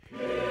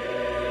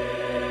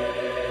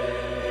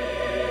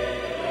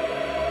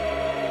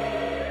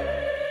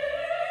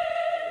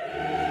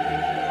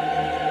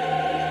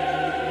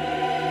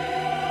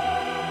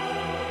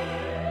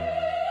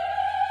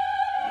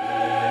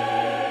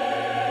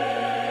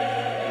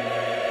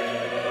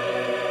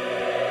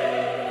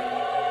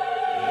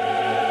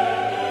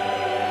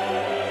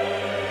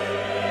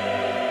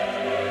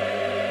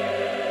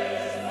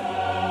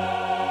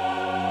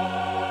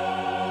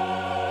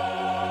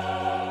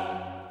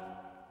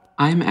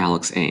I'm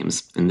Alex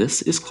Ames, and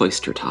this is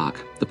Cloister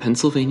Talk, the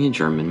Pennsylvania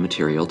German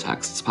Material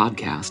Texts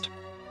podcast.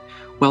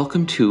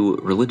 Welcome to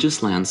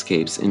Religious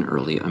Landscapes in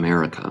Early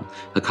America,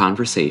 a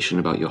conversation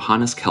about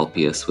Johannes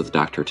Kelpius with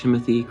Dr.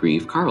 Timothy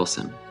Grieve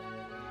Carlson.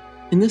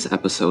 In this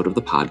episode of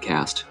the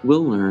podcast,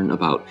 we'll learn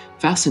about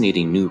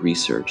fascinating new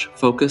research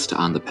focused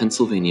on the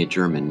Pennsylvania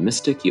German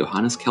mystic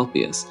Johannes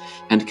Kelpius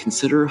and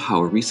consider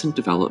how recent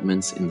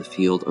developments in the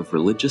field of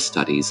religious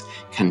studies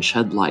can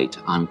shed light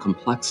on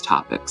complex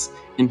topics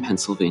in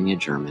Pennsylvania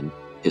German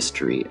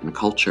history and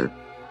culture.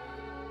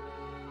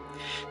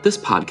 This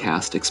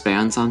podcast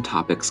expands on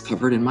topics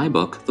covered in my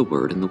book, The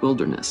Word in the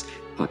Wilderness,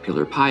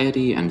 Popular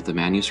Piety and the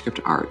Manuscript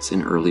Arts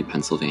in Early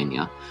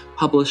Pennsylvania,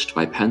 published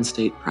by Penn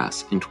State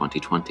Press in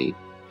 2020.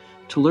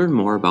 To learn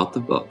more about the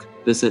book,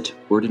 visit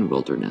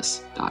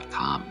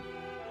wordinwilderness.com.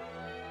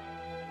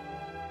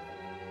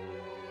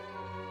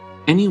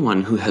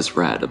 Anyone who has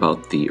read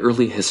about the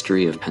early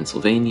history of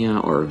Pennsylvania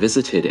or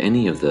visited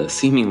any of the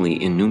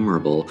seemingly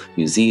innumerable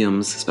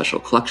museums,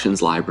 special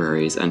collections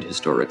libraries, and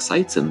historic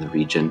sites in the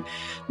region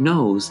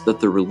knows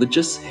that the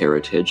religious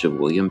heritage of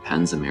William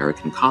Penn's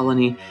American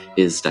colony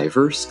is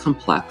diverse,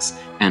 complex,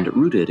 and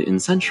rooted in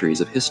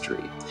centuries of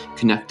history,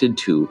 connected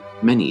to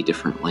many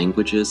different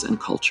languages and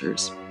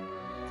cultures.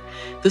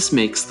 This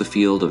makes the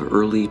field of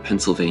early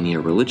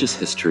Pennsylvania religious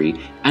history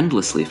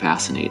endlessly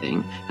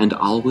fascinating and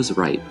always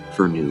ripe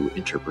for new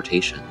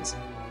interpretations.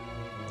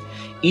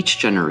 Each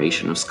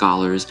generation of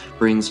scholars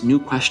brings new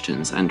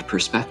questions and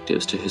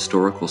perspectives to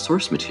historical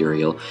source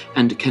material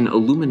and can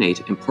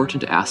illuminate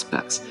important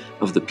aspects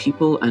of the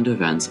people and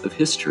events of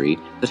history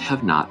that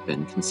have not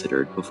been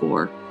considered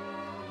before.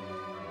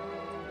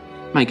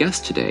 My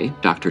guest today,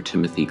 Dr.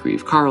 Timothy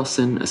Grieve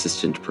Carlson,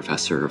 Assistant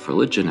Professor of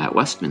Religion at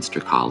Westminster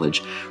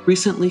College,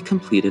 recently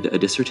completed a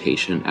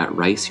dissertation at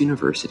Rice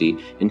University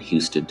in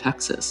Houston,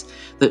 Texas,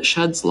 that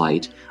sheds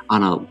light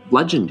on a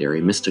legendary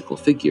mystical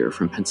figure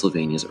from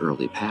Pennsylvania's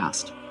early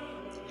past.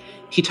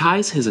 He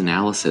ties his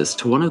analysis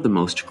to one of the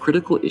most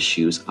critical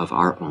issues of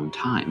our own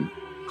time,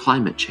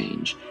 climate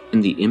change,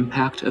 and the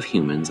impact of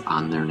humans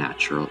on their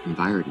natural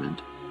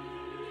environment.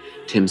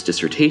 Tim's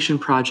dissertation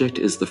project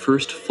is the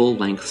first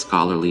full-length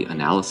scholarly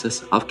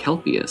analysis of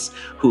Kelpius,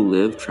 who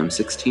lived from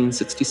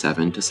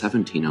 1667 to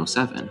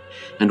 1707,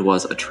 and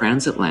was a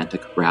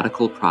transatlantic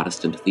radical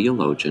Protestant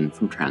theologian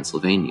from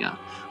Transylvania,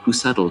 who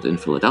settled in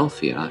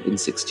Philadelphia in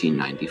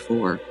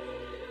 1694.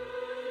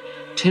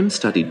 Tim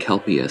studied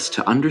Kelpius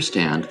to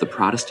understand the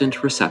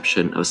Protestant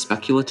reception of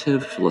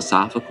speculative,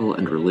 philosophical,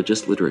 and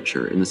religious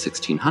literature in the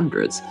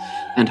 1600s,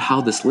 and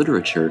how this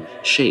literature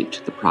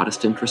shaped the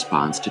Protestant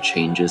response to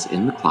changes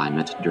in the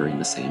climate during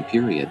the same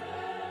period.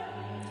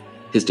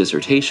 His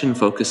dissertation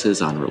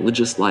focuses on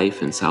religious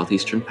life in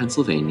southeastern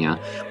Pennsylvania,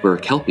 where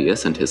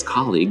Kelpius and his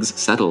colleagues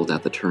settled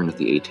at the turn of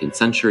the 18th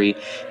century,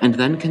 and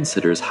then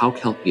considers how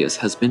Kelpius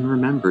has been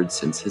remembered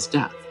since his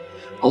death,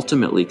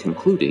 ultimately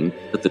concluding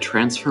that the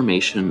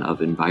transformation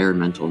of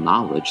environmental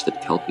knowledge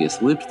that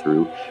Kelpius lived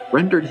through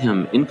rendered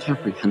him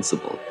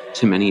incomprehensible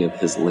to many of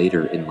his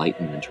later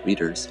Enlightenment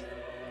readers.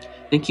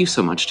 Thank you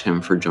so much,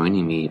 Tim, for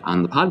joining me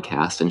on the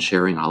podcast and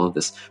sharing all of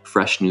this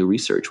fresh new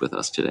research with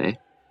us today.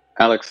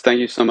 Alex, thank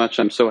you so much.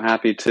 I'm so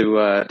happy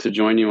to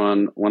join you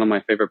on one of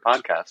my favorite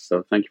podcasts.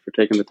 So thank you for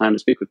taking the time to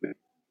speak with me.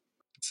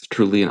 It's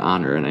truly an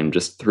honor, and I'm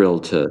just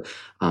thrilled to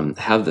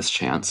have this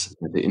chance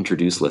to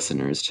introduce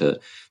listeners to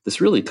this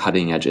really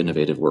cutting-edge,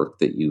 innovative work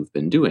that you've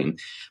been doing.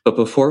 But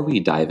before we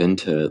dive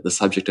into the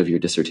subject of your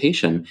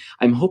dissertation,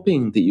 I'm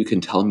hoping that you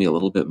can tell me a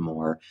little bit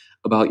more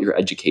about your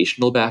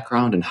educational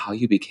background and how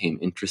you became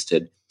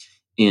interested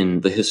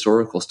in the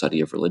historical study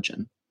of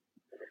religion.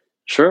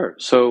 Sure.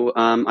 So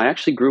I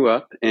actually grew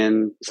up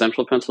in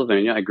central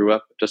Pennsylvania. I grew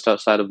up just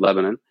outside of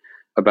Lebanon,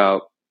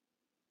 about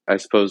I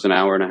suppose an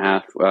hour and a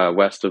half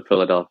west of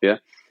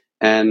Philadelphia.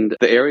 And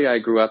the area I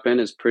grew up in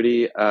is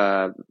pretty,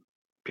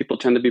 people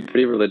tend to be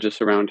pretty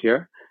religious around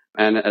here.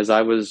 And as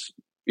I was,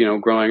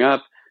 growing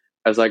up,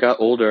 as I got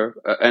older,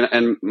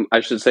 and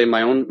I should say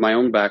my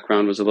own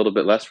background was a little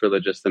bit less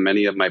religious than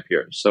many of my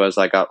peers. So as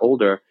I got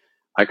older,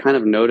 I kind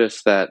of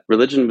noticed that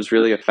religion was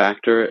really a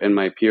factor in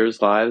my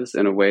peers' lives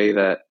in a way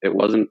that it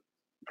wasn't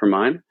for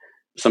mine.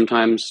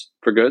 Sometimes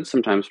for good,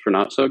 sometimes for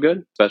not so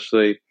good,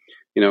 especially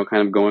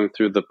kind of going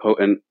through the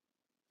potent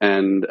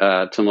and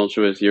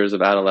tumultuous years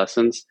of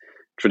adolescence.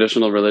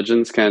 Traditional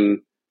religions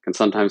can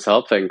sometimes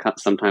help, they can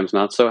sometimes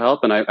not so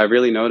help. And I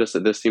really noticed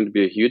that this seemed to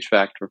be a huge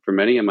factor for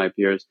many of my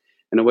peers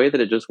in a way that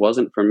it just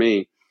wasn't for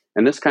me.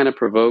 And this kind of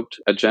provoked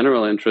a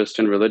general interest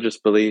in religious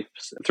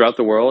beliefs throughout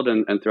the world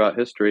and throughout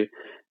history.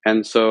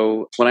 And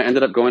so when I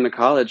ended up going to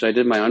college, I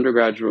did my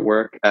undergraduate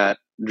work at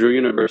Drew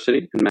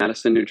University in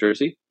Madison, New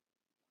Jersey.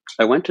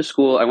 I went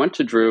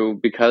to Drew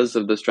because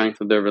of the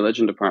strength of their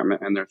religion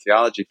department and their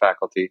theology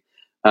faculty.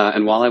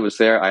 And while I was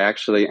there, I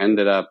actually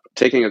ended up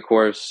taking a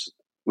course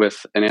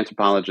with an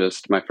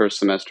anthropologist my first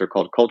semester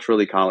called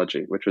Cultural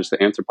Ecology, which was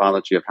the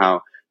anthropology of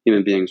how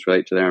human beings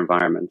relate to their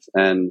environment.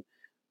 And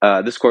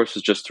this course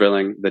was just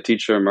thrilling. The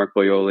teacher, Mark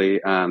Boyoli,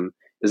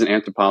 is an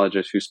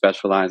anthropologist who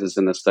specializes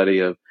in the study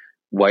of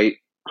white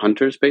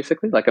hunters,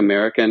 basically, like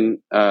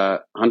American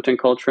hunting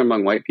culture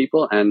among white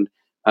people. And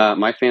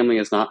my family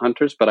is not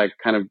hunters, but I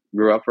kind of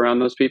grew up around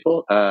those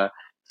people.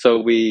 So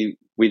we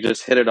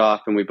just hit it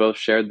off, and we both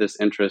shared this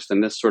interest,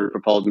 and this sort of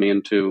propelled me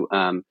into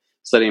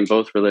studying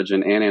both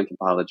religion and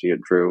anthropology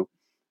at Drew.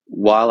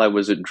 While I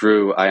was at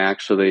Drew, I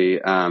actually,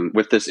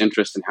 with this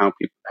interest in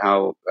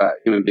how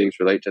human beings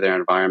relate to their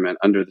environment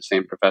under the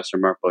same professor,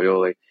 Mark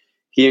Boyoli,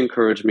 he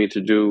encouraged me to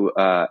do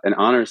an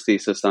honors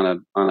thesis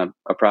on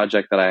a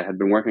project that I had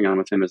been working on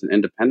with him as an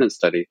independent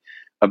study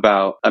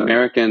about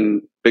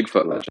American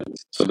Bigfoot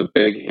legends. So the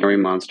big hairy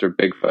monster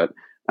Bigfoot.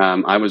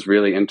 I was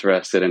really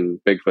interested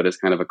in Bigfoot as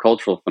kind of a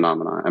cultural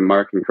phenomenon, and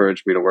Mark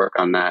encouraged me to work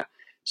on that.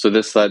 So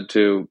this led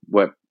to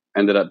what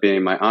ended up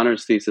being my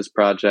honors thesis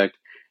project,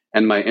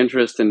 and my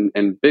interest in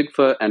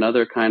Bigfoot and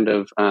other kind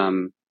of,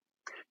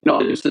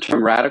 I'll use the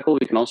term radical.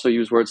 We can also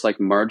use words like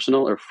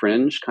marginal or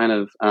fringe kind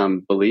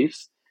of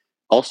beliefs.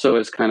 Also,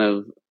 has kind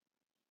of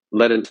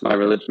led into my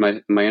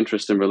religion, my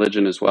interest in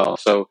religion as well.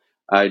 So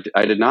I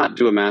did not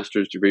do a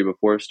master's degree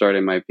before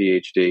starting my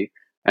PhD,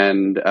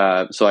 and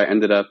so I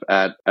ended up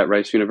at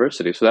Rice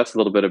University. So that's a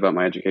little bit about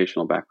my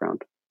educational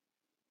background.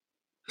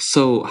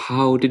 So,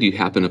 how did you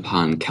happen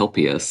upon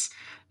Kelpius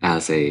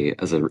as a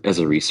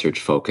research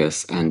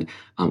focus, and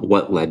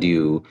what led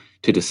you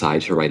to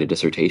decide to write a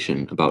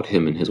dissertation about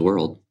him and his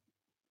world?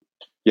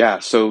 Yeah,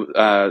 so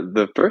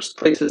the first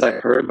places I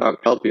heard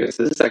about Kelpius,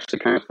 this is actually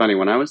kind of funny.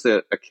 When I was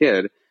a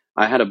kid,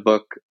 I had a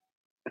book.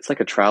 It's like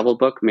a travel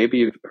book. Maybe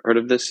you've heard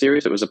of this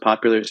series. It was a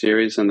popular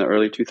series in the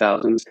early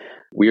 2000s.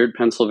 Weird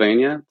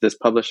Pennsylvania. This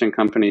publishing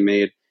company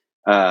made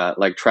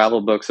like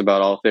travel books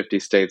about all 50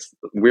 states.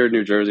 Weird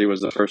New Jersey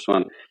was the first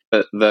one.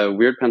 But the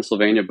Weird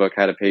Pennsylvania book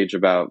had a page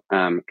about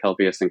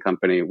Kelpius and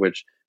Company,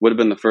 which would have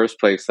been the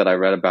first place that I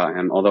read about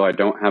him, although I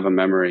don't have a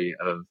memory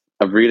of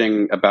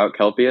reading about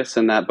Kelpius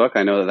in that book.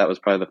 I know that that was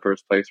probably the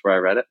first place where I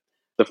read it.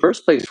 The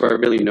first place where I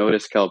really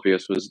noticed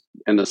Kelpius was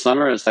in the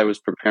summer as I was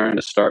preparing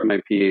to start my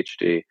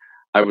PhD.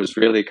 I was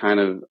really kind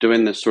of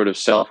doing this sort of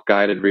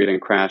self-guided reading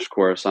crash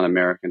course on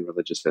American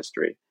religious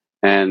history.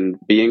 And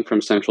being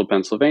from central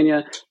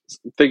Pennsylvania,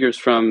 figures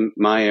from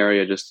my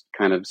area just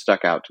kind of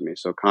stuck out to me.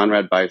 So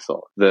Conrad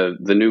Beissel, the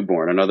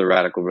Newborn, another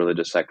radical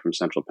religious sect from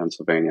central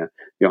Pennsylvania,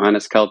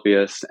 Johannes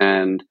Kelpius,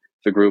 and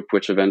the group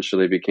which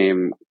eventually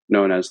became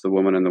known as the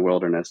Woman in the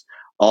Wilderness,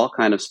 all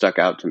kind of stuck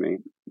out to me.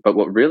 But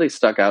what really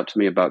stuck out to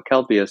me about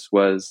Kelpius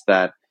was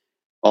that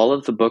all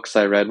of the books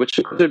I read, which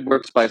included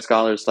works by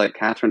scholars like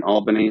Catherine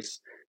Albanese,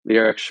 Lee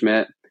Eric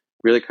Schmidt,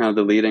 really kind of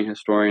the leading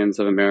historians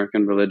of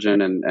American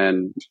religion,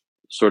 and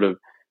sort of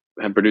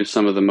have produced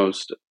some of the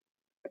most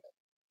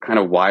kind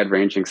of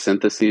wide-ranging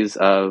syntheses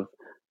of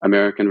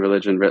American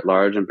religion writ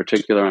large. In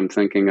particular, I'm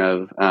thinking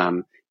of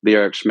Lee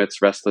Eric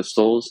Schmidt's Restless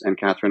Souls and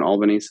Catherine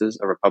Albanese's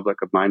A Republic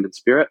of Mind and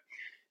Spirit.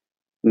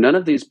 None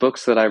of these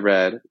books that I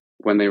read,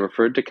 when they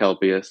referred to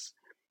Kelpius,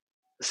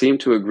 seemed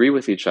to agree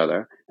with each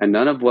other, and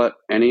none of what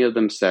any of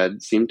them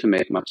said seemed to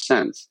make much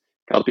sense.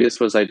 Kelpius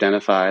was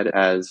identified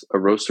as a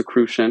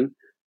Rosicrucian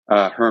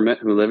hermit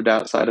who lived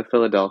outside of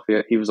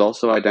Philadelphia. He was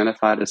also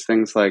identified as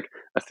things like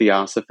a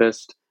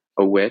theosophist,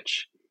 a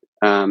witch,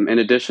 in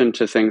addition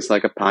to things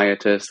like a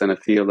pietist and a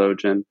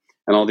theologian,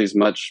 and all these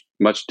much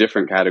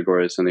different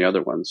categories than the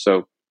other ones.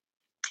 So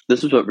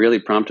this is what really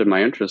prompted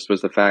my interest,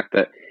 was the fact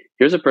that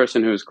here's a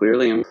person who is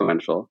clearly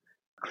influential,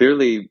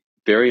 clearly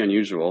very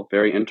unusual,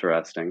 very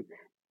interesting,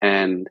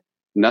 and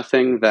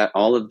nothing that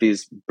all of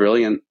these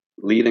brilliant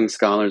leading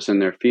scholars in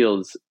their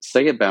fields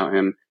say about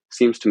him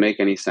seems to make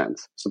any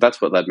sense. So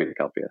that's what led me to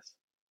Kelpius.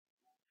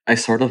 I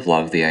sort of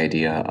love the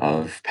idea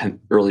of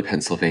early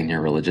Pennsylvania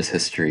religious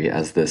history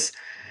as this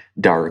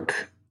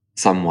dark,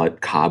 somewhat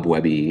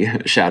cobwebby,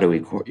 shadowy,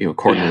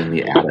 corner in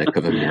the attic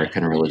of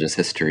American religious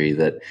history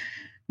that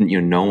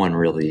no one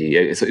really.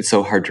 It's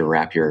so hard to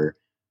wrap your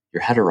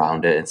head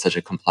around it. It's such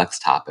a complex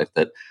topic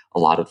that for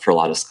a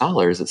lot of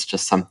scholars, it's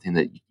just something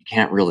that you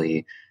can't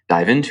really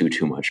dive into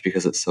too much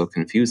because it's so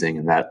confusing,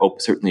 and that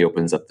certainly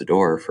opens up the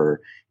door for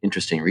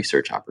interesting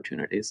research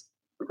opportunities.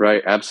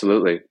 Right,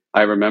 absolutely.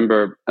 I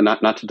remember,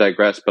 not to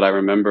digress, but I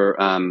remember,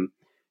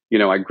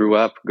 I grew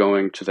up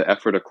going to the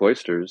Ephrata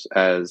cloisters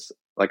as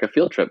like a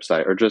field trip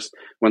site, or just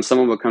when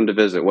someone would come to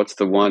visit, what's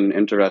the one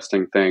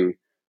interesting thing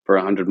for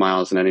 100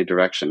 miles in any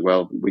direction?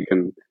 Well, we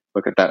can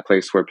look at that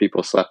place where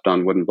people slept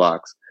on wooden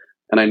blocks.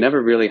 And I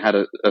never really had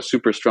a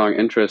super strong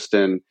interest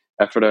in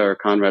Ephrata or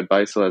Conrad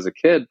Beissel as a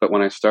kid, but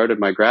when I started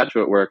my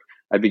graduate work,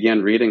 I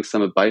began reading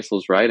some of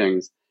Beissel's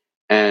writings.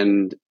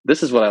 And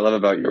this is what I love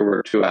about your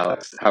work too,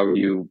 Alex, how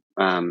you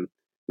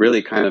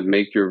really kind of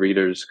make your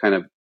readers kind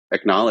of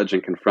acknowledge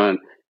and confront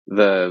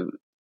the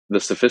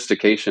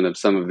sophistication of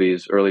some of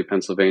these early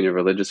Pennsylvania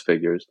religious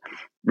figures.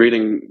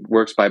 Reading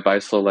works by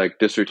Beissel like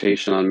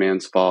Dissertation on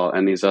Man's Fall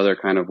and these other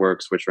kind of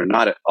works, which are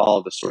not at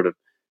all the sort of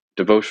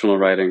devotional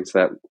writings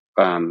that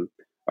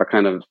are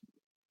kind of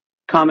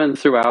common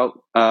throughout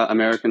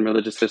American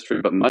religious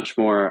history, but much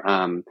more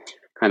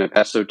kind of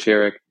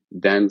esoteric,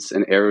 dense,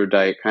 and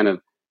erudite kind of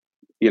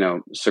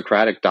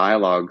Socratic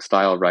dialogue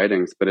style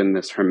writings, but in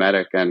this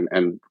hermetic and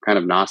kind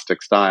of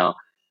Gnostic style.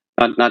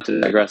 not to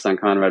digress on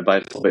Conrad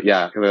Beissel, but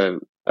yeah,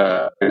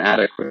 an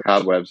attic with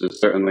cobwebs is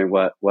certainly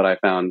what I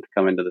found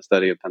coming to the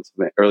study of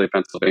early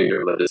Pennsylvania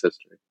religious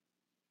history.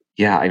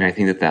 Yeah, and I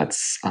think that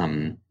that's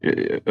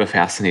a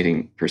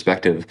fascinating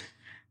perspective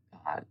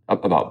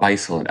about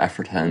Beissel and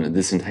Ephrata and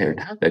this entire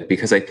topic,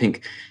 because I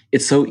think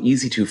it's so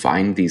easy to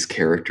find these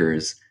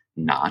characters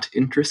not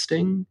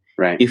interesting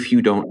if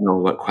you don't know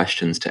what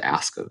questions to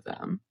ask of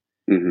them,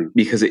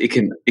 because it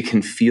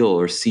can feel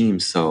or seem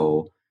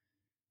so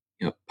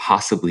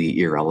possibly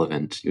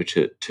irrelevant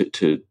to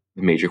the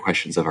major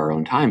questions of our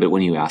own time. But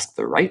when you ask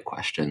the right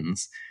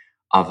questions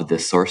of the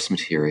source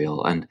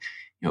material and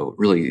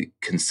really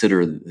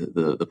consider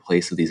the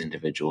place of these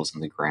individuals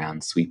in the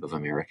grand sweep of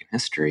American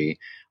history,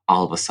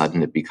 all of a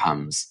sudden it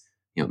becomes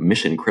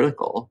mission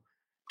critical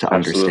to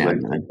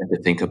understand them and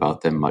to think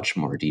about them much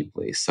more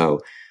deeply. So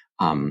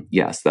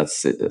yes,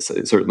 that's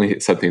certainly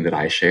something that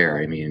I share.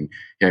 I mean,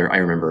 I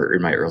remember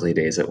in my early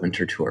days at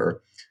Winter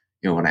Tour,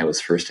 when I was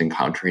first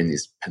encountering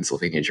these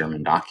Pennsylvania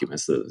German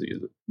documents,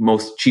 the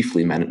most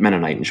chiefly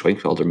Mennonite and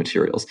Schwenkfelder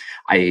materials,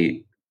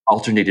 I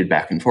alternated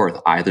back and forth.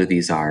 Either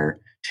these are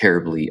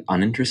terribly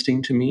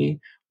uninteresting to me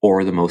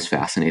or the most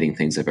fascinating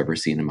things I've ever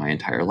seen in my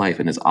entire life.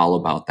 And it's all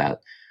about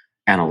that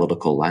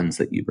analytical lens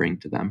that you bring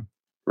to them.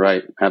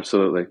 Right.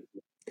 Absolutely.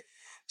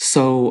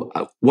 So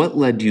what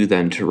led you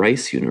then to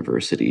Rice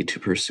University to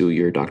pursue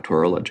your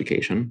doctoral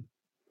education?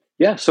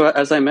 Yeah, so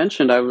as I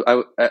mentioned,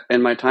 I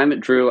in my time at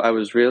Drew, I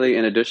was really,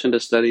 in addition to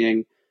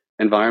studying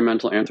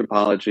environmental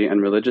anthropology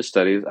and religious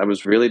studies, I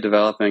was really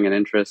developing an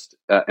interest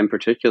in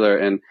particular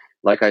in,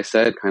 like I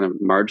said, kind of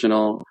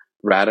marginal,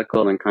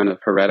 radical, and kind of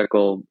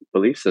heretical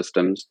belief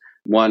systems.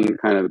 One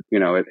kind of,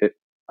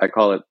 I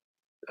call it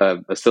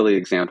a silly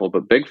example,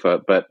 but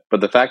Bigfoot. But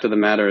the fact of the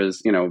matter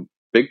is,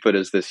 Bigfoot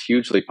is this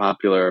hugely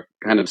popular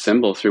kind of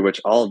symbol through which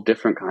all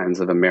different kinds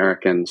of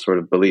American sort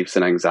of beliefs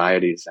and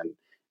anxieties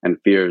and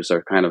fears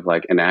are kind of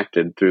like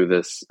enacted through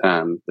this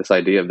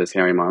idea of this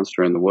hairy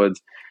monster in the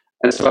woods.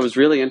 And so I was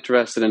really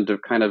interested in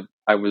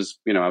I was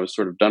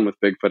sort of done with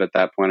Bigfoot at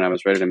that point. I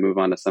was ready to move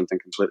on to something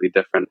completely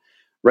different.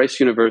 Rice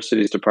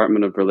University's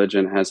Department of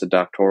Religion has a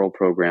doctoral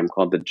program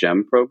called the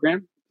GEM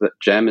program. The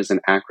GEM is an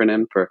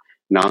acronym for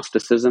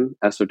Gnosticism,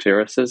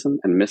 Esotericism,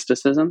 and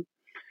Mysticism.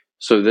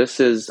 So this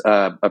is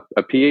a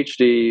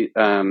PhD.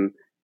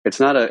 It's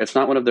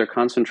not one of their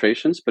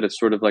concentrations, but it's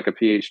sort of like a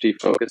PhD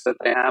focus that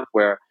they have,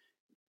 where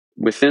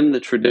within the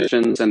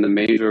traditions and the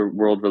major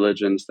world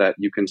religions that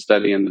you can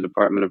study in the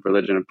Department of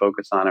Religion and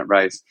focus on at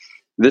Rice,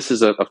 this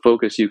is a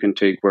focus you can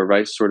take where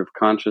Rice sort of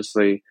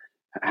consciously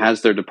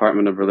has their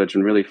Department of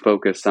Religion really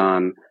focused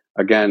on,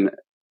 again,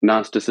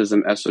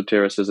 Gnosticism,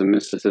 esotericism,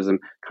 mysticism,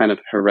 kind of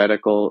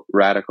heretical,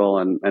 radical,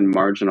 and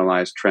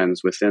marginalized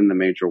trends within the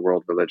major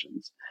world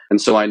religions. And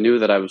so I knew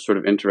that I was sort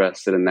of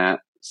interested in that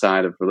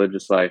side of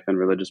religious life and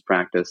religious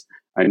practice.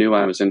 I knew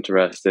I was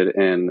interested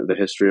in the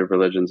history of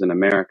religions in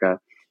America.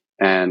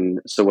 And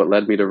so what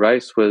led me to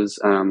Rice was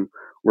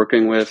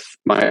working with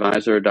my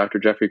advisor, Dr.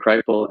 Jeffrey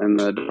Kripal, in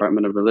the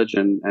Department of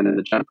Religion and in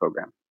the GEM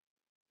program.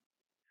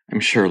 I'm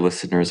sure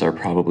listeners are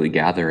probably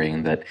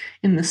gathering that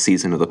in this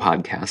season of the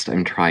podcast,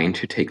 I'm trying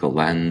to take a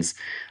lens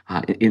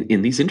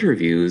in these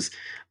interviews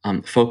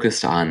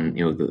focused on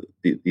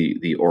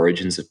the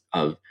origins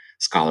of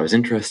scholars'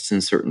 interests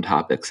in certain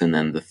topics, and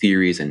then the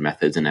theories and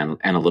methods and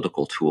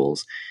analytical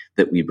tools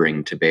that we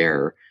bring to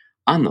bear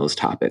on those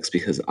topics,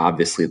 because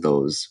obviously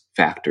those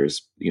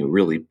factors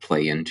really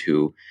play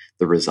into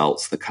the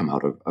results that come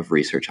out of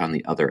research on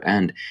the other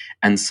end.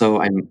 And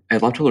so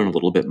I'd love to learn a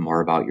little bit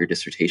more about your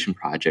dissertation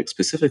project,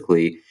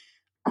 specifically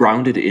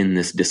grounded in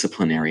this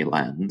disciplinary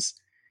lens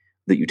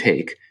that you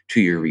take to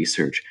your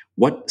research.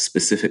 What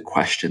specific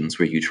questions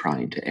were you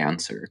trying to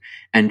answer?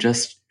 And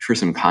just for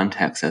some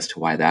context as to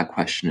why that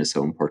question is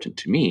so important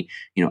to me,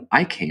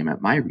 I came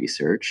at my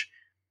research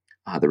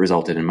that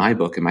resulted in my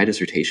book and my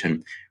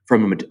dissertation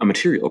from a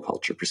material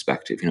culture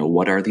perspective.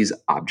 What are these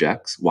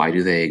objects? Why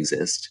do they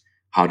exist?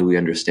 How do we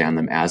understand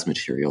them as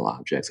material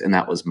objects? And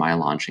that was my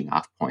launching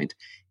off point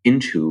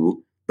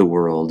into the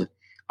world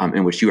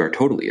in which you are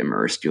totally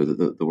immersed,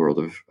 the world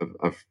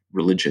of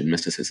religion,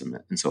 mysticism,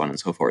 and so on and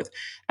so forth.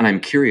 And I'm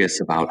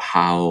curious about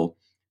how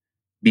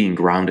being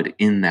grounded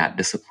in that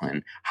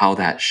discipline, how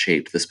that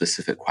shaped the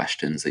specific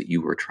questions that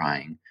you were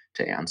trying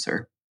to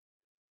answer.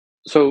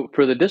 So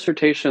for the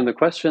dissertation, the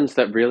questions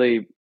that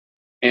really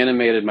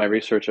animated my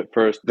research at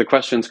first, the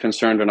questions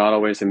concerned are not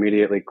always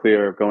immediately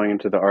clear. Going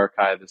into the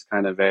archive is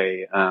kind of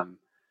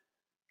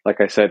like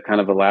I said, kind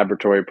of a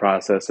laboratory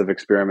process of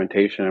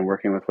experimentation and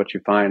working with what you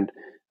find.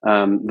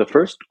 The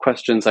first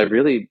questions I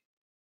really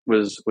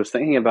was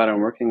thinking about and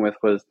working with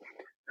was,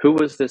 who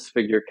was this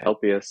figure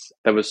Kelpius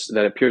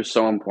that appears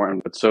so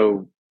important but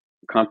so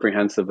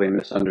comprehensively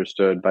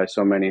misunderstood by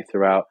so many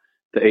throughout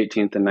the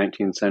 18th and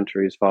 19th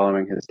centuries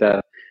following his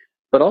death?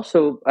 But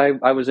also,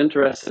 I was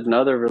interested in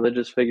other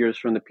religious figures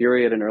from the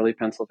period in early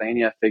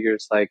Pennsylvania,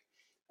 figures like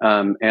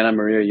Anna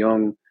Maria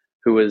Jung,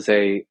 who was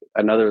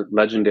another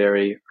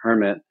legendary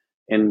hermit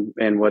in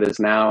what is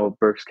now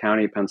Berks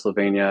County,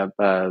 Pennsylvania,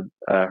 a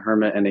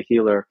hermit and a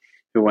healer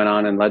who went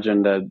on in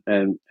legend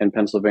and in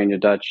Pennsylvania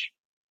Dutch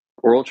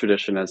oral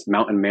tradition as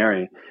Mountain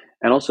Mary,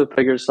 and also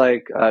figures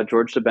like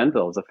George de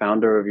Benville, the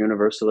founder of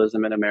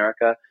Universalism in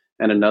America,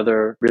 and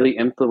another really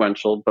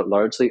influential but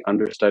largely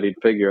understudied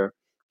figure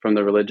from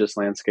the religious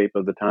landscape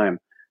of the time.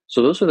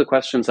 So those were the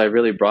questions I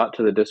really brought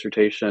to the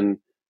dissertation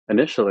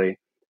initially.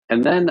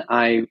 And then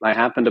I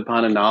happened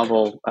upon a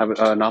novel.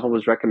 A novel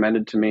was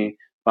recommended to me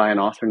by an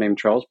author named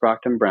Charles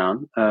Brockden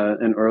Brown,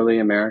 an early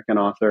American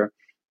author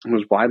who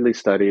was widely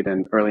studied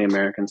in early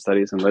American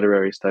studies and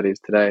literary studies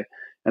today.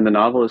 And the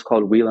novel is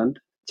called Wieland.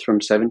 It's from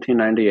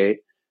 1798.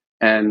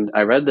 And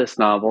I read this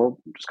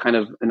novel, it's kind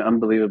of an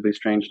unbelievably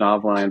strange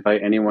novel. I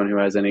invite anyone who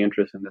has any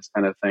interest in this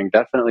kind of thing,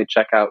 definitely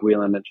check out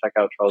Wieland and check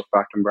out Charles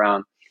Brockden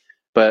Brown.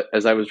 But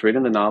as I was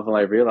reading the novel,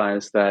 I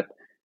realized that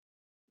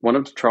one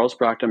of Charles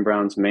Brockden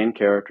Brown's main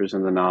characters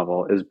in the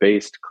novel is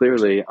based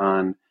clearly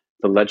on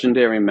the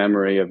legendary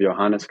memory of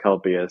Johannes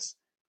Kelpius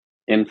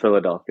in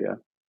Philadelphia.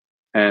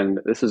 And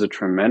this is a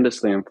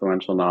tremendously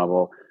influential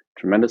novel,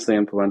 tremendously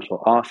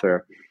influential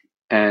author.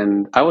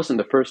 And I wasn't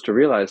the first to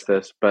realize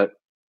this, but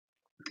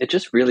it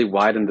just really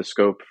widened the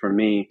scope for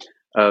me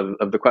of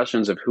the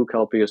questions of who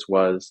Kelpius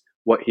was,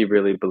 what he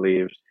really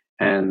believed,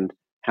 and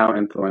how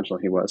influential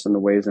he was, and the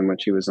ways in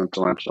which he was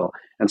influential.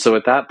 And so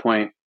at that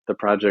point, the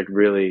project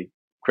really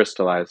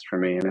crystallized for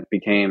me, and it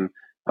became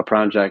a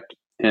project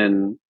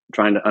in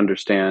trying to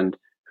understand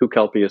who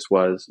Kelpius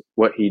was,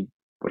 what he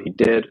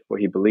did,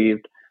 what he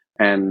believed,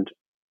 and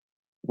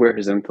where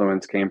his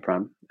influence came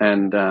from.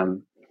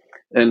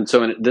 And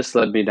so this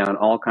led me down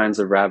all kinds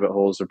of rabbit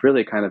holes of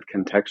really kind of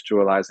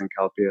contextualizing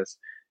Kelpius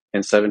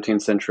in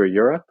 17th century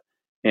Europe,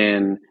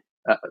 in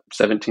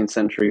 17th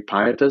century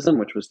Pietism,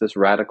 which was this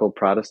radical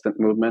Protestant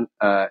movement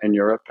in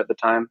Europe at the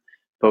time,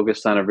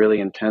 focused on a really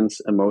intense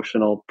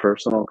emotional,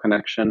 personal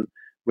connection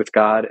with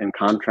God, in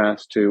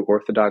contrast to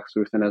Orthodox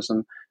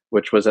Lutheranism,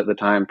 which was at the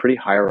time pretty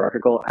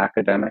hierarchical,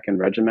 academic, and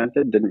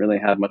regimented, didn't really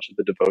have much of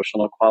the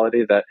devotional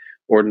quality that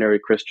ordinary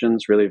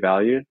Christians really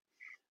valued.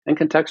 And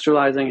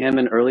contextualizing him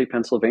in early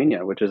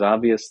Pennsylvania, which is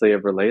obviously a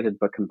related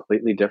but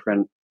completely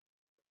different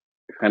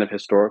kind of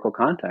historical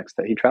context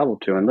that he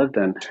traveled to and lived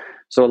in.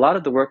 So a lot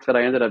of the work that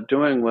I ended up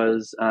doing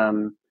was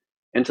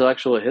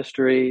intellectual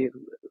history,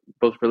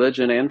 both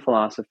religion and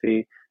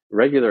philosophy,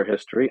 regular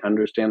history,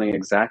 understanding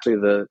exactly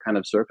the kind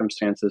of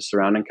circumstances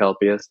surrounding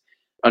Kelpius,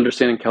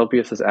 understanding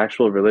Kelpius's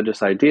actual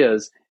religious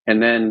ideas,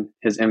 and then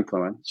his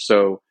influence.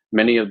 So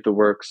many of the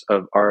works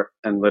of art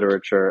and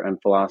literature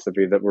and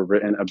philosophy that were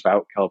written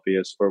about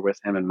Kelpius were with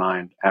him in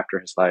mind after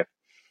his life.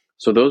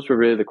 So those were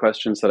really the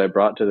questions that I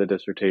brought to the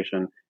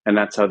dissertation, and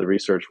that's how the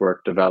research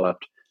work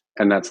developed,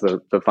 and that's the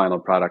final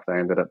product I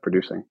ended up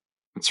producing.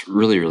 It's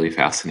really, really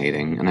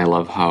fascinating, and I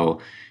love how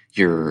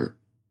your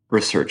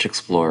research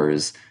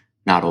explores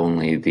not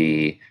only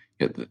the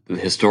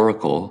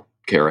historical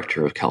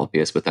character of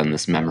Kelpius, but then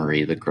this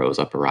memory that grows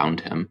up around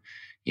him,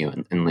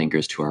 and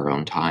lingers to our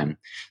own time.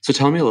 So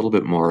tell me a little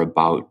bit more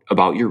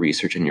about your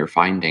research and your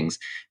findings.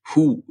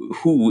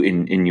 Who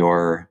in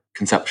your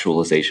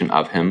conceptualization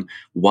of him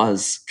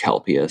was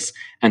Kelpius,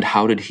 and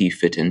how did he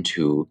fit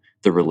into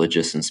the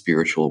religious and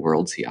spiritual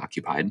worlds he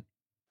occupied?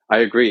 I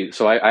agree.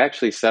 So I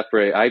actually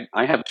separate.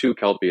 I have two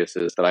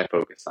Kelpiuses that I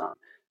focus on.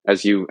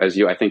 As you,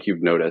 I think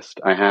you've noticed,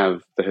 I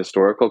have the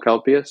historical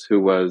Kelpius, who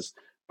was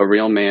a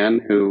real man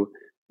who,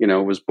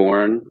 was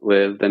born,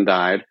 lived, and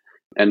died.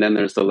 And then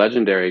there's the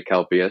legendary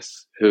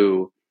Kelpius,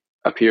 who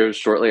appears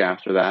shortly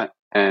after that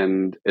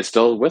and is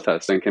still with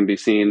us and can be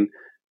seen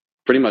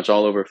pretty much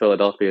all over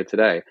Philadelphia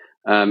today.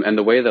 And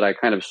the way that I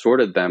kind of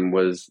sorted them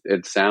was,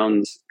 it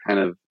sounds kind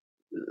of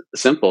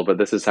simple, but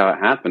this is how it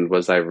happened,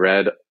 was I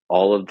read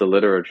all of the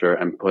literature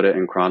and put it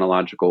in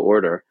chronological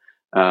order,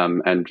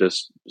 and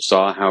just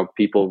saw how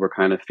people were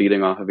kind of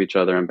feeding off of each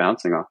other and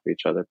bouncing off of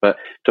each other. But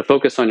to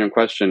focus on your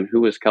question,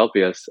 who is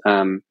Kelpius?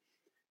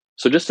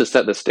 So just to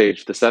set the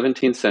stage, the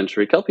 17th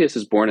century, Kelpius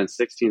is born in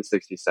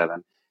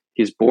 1667.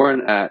 He's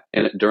born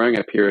during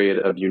a period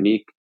of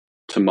unique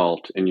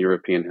tumult in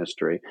European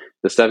history.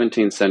 The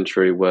 17th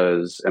century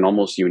was an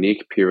almost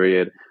unique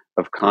period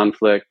of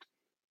conflict,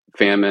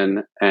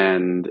 famine,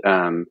 and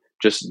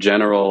just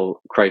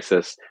general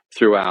crisis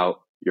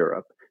throughout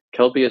Europe.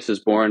 Kelpius is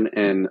born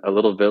in a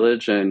little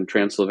village in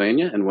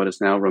Transylvania, in what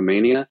is now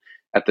Romania.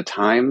 At the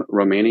time,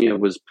 Romania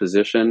was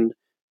positioned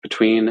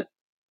between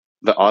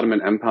the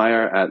Ottoman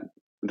Empire at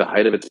the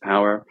height of its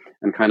power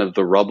and kind of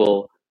the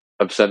rubble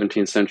of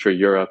 17th century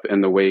Europe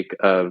in the wake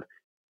of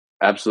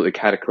absolutely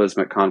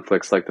cataclysmic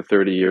conflicts like the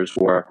 30 Years'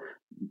 War,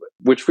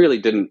 which really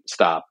didn't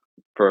stop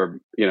for,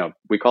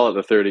 we call it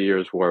the 30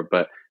 Years' War,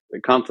 but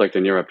the conflict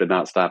in Europe did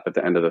not stop at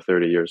the end of the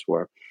 30 Years'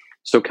 War.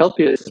 So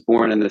Kelpius is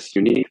born in this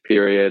unique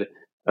period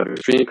of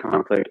extreme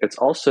conflict. It's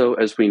also,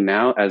 as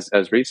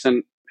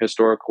recent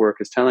historical work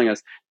is telling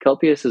us,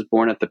 Kelpius is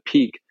born at the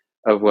peak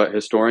of what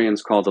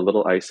historians call the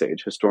Little Ice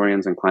Age,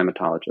 historians and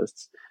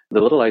climatologists.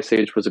 The Little Ice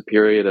Age was a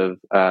period of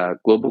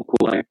global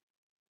cooling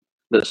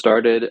that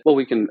started,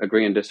 we can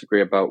agree and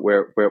disagree about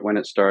when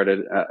it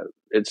started.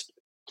 It's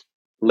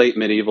late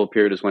medieval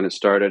period is when it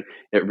started.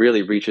 It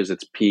really reaches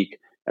its peak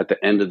at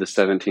the end of the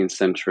 17th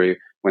century,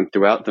 when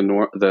throughout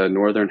the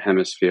northern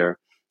hemisphere,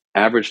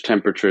 average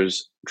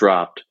temperatures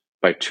dropped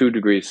by 2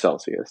 degrees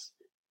Celsius.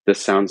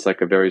 This sounds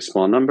like a very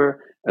small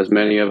number. As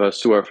many of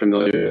us who are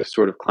familiar with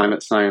sort of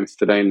climate science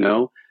today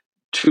know,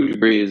 2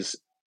 degrees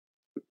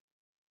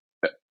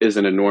is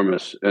an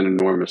enormous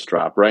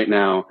drop. Right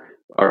now,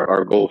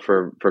 our goal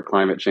for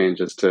climate change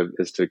is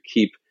to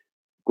keep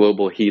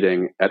global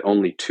heating at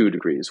only 2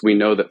 degrees. We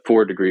know that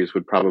 4 degrees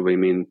would probably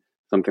mean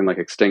something like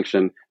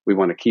extinction. We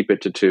want to keep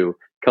it to 2.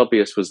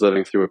 Kelpius was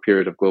living through a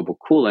period of global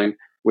cooling,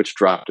 which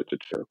dropped it to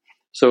 2.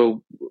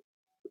 So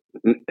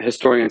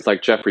historians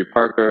like Jeffrey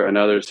Parker and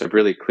others have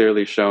really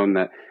clearly shown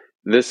that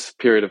this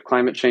period of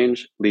climate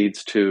change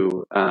leads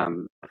to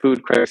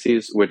food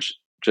crises, which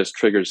just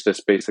triggers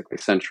this basically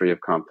century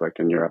of conflict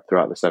in Europe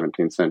throughout the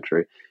 17th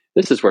century.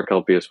 This is where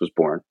Kelpius was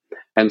born.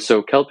 And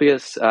so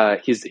Kelpius,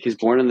 he's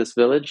born in this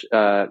village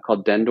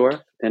called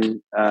Dendorf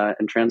in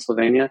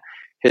Transylvania.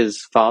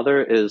 His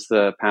father is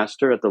the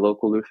pastor at the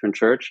local Lutheran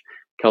church.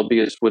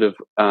 Kelpius would have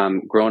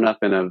grown up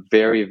in a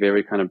very,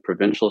 very kind of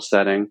provincial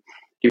setting.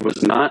 He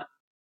was not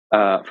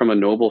from a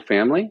noble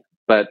family,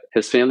 but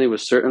his family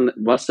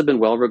must have been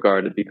well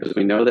regarded, because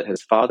we know that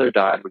his father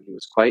died when he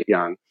was quite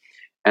young,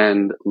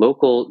 and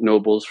local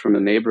nobles from the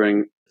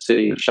neighboring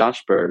city of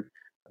Schachberg,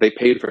 they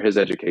paid for his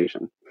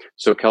education.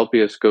 So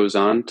Kelpius goes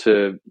on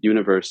to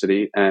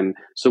university, and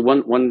so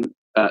one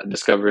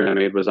discovery I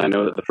made was, I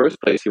know that the first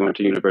place he went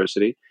to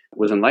university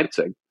was in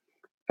Leipzig,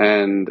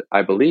 and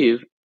I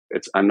believe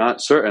I'm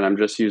not certain, I'm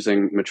just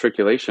using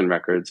matriculation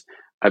records.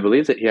 I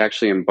believe that he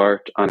actually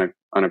embarked on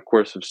a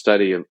course of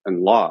study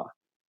in law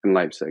in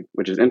Leipzig,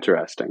 which is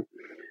interesting,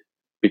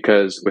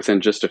 because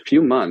within just a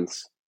few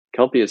months,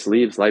 Kelpius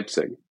leaves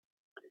Leipzig.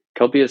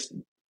 Kelpius,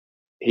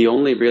 he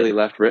only really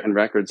left written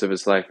records of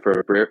his life for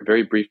a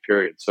very brief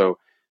period, so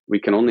we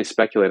can only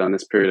speculate on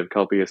this period of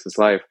Kelpius's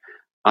life.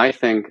 I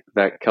think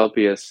that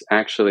Kelpius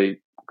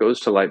actually goes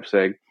to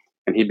Leipzig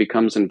and he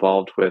becomes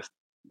involved with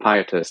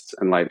Pietists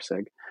in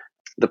Leipzig.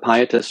 The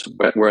Pietists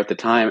were at the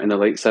time, in the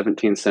late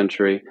 17th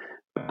century,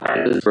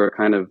 Pietists were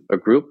kind of a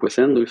group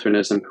within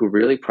Lutheranism who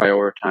really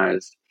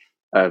prioritized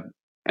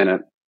an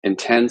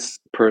intense,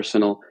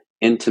 personal,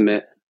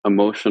 intimate,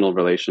 emotional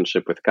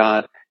relationship with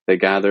God. They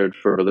gathered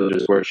for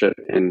religious worship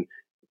in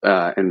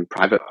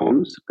private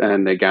homes,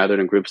 and they gathered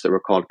in groups that were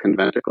called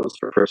conventicles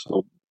for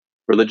personal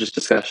religious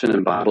discussion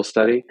and Bible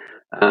study.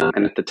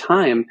 And at the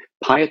time,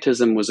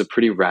 Pietism was a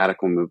pretty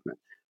radical movement.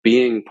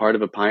 Being part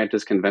of a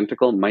Pietist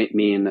conventicle might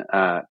mean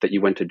that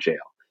you went to jail.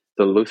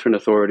 The Lutheran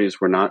authorities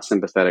were not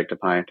sympathetic to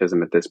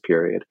Pietism at this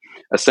period.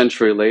 A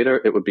century later,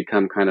 it would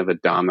become kind of a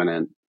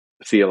dominant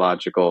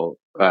theological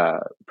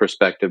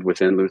perspective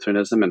within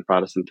Lutheranism and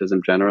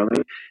Protestantism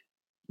generally.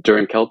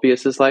 During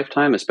Kelpius's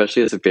lifetime,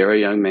 especially as a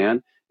very young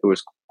man, it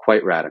was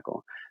quite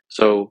radical.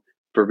 So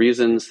for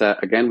reasons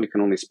that, again, we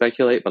can only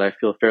speculate, but I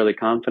feel fairly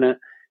confident,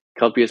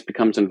 Kelpius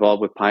becomes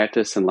involved with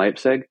Pietists in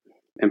Leipzig.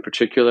 In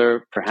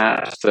particular,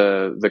 perhaps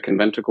the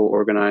conventicle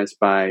organized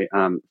by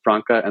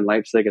Francke and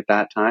Leipzig at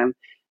that time,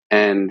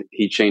 and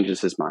he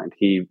changes his mind.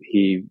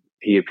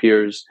 He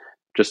appears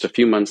just a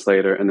few months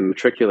later in the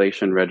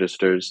matriculation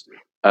registers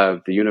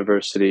of the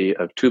University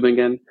of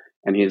Tübingen,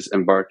 and he's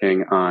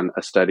embarking on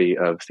a study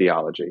of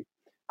theology.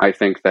 I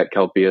think that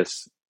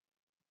Kelpius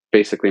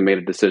basically made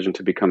a decision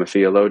to become a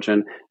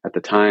theologian. At the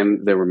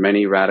time, there were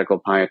many radical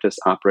Pietists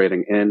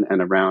operating in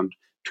and around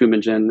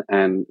Tübingen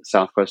and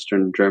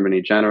southwestern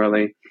Germany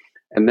generally.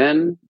 And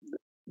then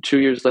 2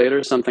 years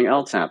later, something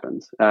else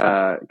happens.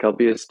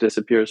 Kelpius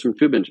disappears from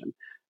Tübingen.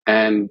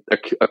 And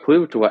a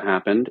clue to what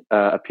happened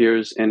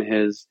appears in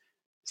his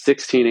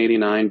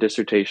 1689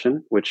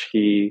 dissertation, which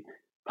he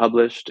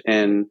published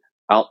in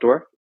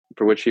Altdorf,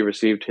 for which he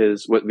received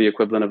the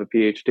equivalent of a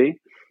PhD.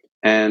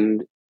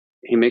 And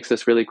he makes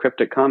this really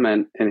cryptic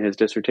comment in his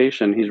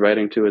dissertation. He's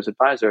writing to his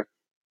advisor,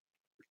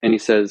 and he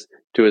says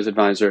to his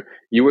advisor,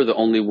 "You were the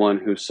only one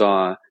who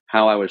saw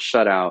how I was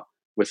shut out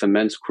with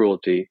immense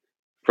cruelty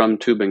from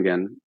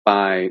Tübingen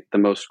by the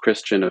most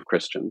Christian of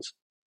Christians."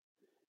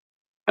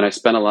 And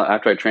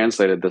after I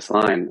translated this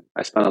line,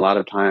 I spent a lot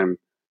of time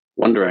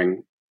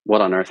wondering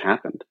what on earth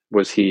happened.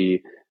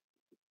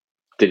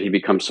 Did he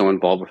become so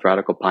involved with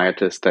radical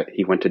Pietists that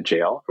he went to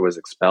jail or was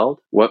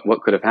expelled?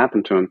 What could have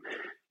happened to him?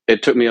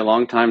 It took me a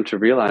long time to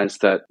realize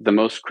that the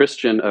most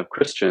Christian of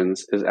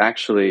Christians is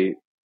actually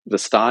the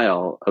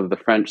style of the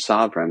French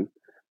sovereign.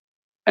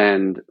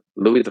 And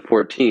Louis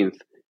XIV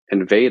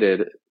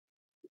invaded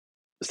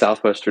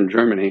southwestern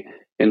Germany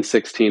in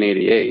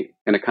 1688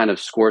 in a kind of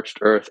scorched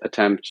earth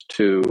attempt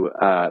to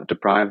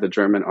deprive the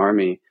German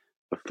army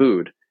of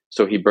food.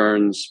 So he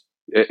burns.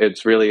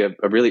 It's really a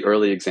really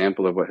early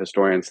example of what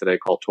historians today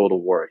call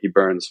total war. He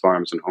burns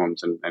farms and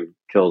homes and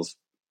kills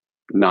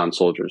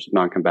non-soldiers,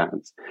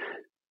 non-combatants.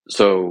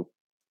 So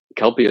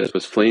Kelpius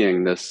was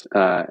fleeing this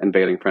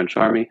invading French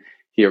army.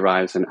 He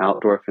arrives in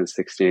Altdorf in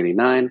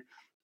 1689.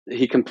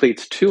 He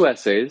completes 2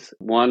 essays,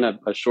 one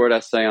a short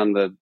essay on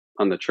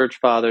the Church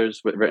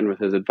Fathers written with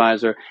his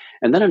advisor,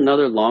 and then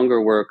another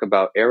longer work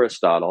about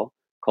Aristotle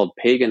called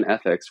Pagan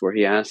Ethics, where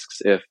he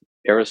asks if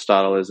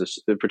Aristotle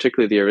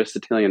particularly the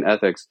Aristotelian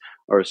ethics,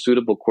 are a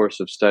suitable course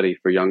of study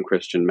for young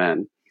Christian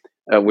men,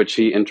 which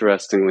he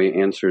interestingly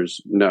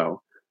answers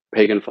no.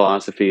 Pagan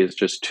philosophy is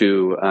just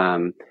too,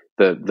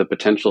 the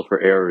potential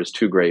for error is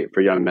too great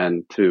for young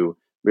men to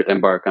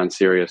embark on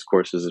serious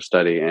courses of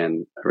study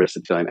in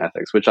Aristotelian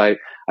ethics, which I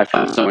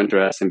find so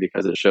interesting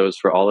because it shows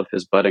for all of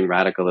his budding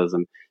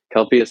radicalism,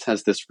 Kelpius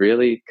has this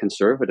really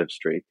conservative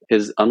streak.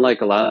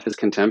 Unlike a lot of his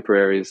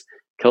contemporaries,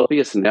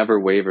 Kelpius never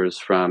wavers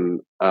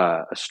from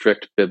a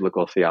strict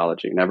biblical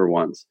theology, never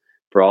once,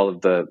 for all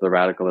of the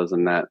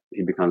radicalism that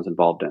he becomes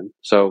involved in.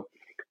 So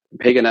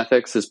Pagan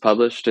Ethics is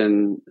published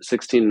in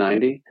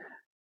 1690,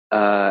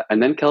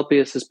 and then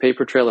Kelpius's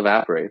paper trail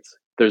evaporates.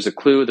 There's a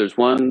clue, there's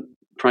one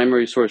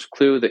primary source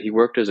clue that he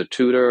worked as a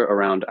tutor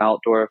around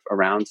Altdorf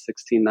around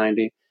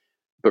 1690.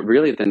 But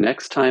really, the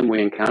next time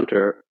we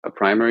encounter a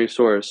primary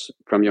source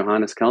from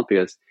Johannes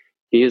Kelpius,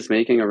 he is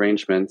making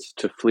arrangements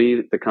to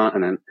flee the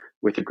continent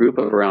with a group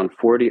of around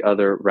 40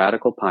 other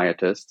radical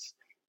pietists,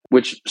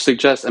 which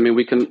suggests,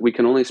 we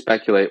can only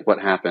speculate what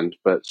happened,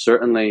 but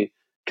certainly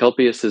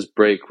Kelpius's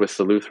break with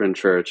the Lutheran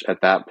Church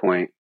at that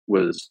point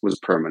was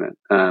permanent.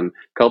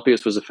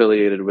 Kelpius was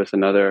affiliated with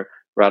another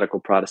radical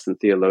Protestant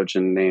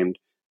theologian named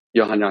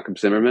Johann Jakob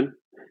Zimmermann,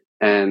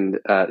 and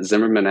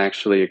Zimmermann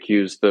actually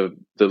accused the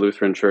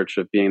Lutheran Church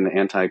of being the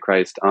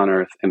Antichrist on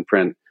earth in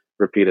print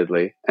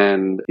repeatedly,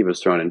 and he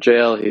was thrown in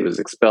jail. He was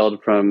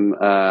expelled from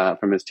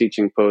his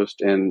teaching post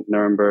in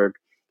Nuremberg.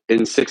 In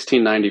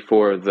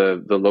 1694,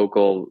 the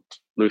local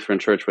Lutheran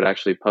Church would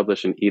actually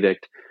publish an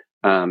edict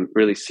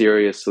really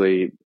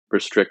seriously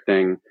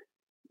restricting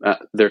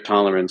their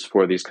tolerance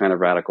for these kind of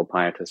radical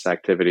pietist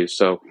activities.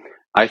 So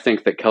I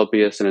think that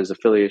Kelpius and his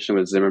affiliation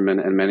with Zimmermann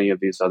and many of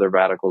these other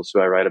radicals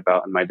who I write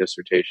about in my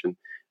dissertation,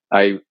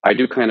 I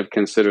do kind of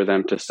consider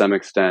them to some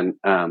extent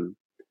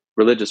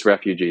religious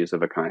refugees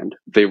of a kind.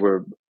 They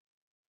were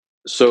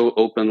so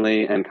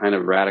openly and kind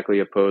of radically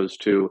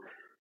opposed to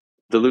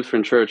the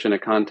Lutheran Church in a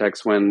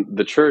context when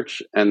the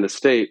church and the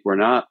state were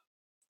not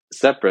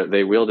separate.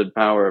 They wielded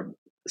power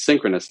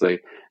synchronously.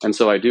 And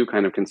so I do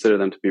kind of consider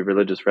them to be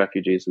religious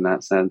refugees in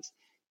that sense.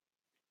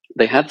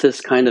 They have this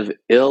kind of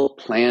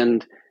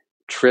ill-planned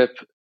trip.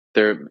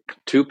 They're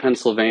to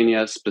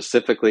Pennsylvania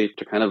specifically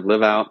to kind of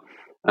live out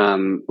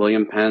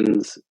William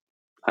Penn's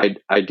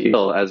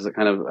ideal as a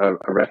kind of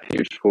a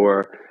refuge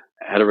for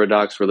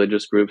heterodox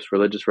religious groups,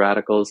 religious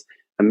radicals.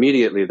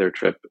 Immediately their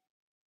trip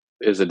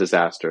is a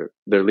disaster.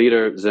 Their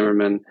leader,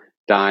 Zimmermann,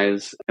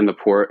 dies in the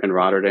port in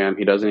Rotterdam.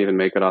 He doesn't even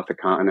make it off the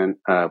continent.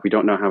 We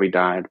don't know how he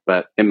died,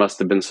 but it must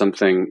have been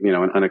something,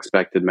 an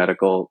unexpected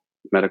medical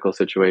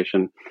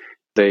situation.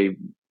 They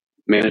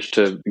manage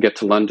to get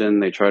to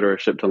London. They charter a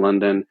ship to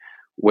London,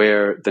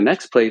 where the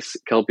next place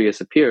Kelpius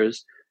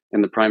appears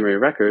in the primary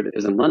record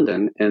is in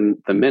London in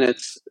the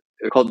minutes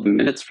called the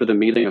Minutes for the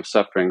Meeting of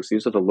Sufferings.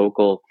 These are the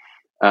local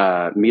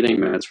meeting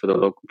minutes for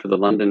the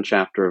London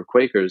chapter of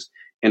Quakers,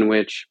 in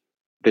which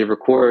they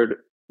record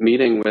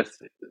meeting with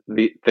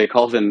they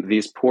call them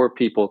these poor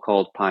people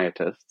called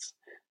pietists.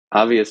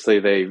 Obviously,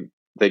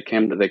 they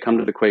come to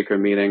the Quaker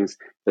meetings.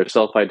 They're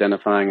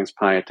self-identifying as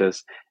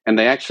pietists, and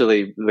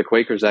the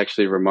Quakers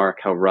actually remark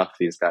how rough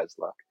these guys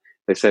look.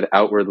 They said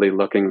outwardly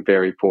looking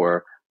very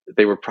poor.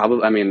 They were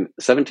probably,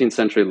 17th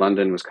century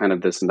London was kind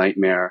of this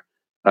nightmare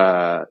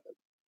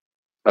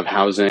of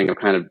housing, of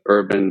kind of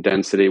urban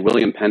density.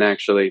 William Penn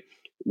actually,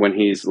 when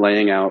he's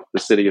laying out the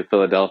city of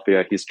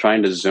Philadelphia, he's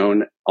trying to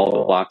zone all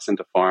the blocks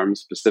into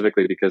farms,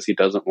 specifically because he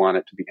doesn't want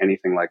it to be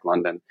anything like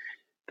London.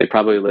 They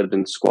probably lived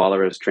in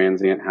squalorous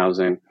transient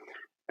housing,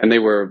 and they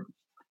were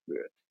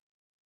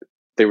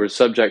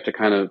subject to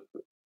kind of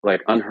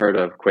like unheard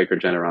of Quaker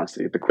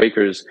generosity. The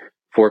Quakers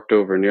forked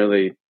over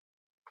nearly,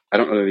 I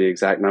don't know the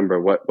exact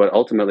number, what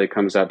ultimately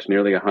comes out to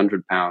nearly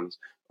 £100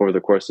 over the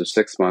course of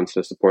 6 months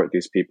to support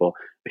these people.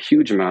 A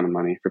huge amount of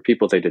money for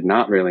people they did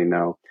not really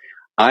know.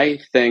 I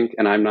think,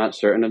 and I'm not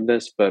certain of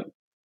this, but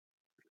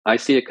I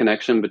see a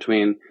connection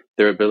between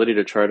their ability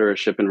to charter a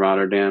ship in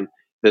Rotterdam,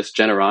 this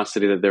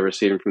generosity that they're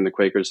receiving from the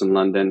Quakers in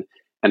London,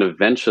 and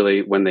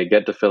eventually when they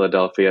get to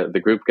Philadelphia, the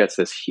group gets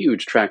this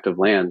huge tract of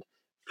land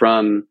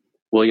from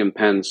William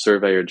Penn,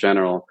 Surveyor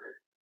General.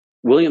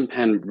 William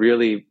Penn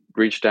really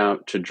reached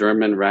out to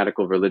German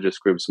radical religious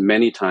groups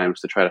many times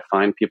to try to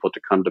find people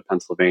to come to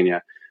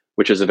Pennsylvania,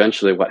 which is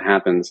eventually what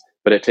happens,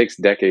 but it takes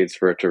decades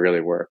for it to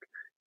really work.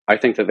 I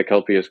think that the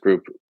Kelpius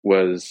group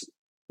was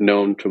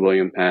known to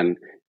William Penn,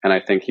 and I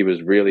think he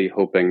was really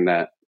hoping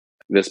that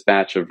this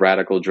batch of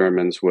radical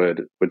Germans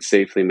would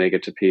safely make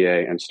it to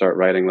PA and start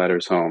writing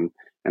letters home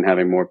and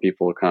having more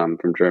people come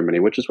from Germany,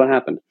 which is what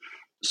happened.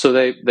 So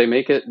they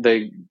make it,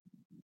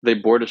 they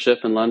board a ship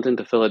in London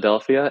to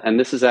Philadelphia, and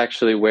this is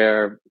actually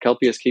where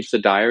Kelpius keeps a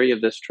diary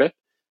of this trip.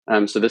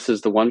 So this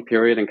is the one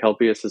period in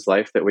Kelpius's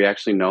life that we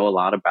actually know a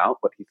lot about,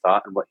 what he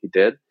thought and what he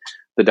did.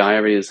 The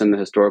diary is in the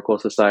Historical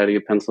Society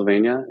of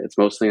Pennsylvania. It's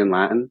mostly in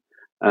Latin,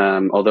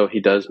 although he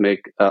does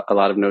make a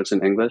lot of notes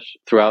in English.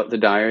 Throughout the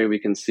diary, we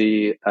can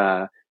see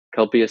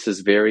Kelpius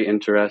is very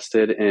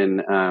interested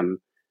in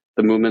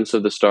the movements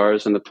of the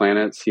stars and the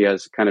planets. He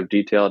has kind of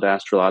detailed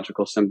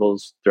astrological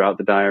symbols throughout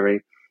the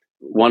diary.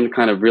 One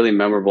kind of really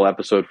memorable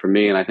episode for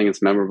me, and I think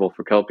it's memorable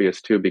for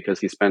Kelpius too, because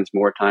he spends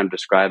more time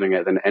describing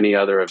it than any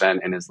other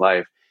event in his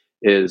life,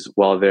 is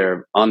while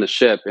they're on the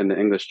ship in the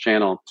English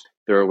Channel,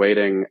 they're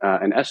awaiting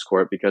an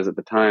escort, because at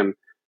the time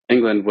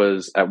England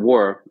was at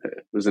war.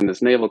 It was in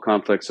this naval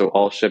conflict, so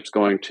all ships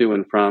going to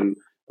and from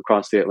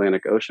across the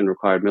Atlantic Ocean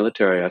required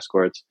military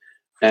escorts.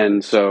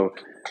 And so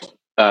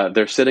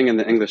they're sitting in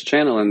the English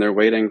Channel and they're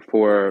waiting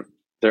for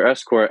their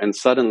escort, and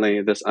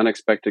suddenly this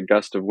unexpected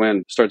gust of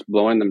wind starts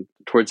blowing them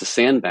towards a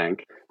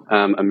sandbank.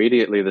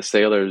 Immediately, the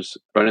sailors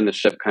running the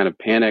ship kind of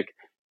panic.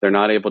 They're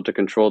not able to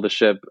control the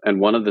ship, and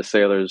one of the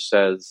sailors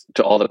says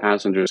to all the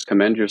passengers,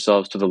 "Commend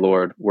yourselves to the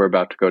Lord, we're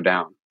about to go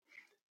down."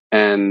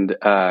 And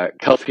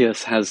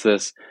Kelpius has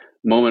this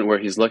moment where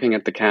he's looking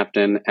at the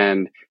captain,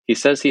 and he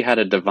says he had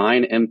a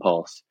divine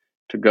impulse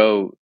to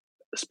go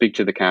speak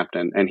to the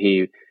captain, and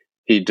he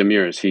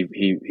demurs.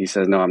 He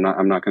says, "No, I'm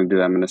not going to do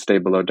that. I'm going to stay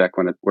below deck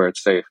where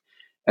it's safe."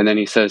 And then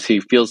he says he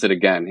feels it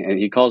again, and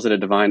he calls it a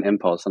divine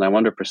impulse. And I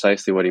wonder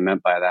precisely what he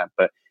meant by that.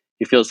 But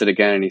he feels it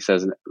again, and he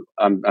says,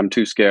 "I'm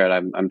too scared.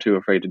 I'm too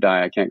afraid to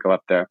die. I can't go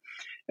up there."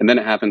 And then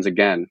it happens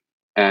again,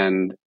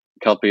 and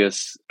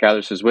Kelpius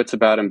gathers his wits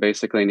about him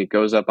basically, and he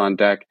goes up on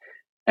deck,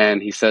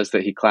 and he says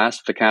that he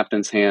clasps the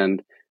captain's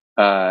hand,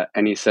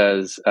 and he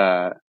says,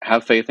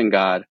 "Have faith in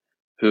God,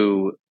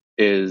 who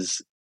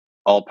is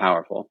all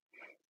powerful."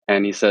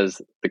 And he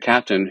says the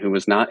captain, who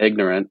was not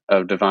ignorant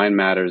of divine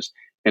matters,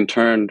 in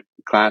turn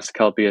clasped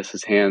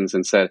Kelpius's hands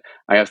and said,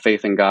 "I have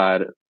faith in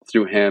God.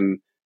 Through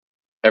him,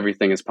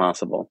 everything is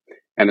possible."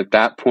 And at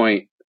that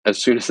point,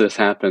 as soon as this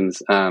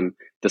happens,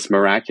 this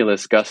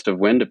miraculous gust of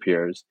wind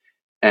appears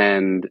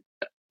and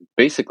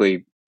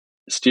basically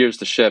steers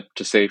the ship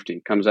to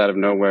safety, comes out of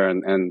nowhere,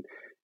 and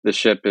the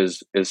ship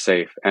is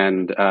safe.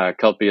 And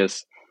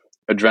Kelpius,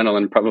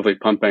 adrenaline probably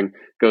pumping,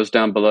 goes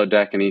down below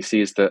deck, and he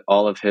sees that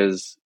all of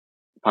his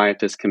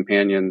pietist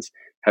companions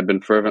had been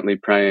fervently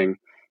praying.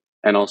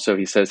 And also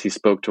he says he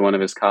spoke to one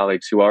of his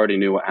colleagues who already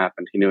knew what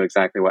happened. He knew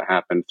exactly what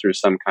happened through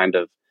some kind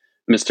of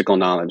mystical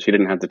knowledge. He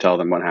didn't have to tell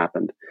them what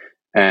happened.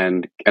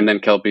 And then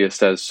Kelpius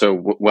says, "So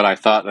what I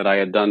thought that I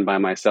had done by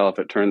myself,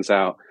 it turns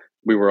out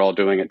we were all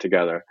doing it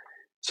together."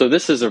 So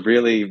this is a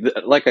really,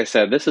 like I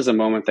said, this is a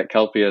moment that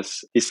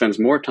Kelpius, he spends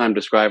more time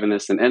describing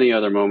this than any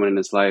other moment in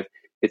his life.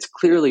 It's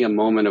clearly a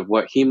moment of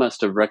what he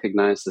must have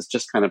recognized as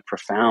just kind of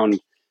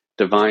profound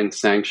divine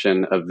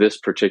sanction of this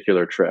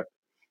particular trip.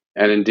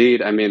 And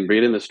indeed, I mean,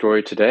 reading the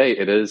story today,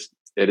 it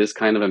is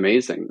kind of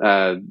amazing.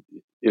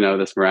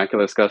 This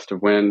miraculous gust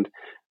of wind,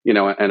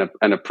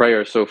 and a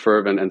prayer so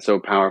fervent and so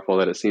powerful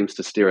that it seems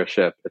to steer a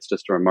ship. It's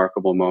just a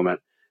remarkable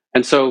moment.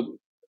 And so,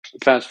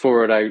 fast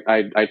forward,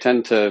 I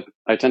tend to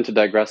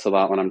digress a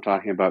lot when I'm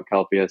talking about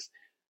Kelpius.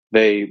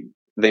 They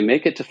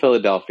make it to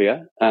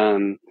Philadelphia.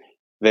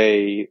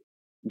 They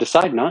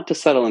decide not to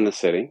settle in the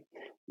city.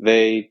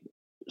 They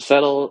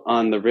settle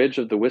on the ridge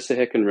of the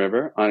Wissahickon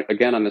River,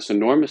 again on this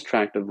enormous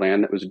tract of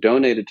land that was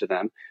donated to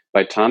them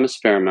by Thomas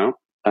Fairmount,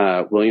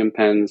 William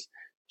Penn's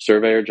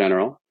Surveyor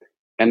General,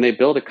 and they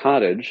build a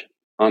cottage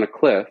on a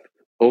cliff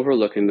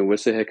overlooking the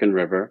Wissahickon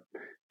River,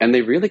 and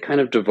they really kind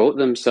of devote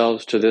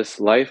themselves to this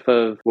life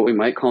of what we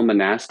might call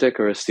monastic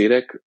or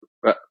ascetic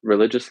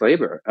religious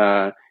labor.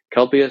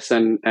 Kelpius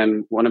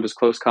and one of his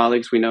close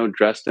colleagues we know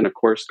dressed in a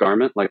coarse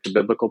garment like the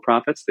biblical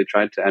prophets. They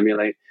tried to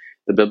emulate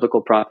the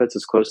biblical prophets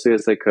as closely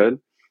as they could.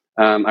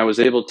 I was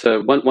able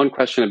to, one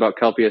question about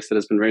Kelpius that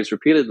has been raised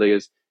repeatedly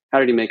is, how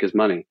did he make his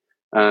money?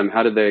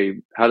 How did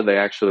they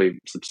actually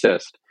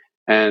subsist?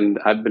 And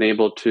I've been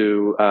able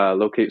to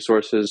locate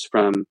sources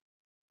from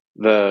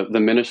the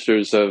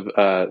ministers of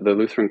the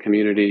Lutheran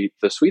community,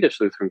 the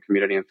Swedish Lutheran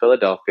community in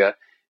Philadelphia.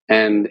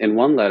 And in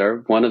one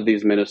letter, one of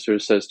these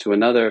ministers says to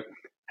another,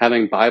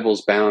 having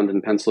Bibles bound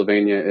in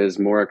Pennsylvania is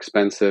more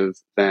expensive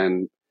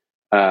than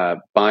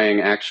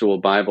buying actual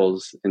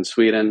Bibles in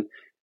Sweden.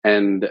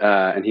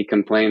 And he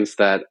complains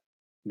that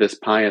this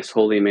pious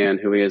holy man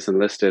who he has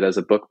enlisted as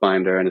a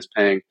bookbinder and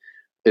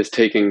is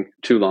taking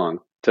too long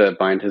to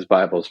bind his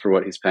Bibles for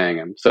what he's paying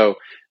him. So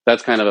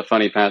that's kind of a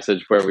funny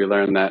passage where we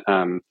learn that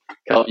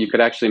you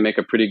could actually make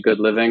a pretty good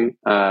living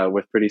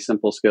with pretty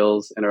simple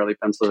skills in early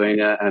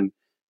Pennsylvania, and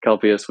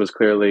Kelpius was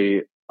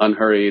clearly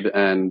unhurried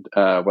and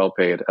well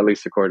paid, at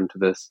least according to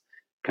this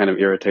kind of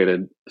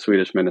irritated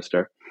Swedish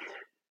minister.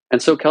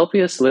 And so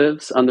Kelpius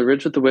lives on the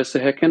ridge of the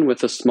Wissahickon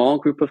with a small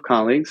group of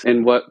colleagues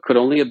in what could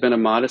only have been a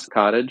modest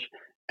cottage.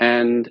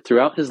 And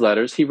throughout his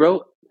letters, he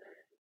wrote,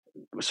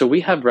 so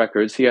we have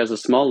records. He has a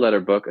small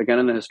letter book, again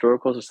in the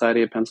Historical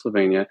Society of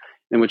Pennsylvania,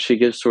 in which he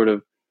gives sort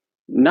of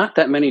not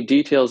that many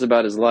details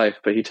about his life,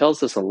 but he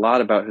tells us a lot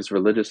about his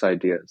religious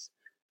ideas.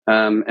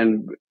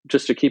 And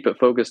just to keep it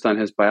focused on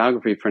his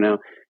biography for now,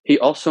 he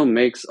also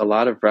makes a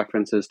lot of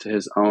references to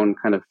his own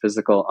kind of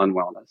physical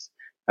unwellness.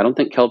 I don't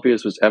think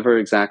Kelpius was ever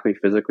exactly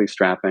physically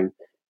strapping.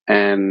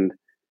 And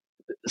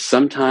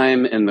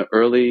sometime in the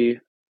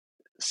early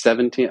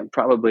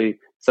probably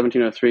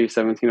 1703,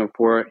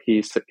 1704,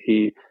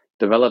 he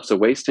develops a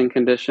wasting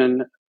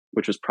condition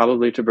which was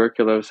probably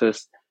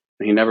tuberculosis,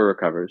 and he never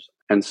recovers.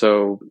 And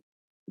so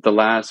the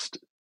last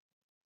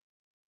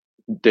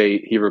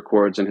date he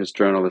records in his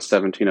journal is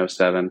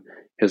 1707.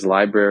 His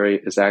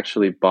library is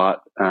actually bought.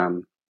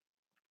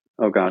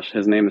 Oh gosh,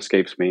 his name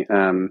escapes me.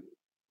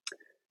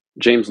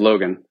 James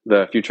Logan,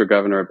 the future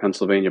governor of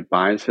Pennsylvania,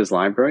 buys his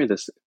library,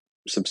 this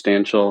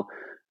substantial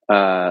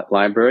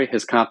library.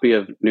 His copy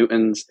of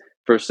Newton's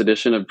first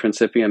edition of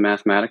Principia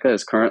Mathematica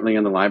is currently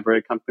in the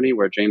library company,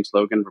 where James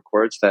Logan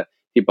records that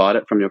he bought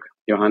it from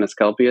Johannes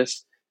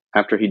Kelpius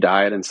after he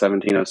died in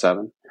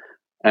 1707.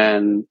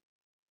 And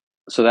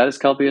so that is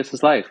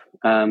Kelpius's life.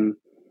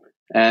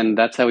 And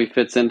that's how he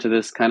fits into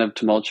this kind of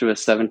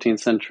tumultuous 17th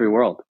century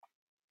world.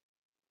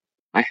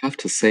 I have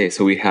to say,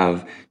 so we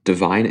have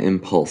divine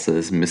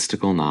impulses,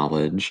 mystical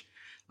knowledge,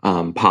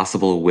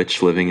 possible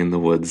witch living in the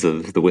woods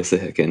of the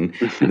Wissahickon.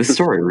 And this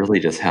story really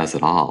just has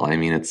it all. I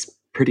mean, it's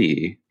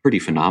pretty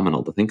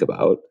phenomenal to think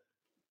about.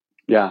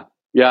 Yeah,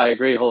 I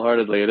agree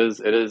wholeheartedly. It is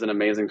an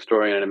amazing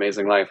story and an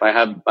amazing life. I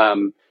have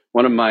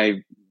one of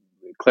my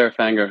Claire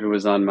Fanger, who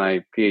was on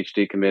my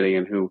PhD committee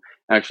and who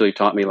actually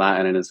taught me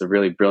Latin and is a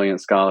really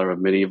brilliant scholar of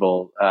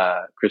medieval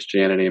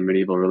Christianity and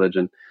medieval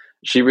religion.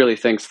 She really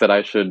thinks that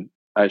I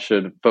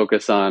should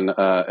focus on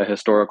a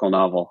historical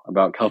novel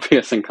about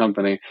Kelpius and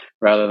company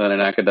rather than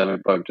an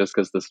academic book, just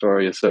because the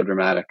story is so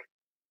dramatic.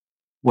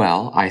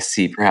 Well, I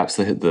see. Perhaps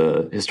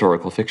the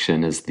historical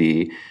fiction is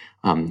the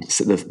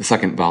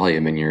second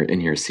volume in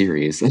your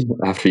series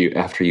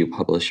after you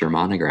publish your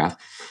monograph.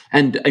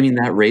 And I mean,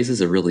 that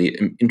raises a really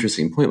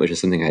interesting point, which is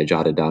something I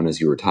jotted down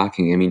as you were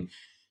talking. I mean,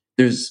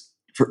 there's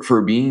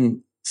for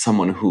being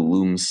someone who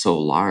looms so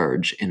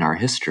large in our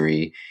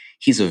history,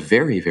 he's a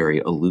very, very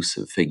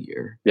elusive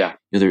figure. Yeah.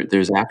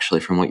 There's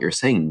actually, from what you're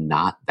saying,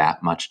 not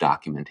that much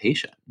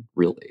documentation,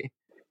 really.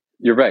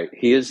 You're right.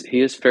 He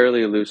is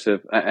fairly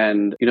elusive.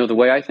 And, the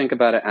way I think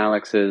about it,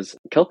 Alex, is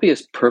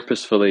Kelpius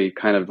purposefully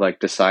kind of like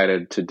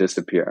decided to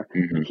disappear.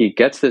 Mm-hmm. He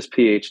gets this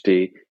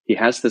PhD. He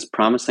has this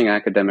promising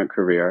academic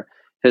career.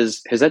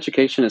 His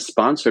education is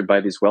sponsored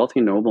by these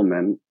wealthy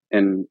noblemen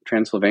in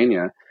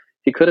Transylvania.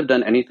 He could have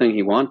done anything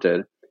he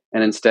wanted.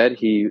 And instead,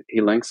 he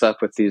links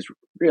up with these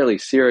really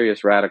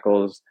serious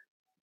radicals,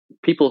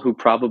 people who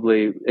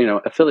probably,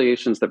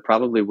 affiliations that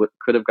probably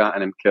could have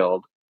gotten him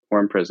killed or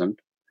imprisoned.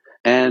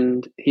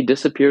 And he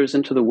disappears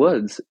into the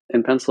woods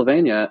in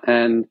Pennsylvania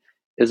and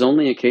is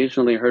only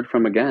occasionally heard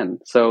from again.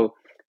 So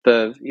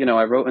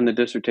I wrote in the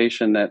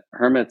dissertation that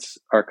hermits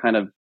are kind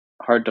of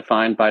hard to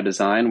find by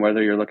design,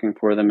 whether you're looking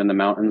for them in the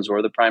mountains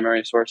or the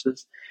primary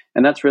sources.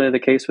 And that's really the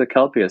case with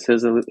Kelpius.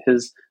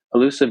 His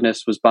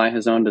elusiveness was by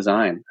his own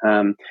design.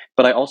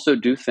 But I also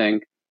do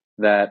think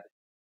that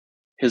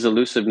his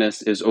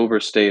elusiveness is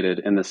overstated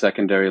in the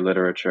secondary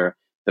literature.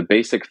 The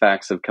basic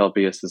facts of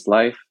Kelpius's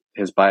life,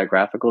 his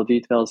biographical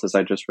details, as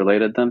I just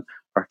related them,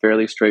 are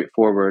fairly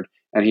straightforward,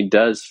 and he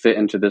does fit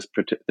into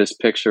this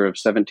picture of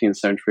 17th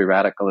century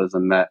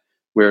radicalism that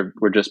we're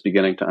just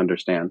beginning to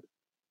understand.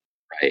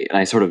 Right, and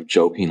I sort of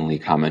jokingly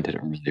commented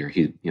earlier,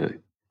 he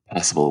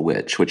possible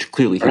witch, which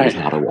clearly he was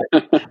not a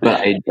witch.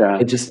 But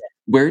I just,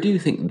 where do you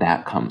think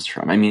that comes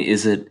from? I mean,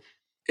 is it,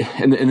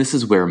 and this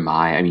is where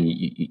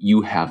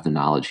you have the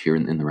knowledge here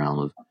in the realm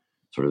of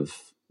sort of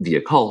the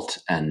occult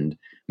and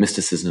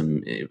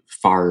mysticism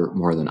far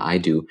more than I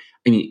do.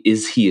 I mean,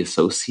 is he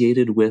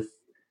associated with?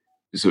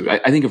 So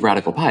I think of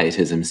radical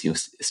pietism,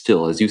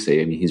 still, as you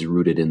say. I mean, he's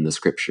rooted in the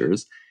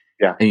scriptures.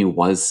 Yeah. I mean,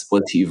 was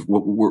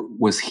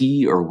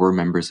he or were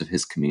members of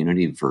his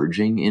community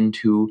verging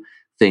into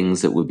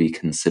things that would be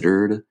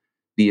considered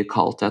the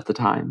occult at the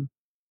time?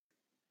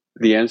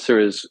 The answer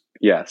is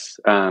yes.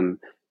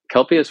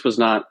 Kelpius was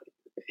not.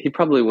 He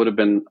probably would have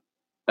been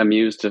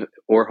amused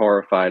or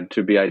horrified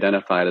to be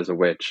identified as a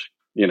witch.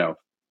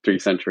 3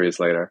 centuries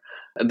later.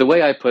 The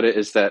way I put it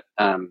is that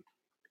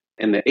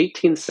in the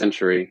 18th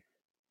century,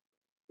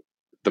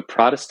 the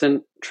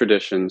Protestant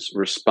traditions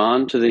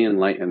respond to the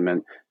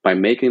Enlightenment by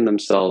making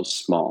themselves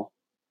small.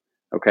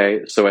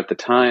 Okay, so at the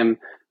time,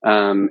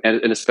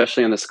 and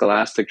especially in the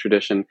scholastic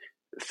tradition,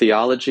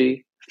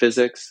 theology,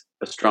 physics,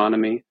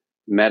 astronomy,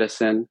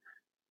 medicine,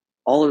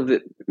 all of the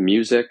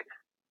music,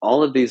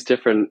 all of these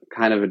different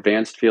kind of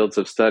advanced fields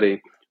of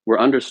study were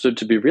understood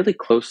to be really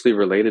closely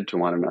related to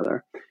one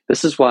another.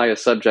 This is why a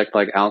subject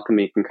like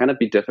alchemy can kind of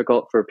be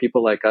difficult for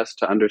people like us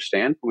to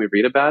understand when we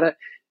read about it,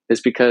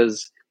 is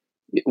because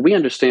we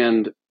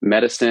understand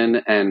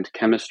medicine and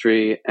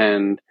chemistry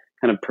and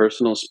kind of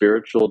personal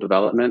spiritual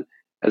development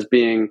as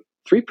being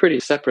 3 pretty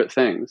separate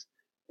things.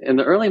 In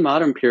the early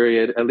modern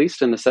period, at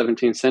least in the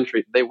 17th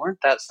century, they weren't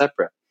that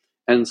separate.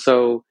 And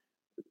so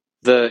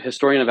the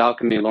historian of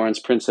alchemy, Lawrence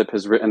Princip,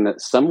 has written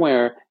that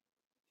somewhere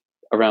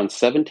around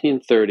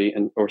 1730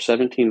 or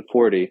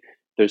 1740,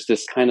 there's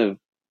this kind of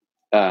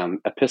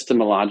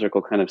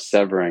epistemological kind of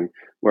severing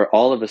where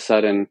all of a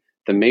sudden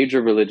the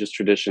major religious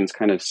traditions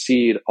kind of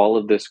cede all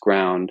of this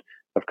ground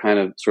of kind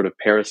of sort of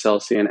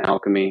Paracelsian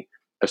alchemy,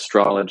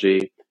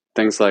 astrology,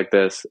 things like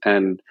this.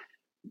 And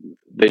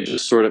they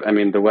just sort of,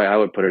 the way I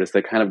would put it is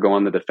they kind of go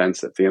on the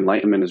defensive. The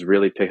Enlightenment is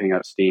really picking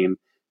up steam.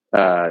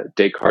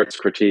 Descartes'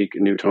 critique,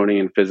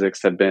 Newtonian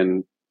physics had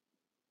been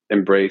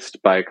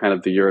embraced by kind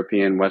of the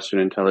European Western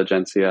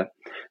intelligentsia.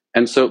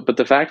 And so, but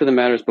the fact of the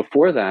matter is,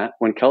 before that,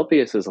 when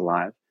Kelpius is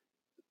alive,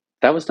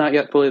 that was not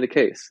yet fully the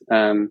case.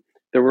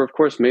 There were, of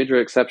course, major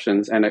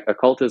exceptions, and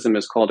occultism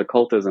is called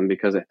occultism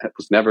because it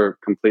was never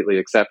completely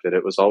accepted.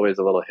 It was always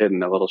a little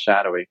hidden, a little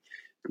shadowy.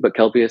 But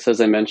Kelpius,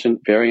 as I mentioned,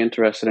 very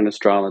interested in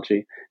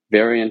astrology,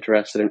 very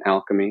interested in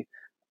alchemy.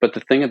 But the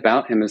thing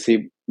about him is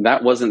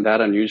that wasn't that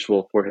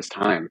unusual for his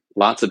time.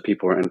 Lots of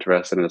people were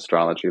interested in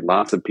astrology.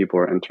 Lots of people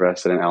were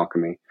interested in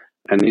alchemy.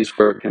 And these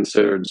were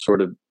considered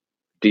sort of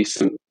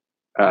decent,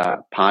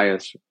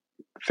 pious,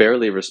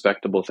 fairly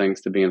respectable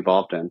things to be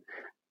involved in.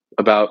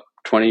 About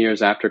 20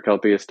 years after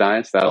Kelpius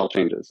dies, that all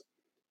changes.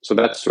 So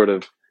that's sort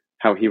of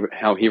how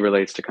he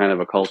relates to kind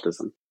of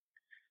occultism.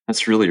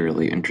 That's really,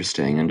 really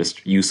interesting and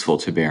just useful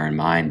to bear in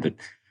mind that,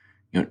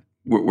 you know,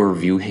 we're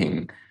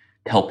viewing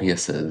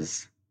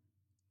Kelpius's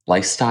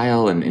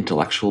lifestyle and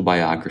intellectual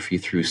biography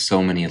through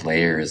so many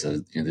layers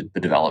of, you know, the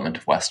development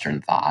of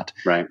Western thought.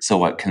 Right. So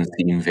what can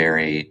seem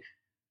very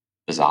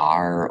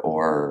bizarre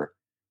or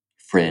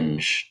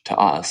fringe to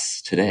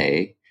us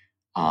today,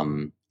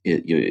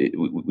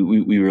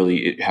 we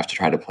really have to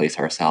try to place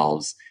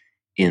ourselves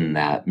in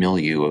that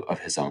milieu of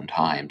his own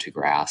time to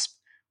grasp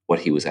what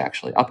he was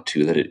actually up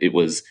to, that it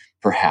was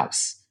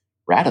perhaps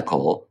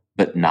radical,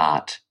 but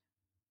not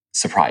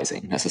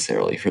surprising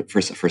necessarily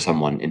for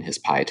someone in his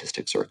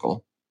pietistic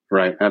circle.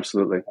 Right,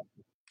 absolutely.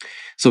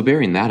 So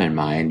bearing that in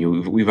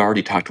mind, we've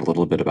already talked a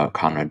little bit about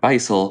Conrad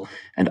Beissel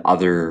and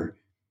other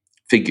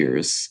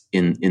figures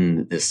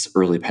in this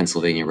early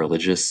Pennsylvania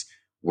religious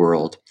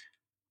world.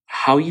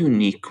 How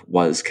unique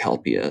was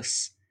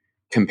Kelpius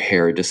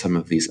compared to some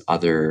of these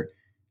other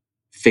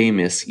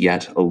famous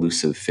yet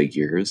elusive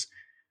figures,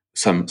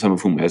 some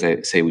of whom, as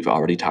I say, we've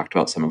already talked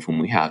about, some of whom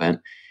we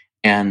haven't?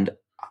 And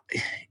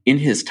in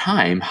his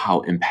time,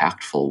 how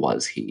impactful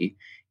was he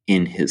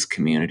in his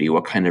community?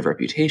 What kind of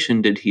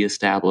reputation did he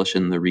establish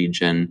in the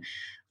region?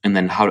 And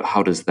then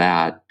how does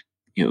that,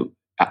 you know,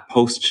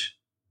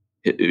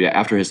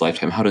 after his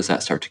lifetime, how does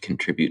that start to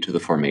contribute to the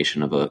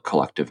formation of a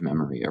collective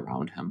memory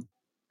around him?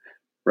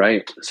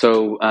 Right.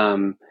 So,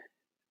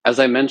 as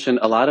I mentioned,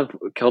 a lot of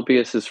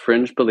Kelpius's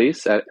fringe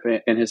beliefs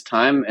in his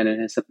time and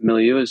in his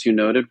milieu, as you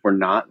noted, were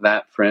not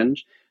that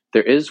fringe.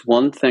 There is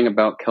one thing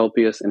about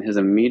Kelpius and his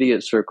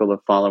immediate circle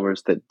of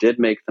followers that did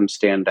make them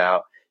stand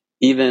out,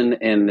 even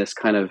in this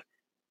kind of,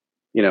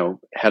 you know,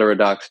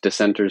 heterodox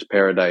dissenters'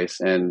 paradise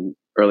in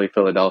early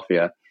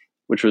Philadelphia,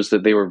 which was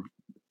that they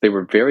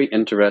were very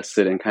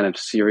interested in kind of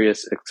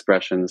serious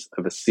expressions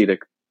of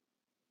ascetic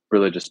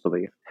religious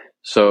belief.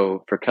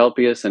 So for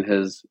Kelpius and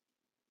his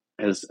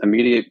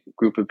immediate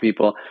group of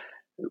people,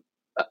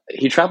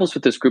 he travels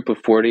with this group of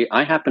 40.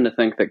 I happen to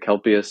think that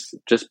Kelpius,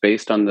 just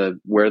based on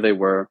where they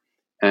were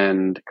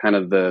and kind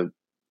of the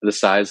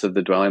size of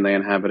the dwelling they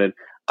inhabited,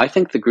 I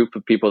think the group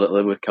of people that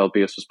lived with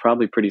Kelpius was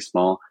probably pretty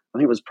small. I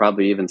think it was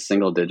probably even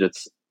single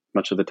digits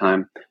much of the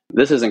time.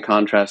 This is in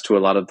contrast to a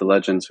lot of the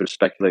legends which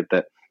speculate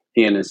that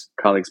he and his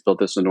colleagues built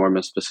this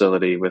enormous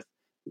facility with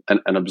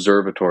an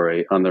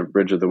observatory on the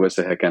ridge of the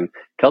Wissahickon.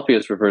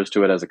 Kelpius refers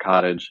to it as a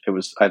cottage.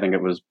 I think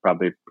it was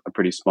probably a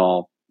pretty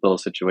small little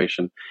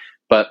situation.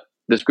 But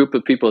this group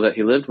of people that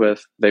he lived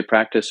with, they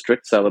practiced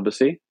strict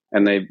celibacy,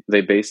 and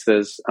they base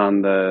this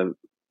on the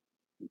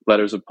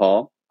letters of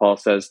Paul. Paul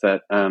says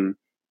that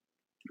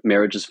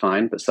marriage is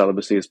fine, but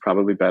celibacy is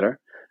probably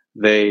better.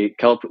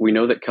 We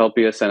know that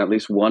Kelpius and at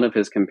least one of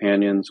his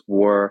companions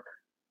wore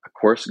a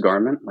coarse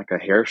garment, like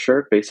a hair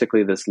shirt,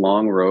 basically this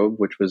long robe,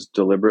 which was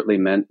deliberately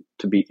meant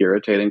to be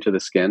irritating to the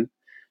skin.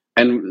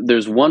 And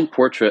there's one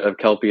portrait of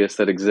Kelpius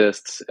that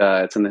exists.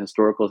 It's in the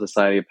Historical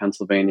Society of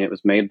Pennsylvania. It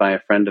was made by a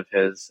friend of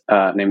his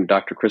named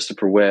Dr.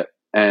 Christopher Witt.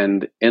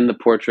 And in the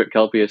portrait,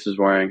 Kelpius is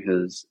wearing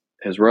his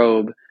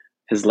robe.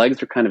 His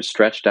legs are kind of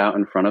stretched out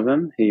in front of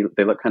him.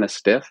 They look kind of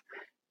stiff.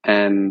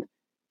 And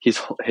he's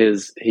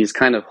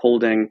kind of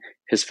holding,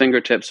 his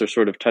fingertips are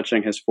sort of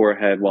touching his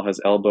forehead while his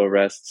elbow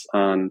rests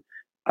on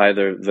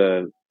either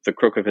the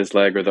crook of his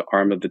leg or the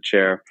arm of the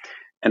chair.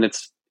 And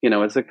it's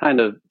a kind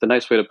of, the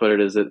nice way to put it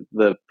is that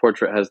the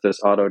portrait has this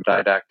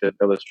autodidactic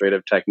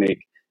illustrative technique.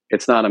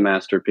 It's not a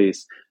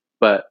masterpiece,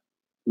 but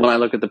when I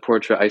look at the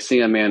portrait, I see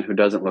a man who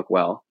doesn't look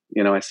well.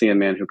 I see a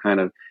man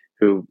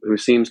who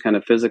seems kind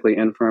of physically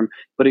infirm,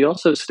 but he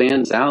also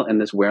stands out in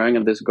this wearing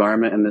of this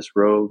garment and this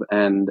robe.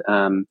 And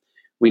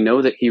we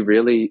know that he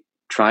really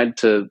tried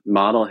to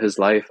model his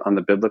life on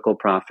the biblical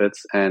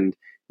prophets and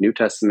New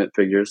Testament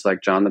figures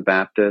like John the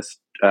Baptist,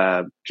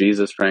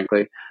 Jesus,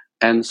 frankly.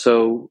 And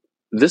so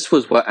this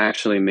was what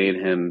actually made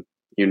him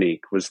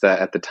unique, was that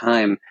at the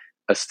time,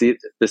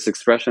 this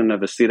expression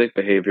of ascetic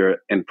behavior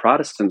in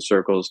Protestant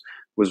circles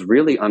was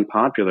really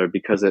unpopular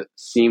because it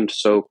seemed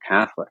so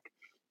Catholic.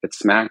 It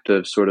smacked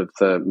of sort of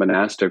the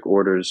monastic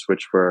orders,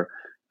 which were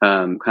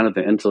kind of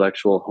the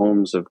intellectual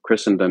homes of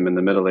Christendom in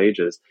the Middle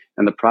Ages.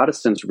 And the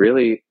Protestants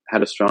really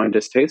had a strong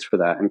distaste for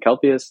that. And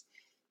Kelpius,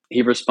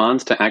 he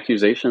responds to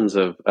accusations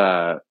of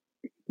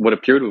what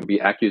appeared to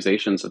be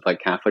accusations of like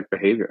Catholic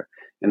behavior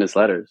in his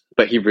letters.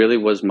 But he really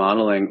was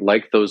modeling,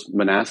 like those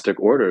monastic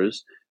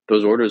orders.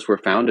 Those orders were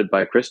founded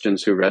by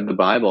Christians who read the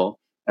Bible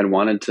and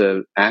wanted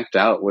to act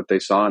out what they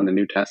saw in the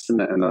New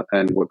Testament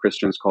and what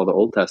Christians call the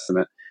Old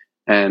Testament.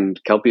 And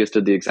Kelpius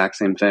did the exact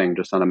same thing,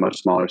 just on a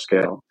much smaller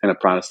scale in a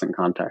Protestant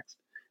context.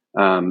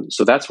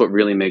 So that's what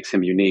really makes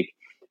him unique.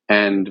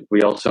 And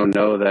we also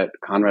know that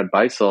Conrad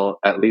Beissel,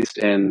 at least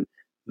in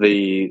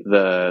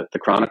the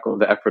chronicle,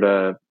 the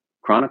Ephrata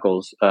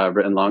Chronicles,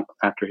 written long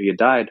after he had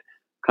died,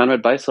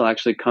 Conrad Beissel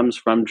actually comes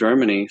from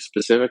Germany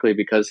specifically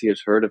because he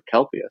has heard of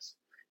Kelpius,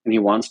 and he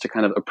wants to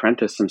kind of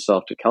apprentice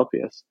himself to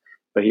Kelpius.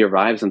 But he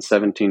arrives in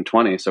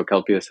 1720, so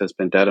Kelpius has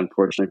been dead,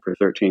 unfortunately, for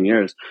 13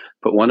 years.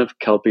 But one of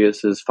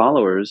Kelpius's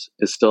followers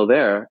is still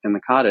there in the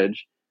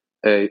cottage,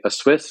 a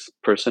Swiss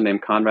person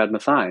named Conrad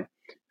Mathai,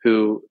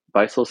 who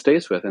Beissel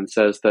stays with and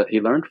says that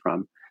he learned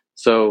from.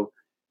 So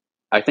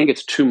I think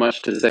it's too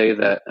much to say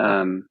that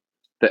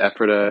the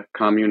Ephrata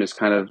commune is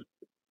kind of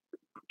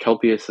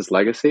Kelpius's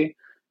legacy,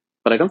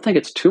 but I don't think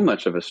it's too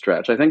much of a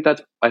stretch. I think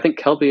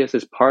Kelpius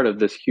is part of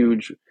this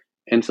huge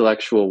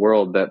intellectual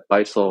world that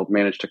Beissel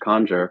managed to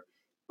conjure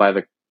by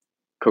the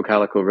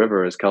Cocalico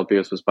River, as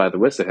Kelpius was by the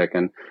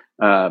Wissahickon.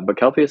 But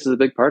Kelpius is a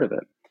big part of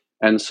it.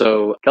 And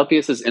so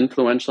Kelpius is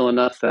influential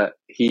enough that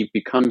he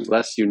becomes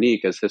less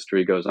unique as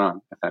history goes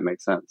on, if that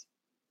makes sense.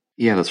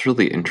 Yeah, that's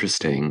really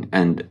interesting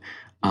and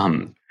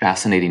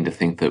fascinating to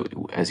think that,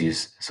 as you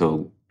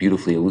so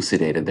beautifully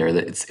elucidated there,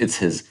 that it's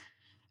his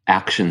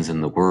actions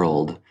in the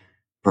world,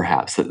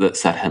 perhaps, that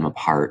set him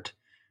apart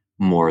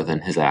more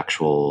than his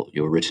actual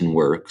written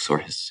works or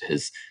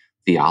his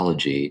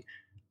theology,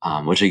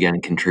 which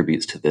again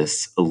contributes to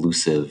this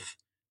elusive,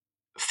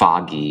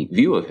 foggy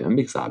view of him,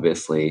 because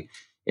obviously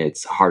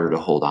it's harder to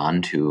hold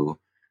on to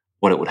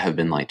what it would have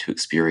been like to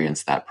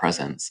experience that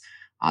presence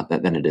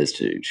than it is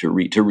to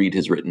read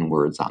his written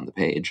words on the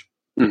page.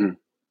 Mm-hmm.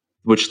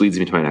 Which leads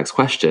me to my next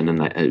question,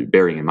 and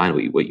bearing in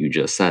mind what you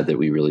just said, that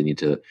we really need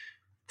to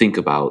think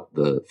about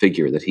the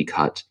figure that he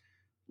cut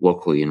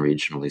locally and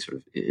regionally, sort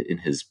of in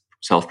his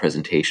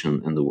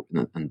self-presentation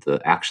and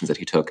the actions that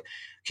he took.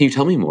 Can you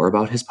tell me more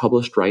about his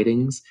published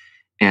writings?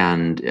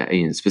 And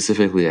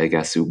specifically, I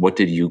guess, what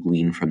did you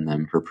glean from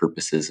them for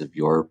purposes of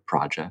your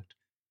project?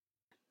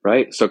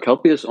 Right. So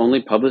Kelpius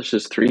only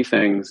publishes 3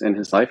 things in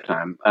his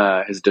lifetime: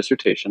 his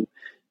dissertation,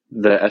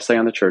 the essay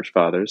on the Church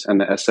Fathers,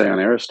 and the essay on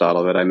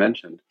Aristotle that I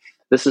mentioned.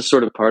 This is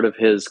sort of part of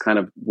his kind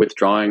of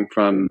withdrawing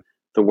from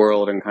the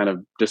world and kind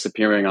of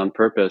disappearing on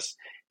purpose.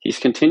 He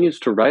continues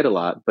to write a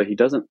lot, but he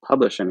doesn't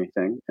publish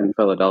anything in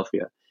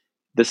Philadelphia.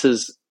 This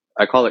is,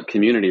 I call it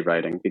community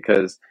writing,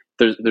 because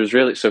there's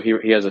really, so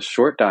he has a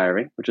short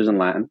diary, which is in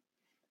Latin,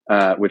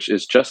 which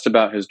is just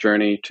about his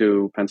journey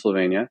to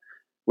Pennsylvania,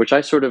 which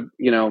I sort of,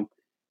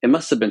 it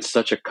must have been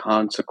such a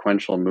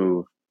consequential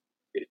move,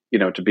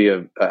 to be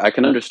I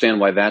can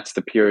understand why that's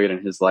the period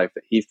in his life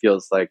that he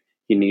feels like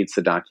he needs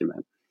to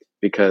document,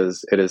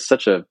 because it is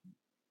such a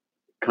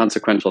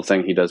consequential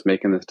thing he does,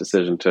 making this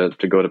decision to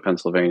go to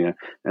Pennsylvania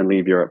and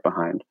leave Europe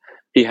behind.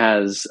 He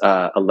has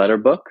a letter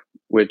book,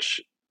 which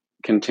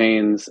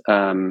contains,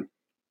 I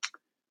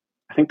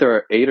think there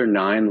are 8 or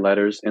 9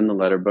 letters in the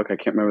letter book. I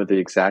can't remember the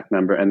exact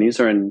number. And these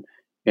are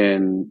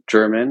in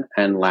German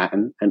and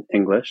Latin and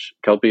English.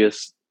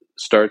 Kelpius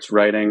starts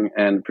writing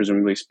and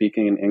presumably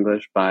speaking in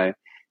English by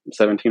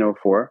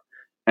 1704.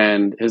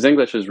 And his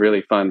English is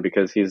really fun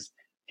because he's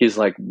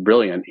like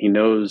brilliant. He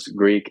knows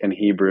Greek and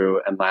Hebrew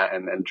and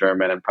Latin and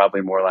German and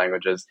probably more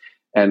languages.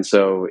 And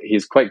so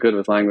he's quite good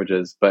with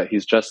languages, but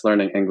he's just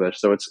learning English.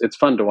 So it's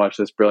fun to watch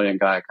this brilliant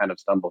guy kind of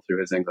stumble through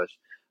his English.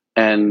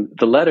 And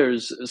the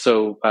letters,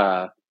 so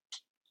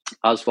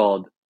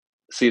Oswald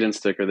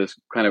Siedensticker, this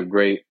kind of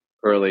great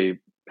early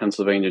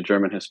Pennsylvania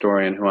German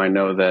historian who I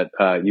know that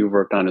you've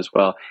worked on as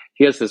well,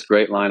 he has this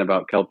great line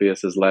about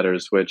Kelpius's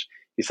letters, which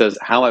he says,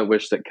 "How I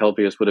wish that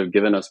Kelpius would have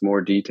given us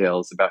more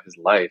details about his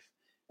life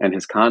and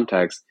his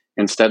context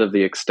instead of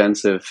the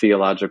extensive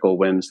theological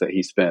whims that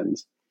he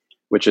spins,"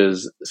 which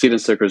is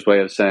Siedensticker's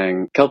way of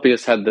saying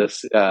Kelpius had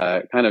this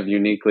kind of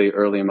uniquely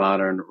early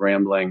modern,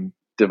 rambling,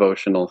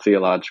 devotional,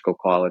 theological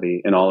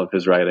quality in all of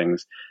his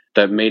writings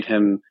that made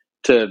him,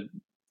 to,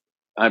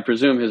 I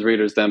presume, his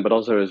readers then, but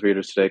also his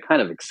readers today,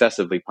 kind of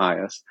excessively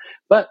pious.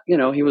 But,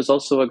 he was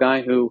also a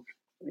guy who,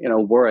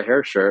 wore a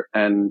hair shirt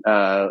and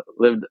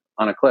lived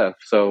on a cliff.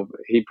 So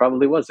he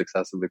probably was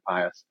excessively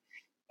pious.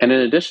 And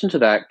in addition to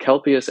that,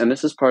 Kelpius, and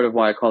this is part of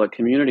why I call it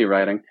community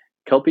writing,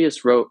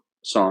 Kelpius wrote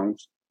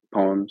songs,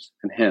 poems,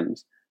 and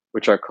hymns,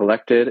 which are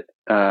collected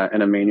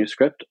in a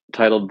manuscript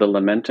titled The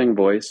Lamenting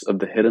Voice of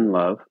the Hidden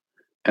Love.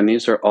 And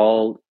these are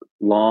all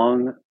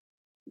long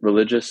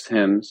religious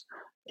hymns.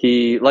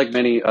 He, like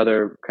many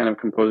other kind of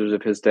composers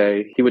of his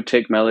day, he would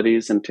take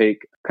melodies and take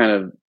kind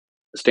of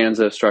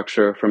stanza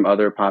structure from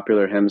other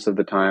popular hymns of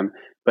the time.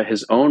 But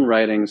his own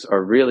writings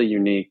are really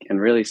unique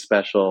and really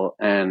special.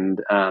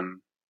 And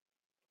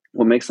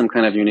what makes them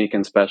kind of unique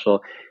and special,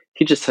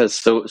 he just has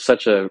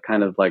such a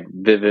kind of like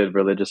vivid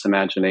religious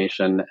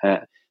imagination.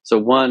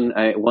 So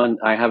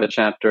I have a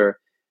chapter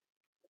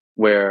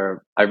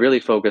where I really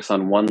focus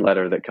on one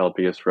letter that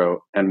Kelpius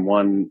wrote and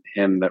one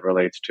hymn that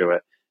relates to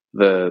it.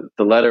 The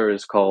letter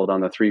is called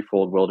On the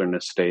Threefold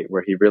Wilderness State,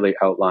 where he really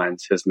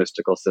outlines his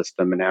mystical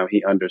system and how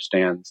he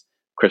understands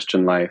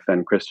Christian life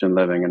and Christian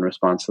living in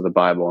response to the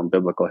Bible and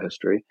biblical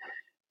history.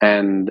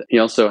 And he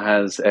also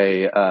has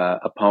a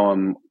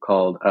poem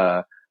called,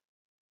 and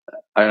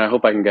I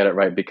hope I can get it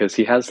right, because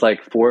he has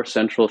like 4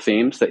 central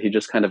themes that he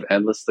just kind of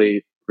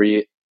endlessly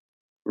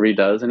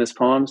redoes in his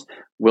poems: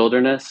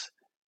 wilderness,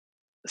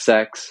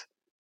 sex,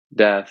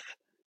 death.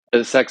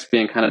 Sex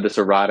being kind of this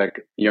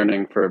erotic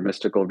yearning for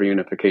mystical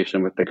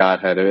reunification with the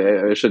Godhead.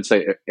 I should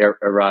say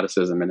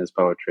eroticism in his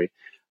poetry,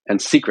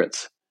 and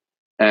secrets.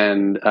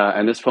 And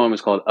this poem is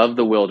called "Of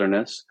the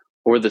Wilderness,"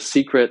 or "The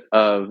Secret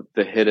of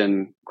the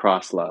Hidden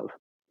Cross Love."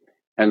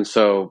 And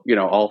so,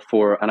 all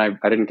 4, and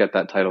I didn't get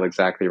that title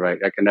exactly right.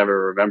 I can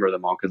never remember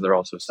them all because they're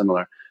all so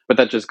similar. But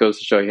that just goes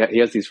to show he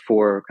has these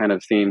 4 kind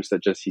of themes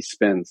that just he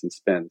spins and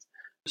spins.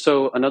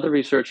 So another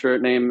researcher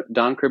named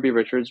Don Kirby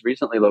Richards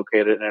recently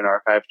located in an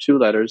archive 2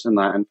 letters in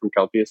Latin from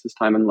Kelpius'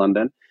 time in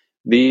London.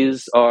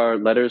 These are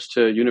letters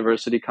to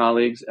university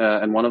colleagues,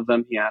 and one of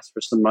them he asked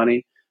for some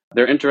money.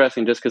 They're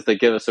interesting just because they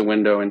give us a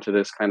window into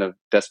this kind of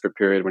desperate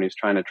period when he's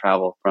trying to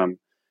travel from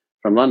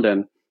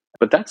London.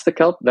 But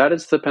that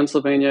is the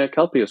Pennsylvania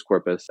Kelpius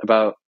corpus,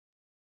 about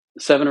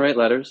 7 or 8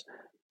 letters,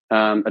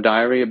 a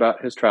diary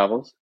about his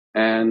travels,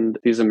 and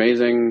these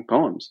amazing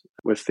poems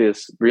with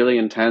this really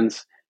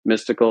intense,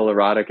 mystical,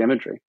 erotic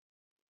imagery.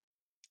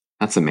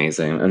 That's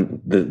amazing.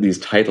 And these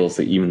titles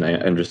that even I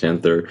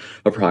understand they're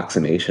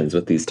approximations,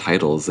 but these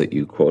titles that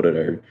you quoted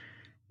are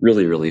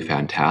really, really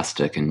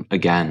fantastic. And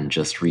again,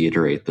 just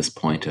reiterate this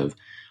point of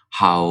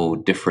how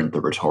different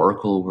the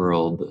rhetorical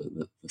world,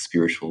 the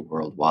spiritual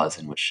world was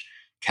in which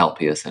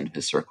Kelpius and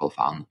his circle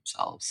found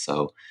themselves.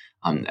 So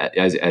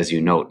as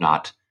you note,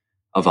 not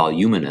a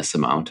voluminous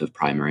amount of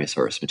primary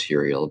source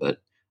material,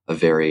 but a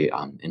very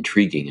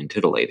intriguing and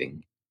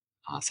titillating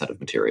set of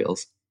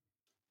materials.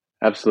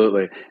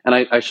 Absolutely. And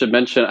I should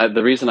mention,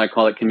 the reason I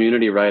call it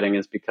community writing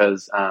is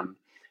because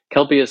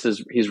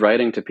Kelpius he's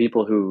writing to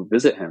people who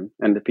visit him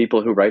and to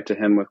people who write to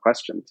him with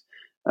questions.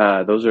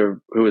 Those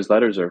are who his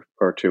letters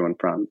are to and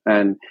from.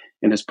 And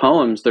in his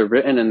poems, they're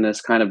written in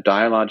this kind of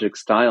dialogic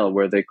style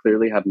where they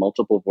clearly have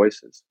multiple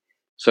voices.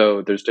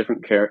 So there's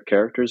different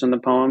characters in the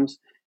poems.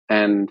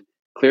 And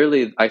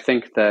clearly, I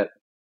think that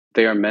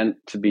they are meant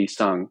to be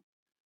sung.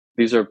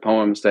 These are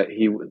poems that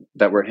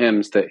were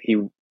hymns that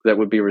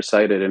would be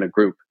recited in a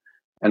group.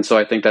 And so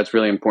I think that's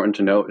really important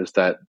to note, is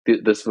that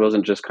this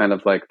wasn't just kind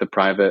of like the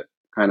private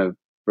kind of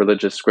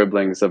religious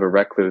scribblings of a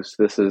recluse.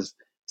 This is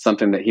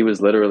something that he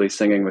was literally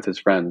singing with his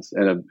friends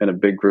in a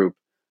big group,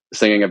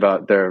 singing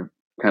about their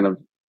kind of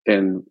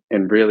in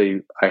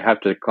really, I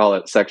have to call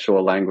it,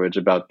 sexual language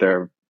about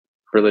their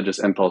religious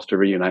impulse to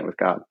reunite with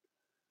God.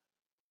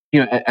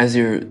 As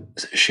you're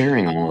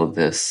sharing all of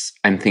this,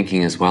 I'm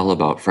thinking as well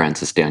about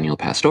Francis Daniel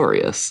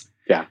Pastorius.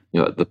 Yeah.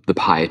 The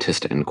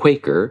pietist and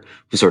Quaker,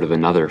 who's sort of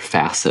another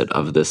facet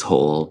of this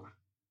whole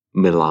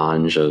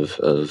melange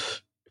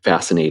of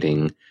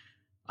fascinating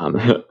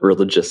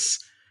religious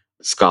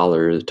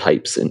scholar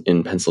types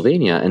in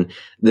Pennsylvania, and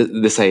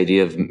this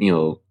idea of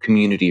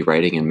community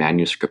writing and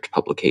manuscript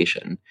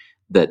publication.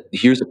 That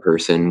here's a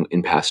person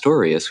in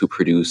Pastorius who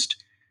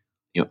produced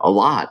a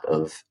lot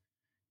of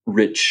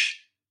rich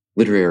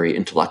literary,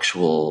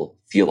 intellectual,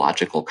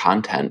 theological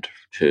content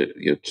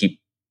to keep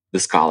the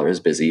scholars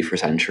busy for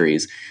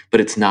centuries, but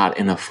it's not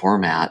in a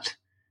format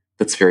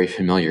that's very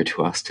familiar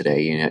to us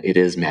today. It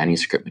is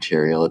manuscript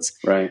material. It's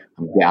right.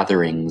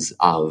 Gatherings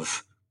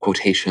of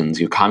quotations,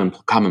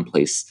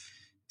 commonplace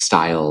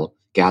style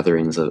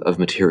gatherings of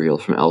material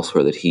from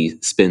elsewhere that he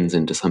spins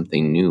into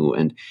something new.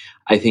 And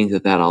I think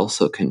that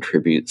also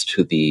contributes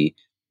to the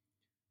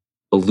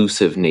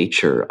elusive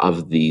nature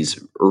of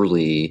these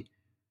early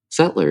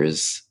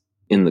settlers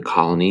in the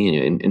colony,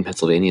 in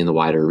Pennsylvania, in the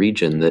wider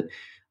region, that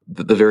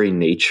the very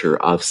nature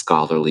of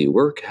scholarly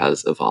work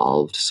has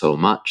evolved so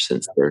much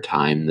since their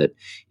time that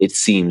it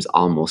seems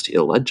almost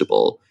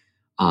illegible,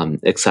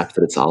 except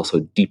that it's also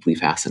deeply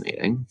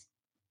fascinating.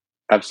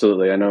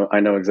 Absolutely. I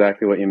know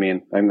exactly what you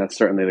mean. And that's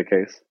certainly the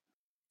case.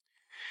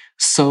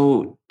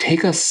 So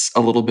take us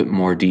a little bit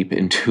more deep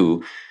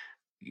into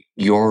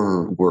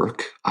your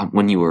work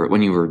when you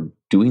were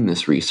doing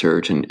this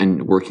research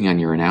and working on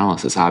your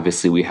analysis.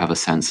 Obviously, we have a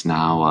sense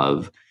now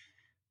of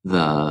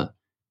the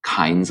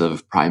kinds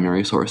of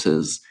primary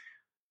sources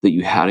that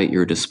you had at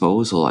your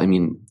disposal. I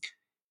mean,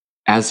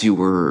 as you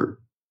were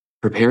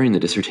preparing the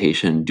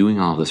dissertation, doing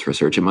all of this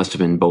research, it must have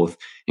been both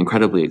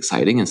incredibly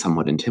exciting and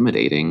somewhat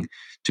intimidating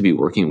to be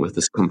working with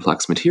this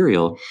complex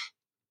material.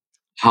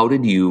 How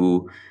did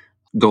you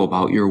go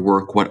about your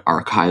work? What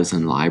archives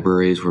and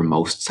libraries were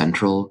most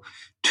central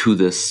to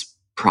this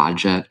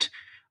project?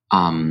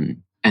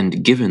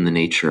 And given the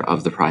nature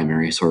of the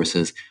primary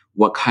sources,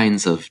 what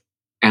kinds of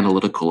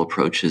analytical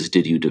approaches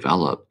did you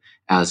develop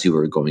as you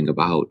were going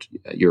about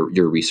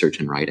your research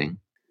and writing?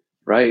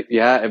 Right.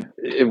 Yeah,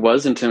 it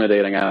was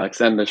intimidating, Alex.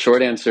 And the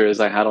short answer is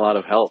I had a lot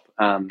of help.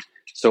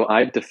 So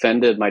I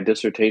defended my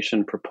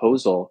dissertation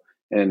proposal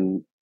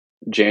in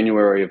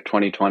January of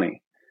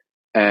 2020.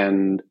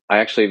 And I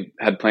actually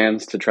had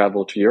plans to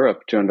travel to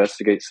Europe to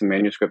investigate some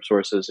manuscript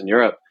sources in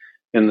Europe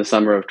in the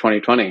summer of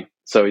 2020.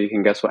 So you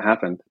can guess what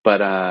happened.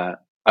 But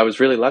I was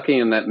really lucky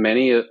in that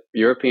many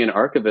European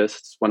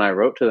archivists, when I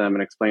wrote to them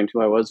and explained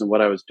who I was and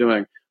what I was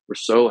doing, were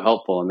so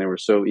helpful, and they were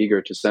so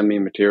eager to send me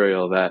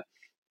material that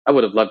I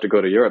would have loved to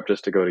go to Europe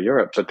just to go to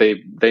Europe. But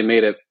they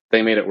made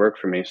it work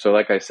for me. So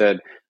like I said,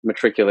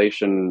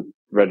 matriculation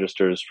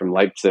registers from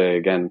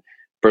Leipzig and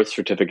birth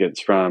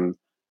certificates from,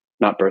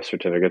 not birth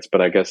certificates,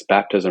 but I guess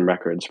baptism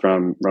records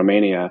from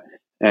Romania,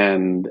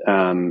 and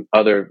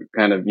other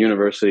kind of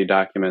university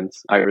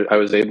documents. I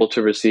was able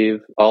to receive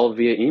all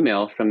via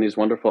email from these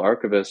wonderful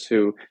archivists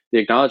who, the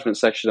acknowledgement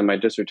section of my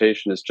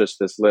dissertation is just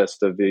this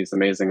list of these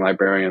amazing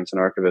librarians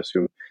and archivists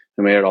who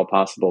made it all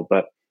possible.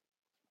 But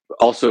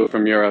also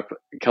from Europe,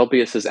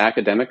 Kelpius's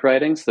academic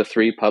writings, the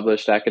 3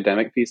 published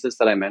academic pieces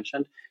that I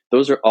mentioned,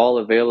 those are all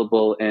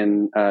available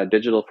in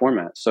digital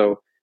format. So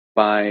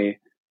by, I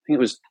think it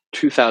was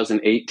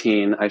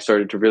 2018, I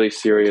started to really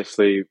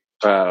seriously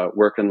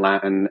work in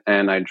Latin,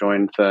 and I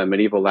joined the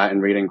Medieval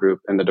Latin Reading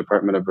Group in the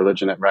Department of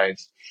Religion at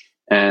Rice.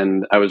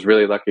 And I was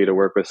really lucky to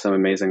work with some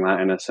amazing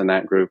Latinists in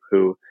that group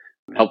who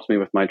helped me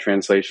with my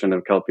translation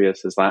of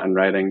Kelpius's Latin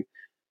writing.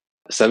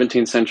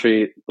 17th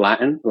century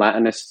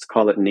Latinists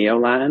call it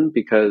Neo-Latin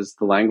because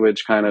the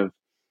language kind of,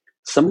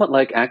 somewhat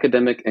like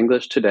academic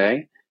English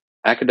today,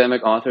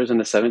 academic authors in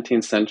the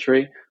 17th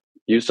century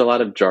used a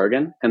lot of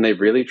jargon, and they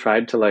really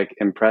tried to like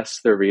impress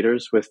their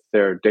readers with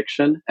their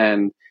diction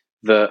and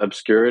the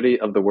obscurity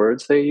of the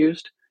words they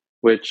used,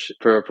 which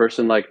for a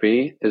person like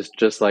me is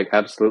just like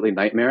absolutely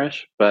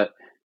nightmarish. But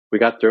we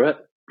got through it,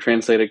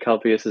 translated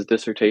Kelpius's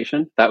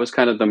dissertation. That was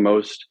kind of the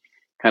most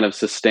kind of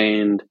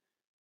sustained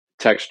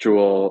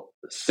textual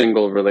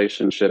single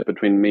relationship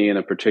between me and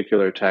a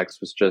particular text,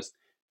 was just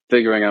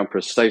figuring out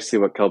precisely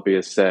what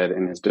Kelpius said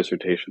in his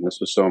dissertation. This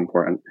was so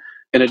important.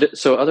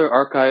 So other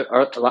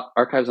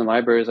archives and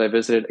libraries I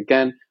visited,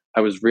 again,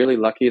 I was really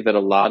lucky that a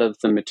lot of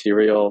the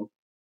material,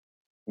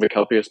 the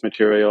Kelpius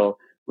material,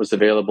 was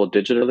available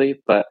digitally,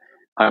 but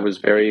I was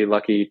very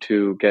lucky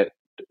to get,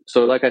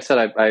 so like I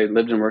said, I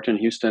lived and worked in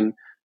Houston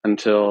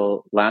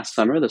until last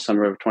summer, the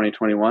summer of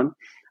 2021.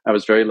 I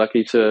was very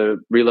lucky to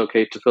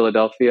relocate to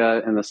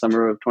Philadelphia in the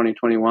summer of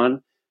 2021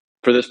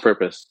 for this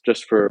purpose,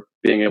 just for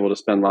being able to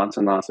spend lots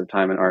and lots of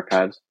time in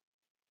archives.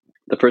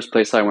 The first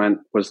place I went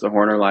was the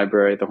Horner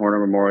Library, the Horner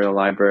Memorial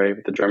Library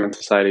with the German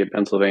Society of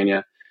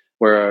Pennsylvania,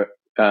 where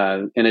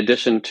in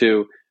addition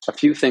to a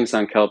few things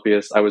on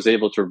Kelpius, I was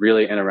able to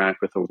really interact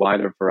with a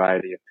wider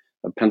variety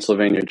of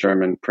Pennsylvania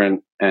German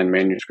print and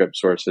manuscript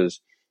sources,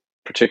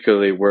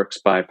 particularly works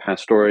by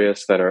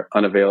Pastorius that are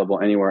unavailable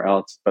anywhere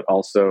else, but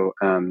also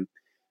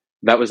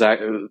that was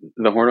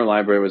the Horner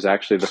Library was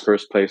actually the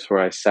first place where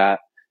I sat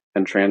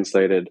and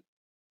translated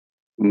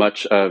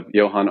much of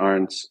Johann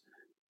Arndt's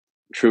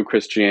True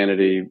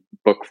Christianity,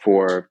 Book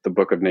 4, the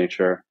Book of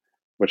Nature,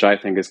 which I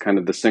think is kind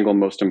of the single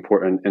most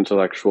important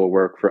intellectual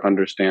work for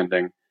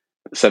understanding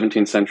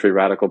 17th century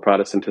radical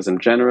Protestantism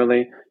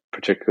generally,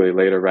 particularly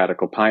later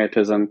radical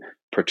pietism,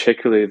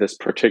 particularly this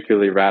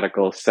particularly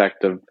radical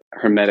sect of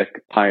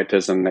Hermetic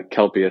pietism that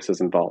Kelpius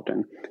is involved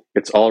in.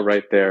 It's all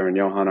right there in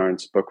Johann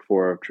Arndt's Book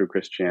 4 of True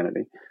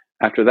Christianity.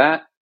 After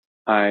that,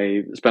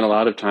 I spent a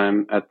lot of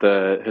time at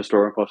the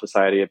Historical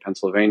Society of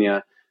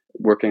Pennsylvania,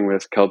 working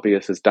with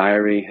Kelpius's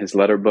diary, his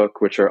letter book,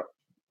 which are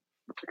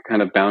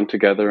kind of bound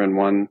together in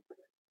one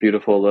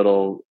beautiful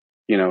little,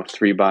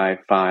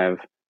 3x5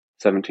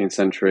 17th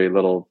century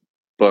little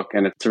book.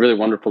 And it's a really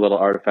wonderful little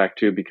artifact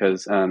too,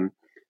 because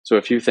so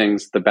a few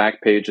things. The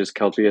back page is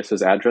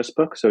Kelpius's address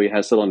book, so he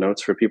has little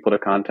notes for people to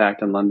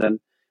contact in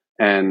London,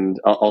 and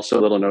also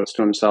little notes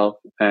to himself.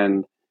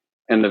 And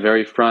in the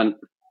very front,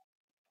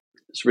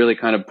 it's really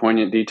kind of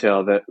poignant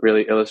detail that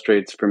really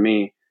illustrates for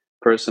me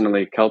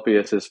personally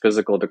Kelpius's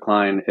physical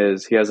decline.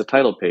 Is he has a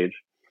title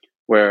page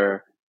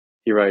where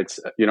he writes,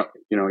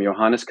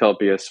 Johannes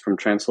Kelpius from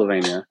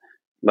Transylvania,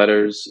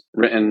 letters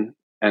written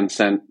and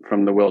sent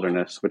from the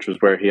wilderness, which was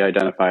where he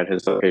identified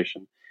his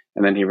location.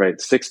 And then he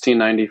writes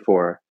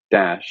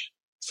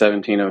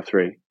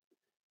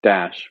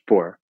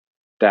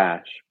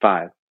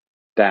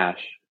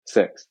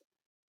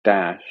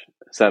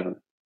 1694-1703-4-5-6-7.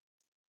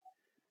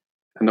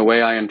 And the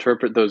way I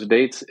interpret those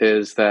dates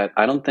is that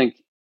I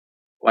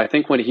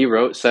think when he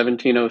wrote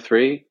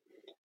 1703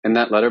 in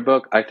that letter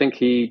book, I think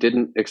he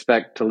didn't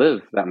expect to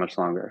live that much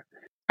longer.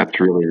 That's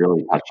really,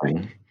 really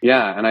touching.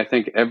 Yeah, and I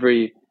think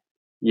every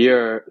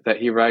year that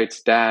he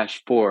writes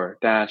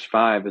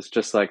 -4-5 is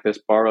just like this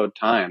borrowed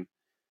time.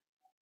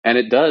 And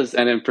it does.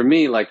 And then for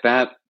me, like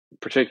that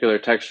particular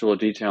textual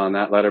detail in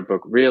that letter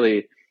book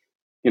really,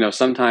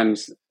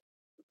 sometimes,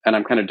 and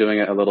I'm kind of doing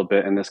it a little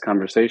bit in this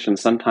conversation,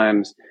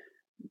 sometimes,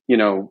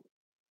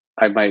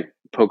 I might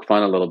poke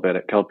fun a little bit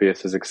at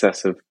Kelpius's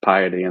excessive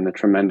piety and the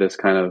tremendous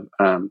kind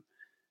of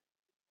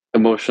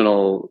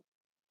emotional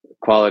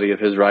quality of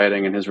his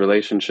writing and his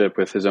relationship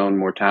with his own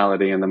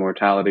mortality and the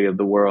mortality of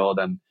the world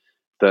and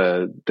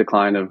the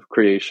decline of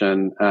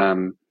creation.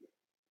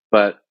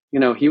 But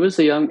he was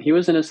he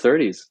was in his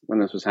 30s when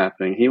this was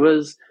happening. He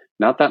was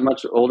not that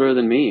much older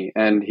than me,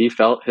 and he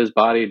felt his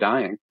body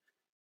dying.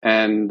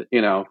 And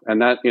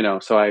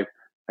so I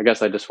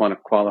guess I just want to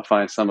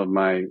qualify some of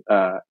my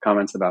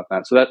comments about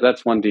that. So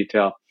that's one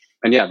detail.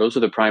 And yeah, those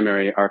are the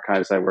primary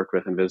archives I worked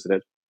with and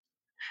visited.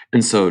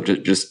 And so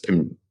just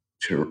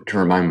to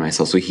remind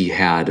myself, so he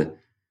had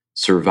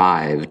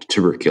survived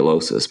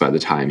tuberculosis by the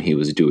time he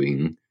was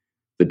doing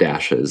the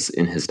dashes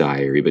in his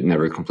diary, but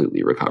never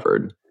completely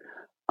recovered.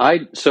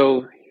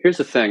 So here's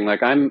the thing,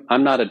 like I'm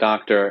not a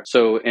doctor.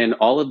 So in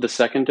all of the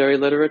secondary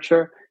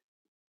literature,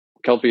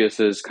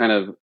 Kelpius is kind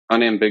of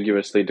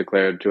unambiguously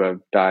declared to have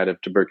died of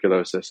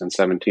tuberculosis in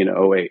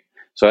 1708.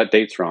 So that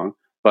date's wrong.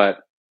 But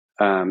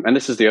and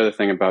this is the other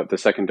thing about the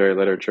secondary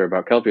literature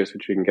about Kelpius,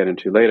 which we can get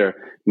into later.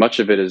 Much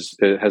of it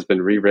has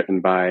been rewritten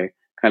by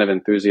kind of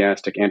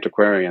enthusiastic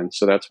antiquarians.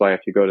 So that's why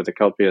if you go to the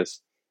Kelpius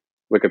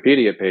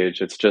Wikipedia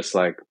page, it's just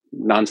like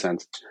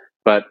nonsense.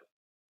 But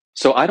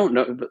so I don't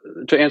know,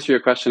 to answer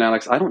your question,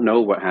 Alex, I don't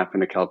know what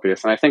happened to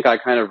Kelpius. And I think I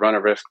kind of run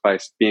a risk by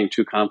being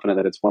too confident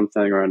that it's one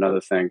thing or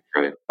another thing.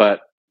 Right. But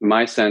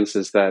my sense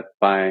is that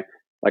by,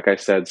 like I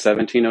said,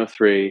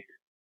 1703,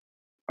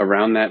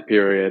 around that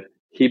period,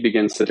 he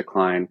begins to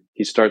decline.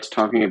 He starts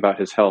talking about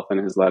his health in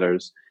his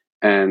letters.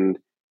 And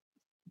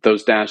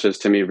those dashes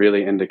to me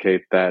really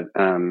indicate that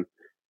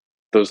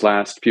those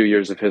last few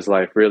years of his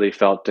life really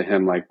felt to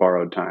him like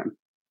borrowed time.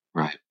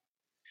 Right.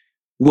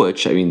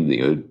 Which, I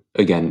mean,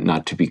 again,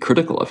 not to be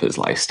critical of his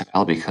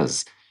lifestyle,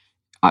 because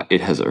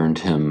it has earned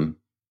him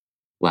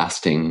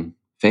lasting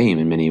fame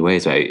in many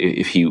ways.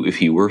 If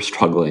he were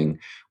struggling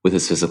with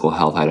his physical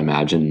health, I'd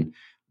imagine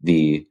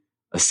the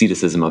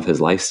asceticism of his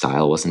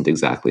lifestyle wasn't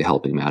exactly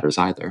helping matters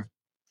either.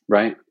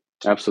 Right.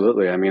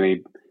 Absolutely. I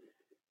mean,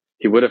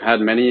 he would have had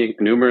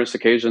numerous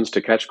occasions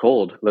to catch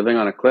cold living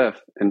on a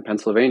cliff in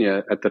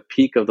Pennsylvania at the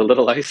peak of the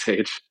Little Ice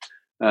Age.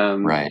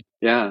 Right.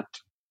 Yeah.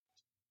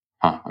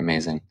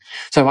 Amazing.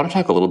 So I want to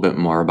talk a little bit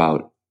more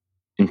about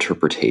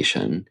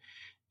interpretation,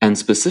 and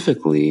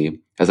specifically,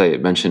 as I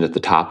mentioned at the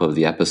top of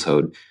the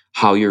episode,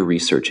 how your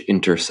research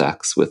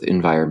intersects with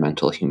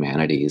environmental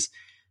humanities.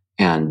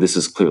 And this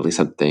is clearly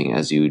something,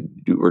 as you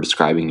were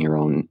describing your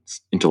own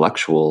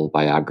intellectual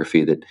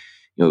biography, that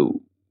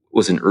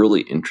was an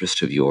early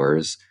interest of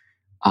yours.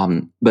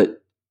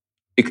 But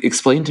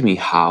explain to me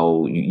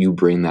how you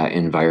bring that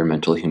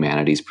environmental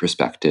humanities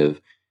perspective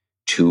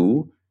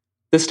to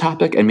this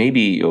topic, and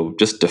maybe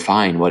just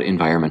define what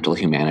environmental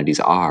humanities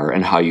are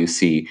and how you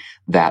see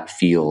that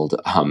field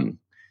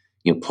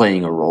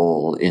playing a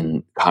role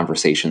in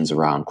conversations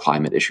around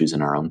climate issues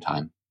in our own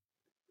time.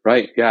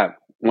 Right. Yeah.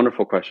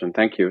 Wonderful question.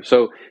 Thank you.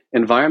 So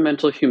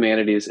environmental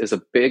humanities is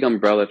a big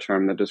umbrella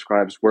term that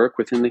describes work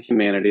within the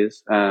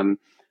humanities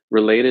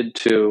related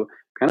to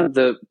kind of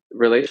the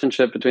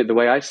relationship between, the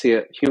way I see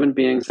it, human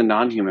beings and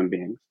non-human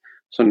beings.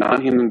 So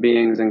non-human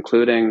beings,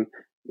 including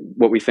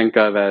what we think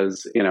of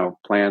as,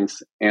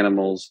 plants,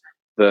 animals,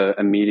 the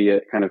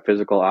immediate kind of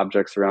physical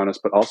objects around us,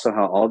 but also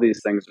how all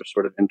these things are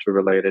sort of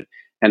interrelated,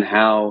 and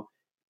how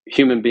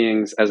human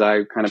beings, as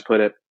I kind of put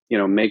it,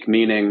 make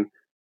meaning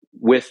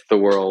with the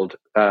world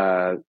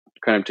kind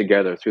of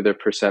together through their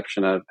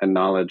perception of and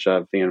knowledge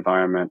of the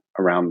environment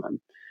around them.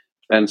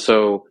 And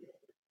so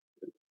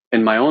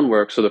in my own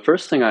work, so the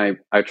first thing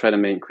I try to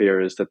make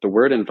clear is that the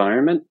word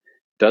environment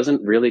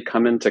doesn't really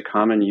come into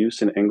common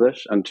use in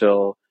English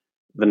until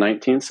the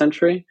 19th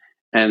century.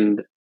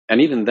 And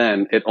even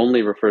then, it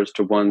only refers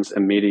to one's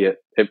immediate,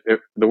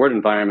 the word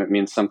environment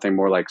means something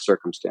more like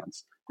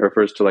circumstance. It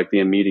refers to like the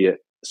immediate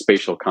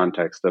spatial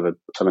context of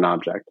an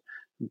object.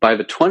 By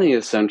the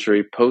 20th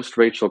century, post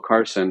Rachel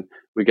Carson,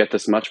 we get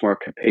this much more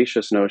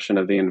capacious notion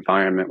of the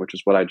environment, which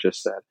is what I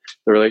just said,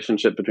 the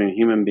relationship between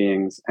human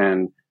beings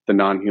and the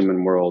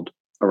non-human world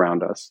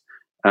around us,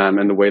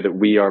 and the way that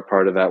we are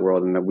part of that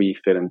world and that we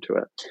fit into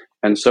it.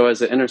 And so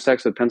as it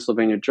intersects with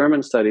Pennsylvania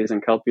German studies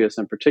and Kelpius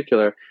in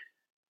particular,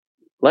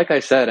 like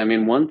I said, I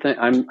mean, one thing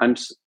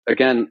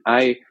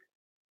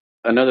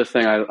another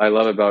thing I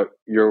love about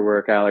your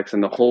work, Alex,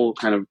 and the whole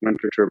kind of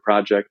literature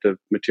project of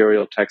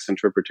material text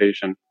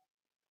interpretation,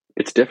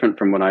 it's different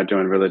from what I do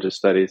in religious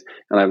studies,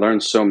 and I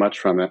learned so much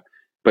from it.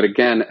 But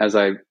again, as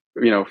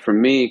for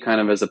me,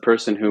 kind of as a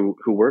person who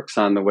works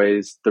on the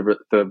ways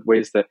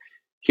that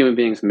human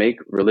beings make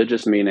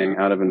religious meaning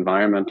out of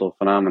environmental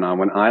phenomena,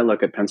 when I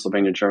look at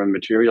Pennsylvania German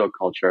material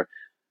culture,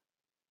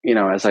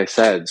 as I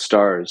said,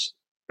 stars,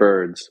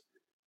 birds,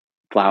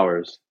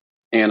 flowers,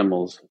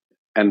 animals,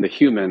 and the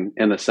human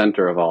in the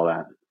center of all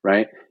that,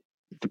 right?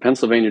 The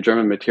Pennsylvania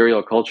German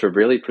material culture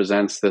really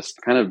presents this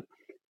kind of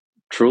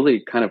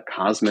truly kind of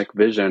cosmic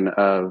vision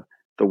of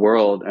the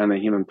world and the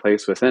human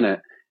place within it.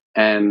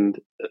 And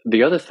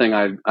the other thing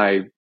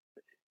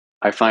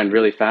I find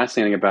really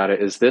fascinating about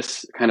it is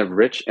this kind of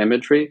rich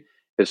imagery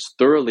is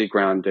thoroughly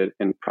grounded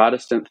in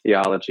Protestant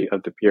theology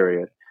of the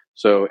period.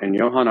 So in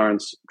Johann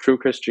Arndt's True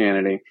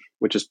Christianity,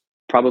 which is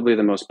probably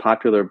the most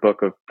popular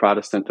book of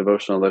Protestant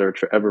devotional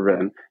literature ever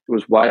written. It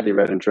was widely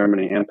read in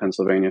Germany and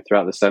Pennsylvania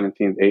throughout the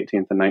 17th,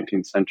 18th, and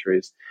 19th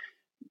centuries.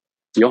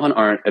 Johann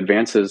Arndt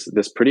advances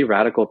this pretty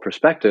radical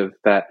perspective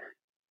that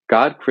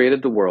God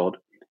created the world,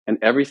 and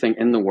everything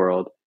in the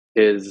world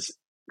is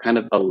kind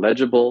of a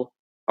legible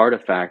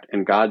artifact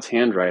in God's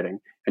handwriting,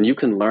 and you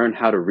can learn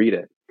how to read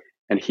it.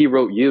 And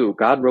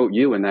God wrote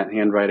you in that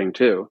handwriting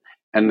too.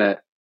 And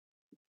that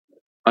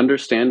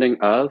understanding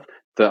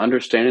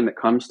that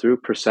comes through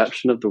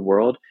perception of the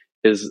world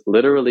is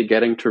literally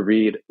getting to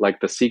read like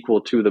the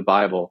sequel to the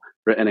Bible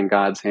written in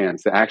God's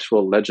hands. The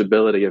actual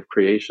legibility of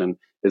creation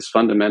is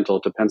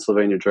fundamental to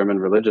Pennsylvania German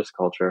religious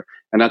culture,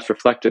 and that's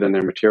reflected in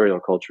their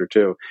material culture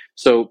too.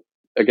 So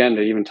again,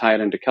 to even tie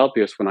it into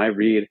Kelpius, when I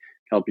read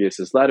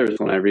Kelpius's letters,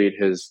 when I read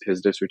his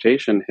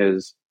dissertation,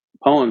 his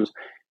poems,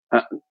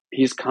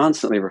 he's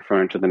constantly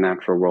referring to the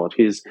natural world.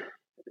 He's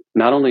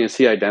not only is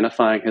he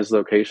identifying his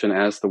location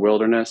as the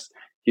wilderness,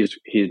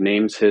 he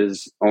names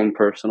his own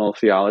personal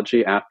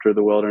theology after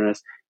the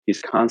wilderness.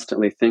 He's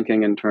constantly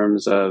thinking in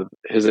terms of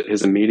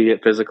his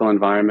immediate physical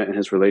environment and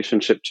his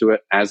relationship to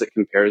it as it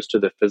compares to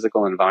the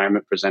physical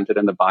environment presented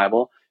in the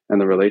Bible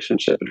and the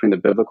relationship between the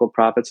biblical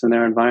prophets and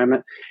their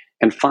environment.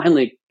 And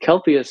finally,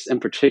 Kelpius in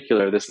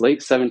particular, this late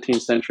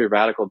 17th century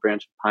radical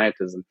branch of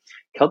Pietism,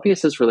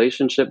 Kelpius's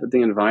relationship with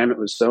the environment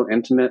was so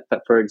intimate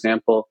that, for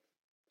example,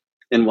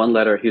 in one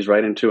letter he's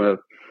writing to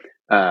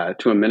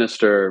a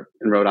minister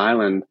in Rhode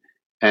Island,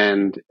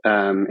 and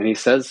he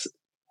says,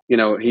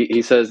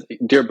 he says,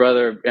 "Dear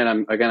brother,"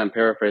 and I'm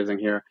paraphrasing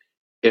here,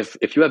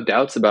 if you have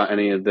doubts about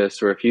any of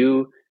this, or if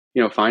you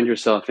find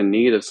yourself in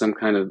need of some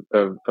kind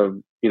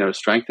of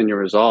strength in your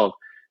resolve,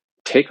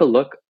 take a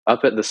look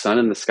up at the sun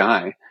and the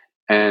sky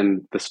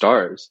and the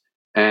stars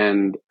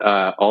and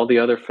all the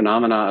other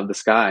phenomena of the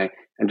sky,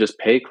 and just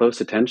pay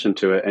close attention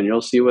to it, and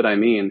you'll see what I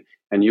mean,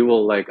 and you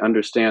will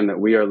understand that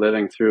we are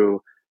living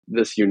through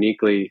this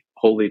uniquely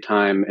holy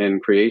time in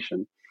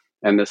creation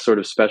and this sort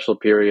of special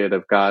period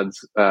of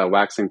God's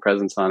waxing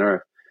presence on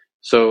earth.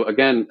 So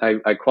again,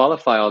 I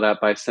qualify all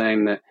that by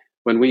saying that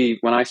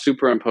when I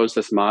superimpose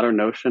this modern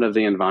notion of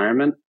the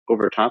environment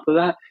over top of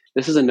that,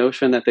 this is a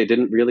notion that they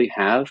didn't really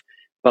have.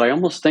 But I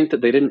almost think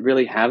that they didn't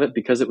really have it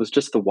because it was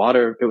just the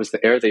water, it was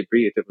the air they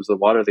breathed, it was the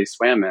water they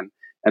swam in.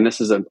 And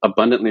this is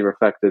abundantly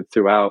reflected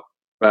throughout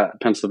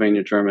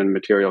Pennsylvania German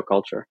material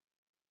culture.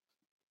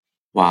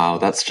 Wow,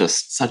 that's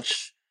just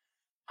such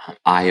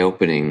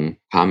eye-opening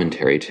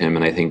commentary, Tim.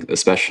 And I think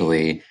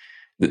especially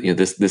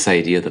this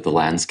idea that the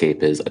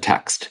landscape is a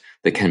text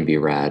that can be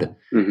read.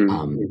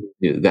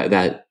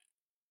 Mm-hmm.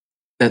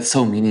 That's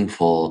so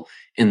meaningful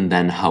in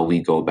then how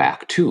we go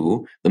back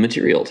to the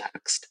material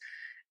text.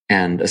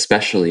 And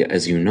especially,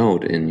 as you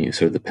note, in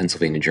sort of the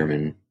Pennsylvania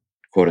German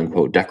quote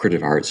unquote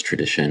decorative arts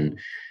tradition,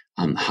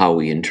 how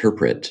we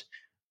interpret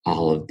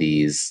all of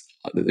these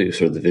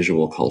sort of the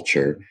visual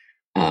culture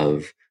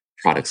of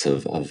products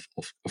of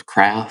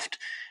craft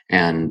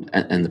and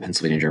the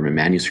Pennsylvania German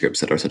manuscripts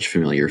that are such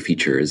familiar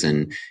features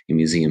in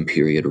museum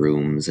period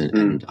rooms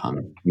and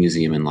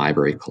museum and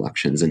library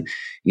collections. And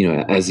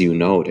as you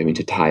note, I mean,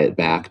 to tie it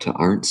back to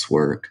Arndt's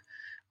work,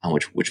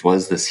 which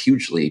was this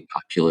hugely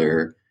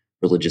popular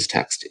religious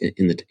text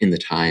in the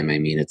time. I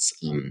mean, it's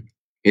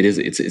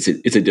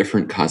a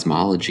different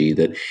cosmology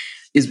that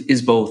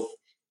is both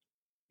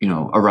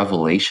a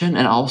revelation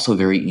and also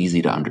very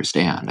easy to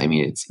understand. I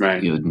mean, it's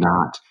right.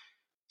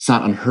 It's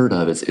not unheard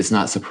of. It's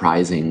not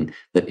surprising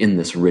that in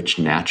this rich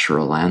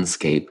natural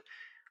landscape,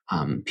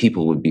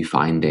 people would be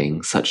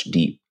finding such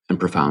deep and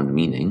profound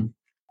meaning.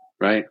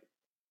 Right.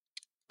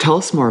 Tell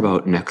us more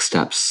about next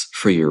steps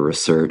for your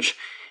research.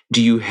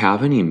 Do you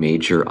have any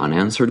major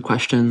unanswered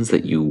questions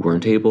that you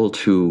weren't able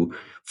to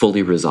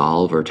fully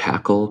resolve or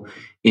tackle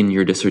in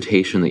your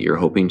dissertation that you're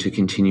hoping to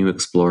continue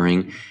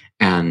exploring?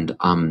 And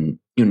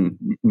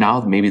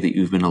now maybe that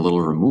you've been a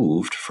little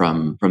removed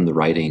from the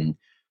writing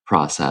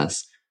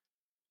process,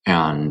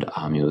 and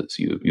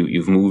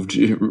you've moved,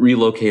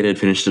 relocated,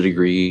 finished a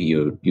degree,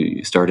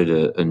 you started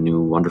a new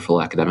wonderful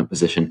academic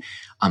position.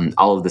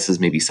 All of this is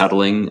maybe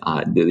settling.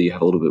 You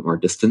have a little bit more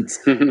distance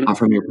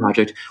from your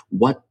project.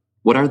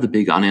 What are the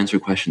big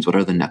unanswered questions? What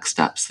are the next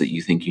steps that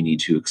you think you need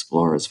to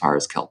explore as far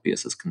as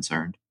Kelpius is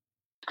concerned?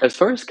 As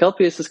far as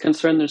Kelpius is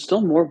concerned, there's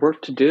still more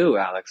work to do,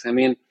 Alex. I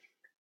mean,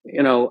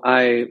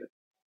 I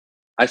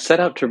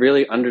set out to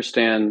really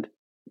understand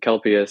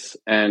Kelpius,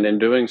 and in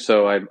doing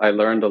so, I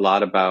learned a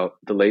lot about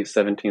the late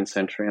 17th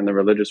century and the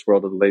religious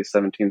world of the late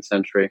 17th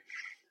century.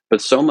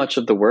 But so much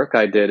of the work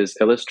I did is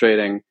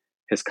illustrating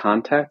his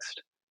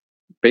context,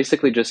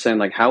 basically just saying,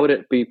 how would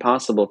it be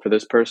possible for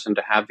this person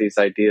to have these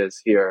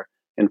ideas here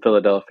in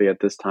Philadelphia at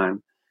this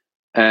time?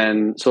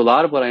 And so a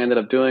lot of what I ended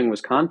up doing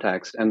was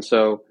context. And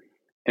so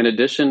in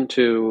addition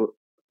to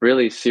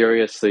really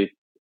seriously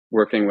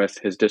working with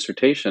his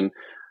dissertation,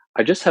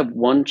 I just have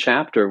one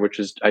chapter, which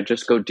is I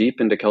just go deep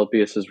into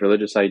Kelpius's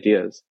religious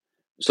ideas.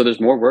 So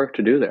there's more work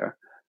to do there.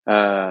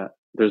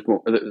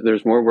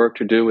 There's more work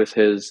to do with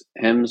his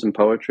hymns and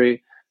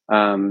poetry.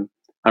 I'm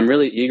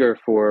really eager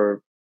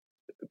for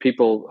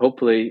people,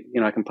 hopefully,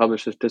 I can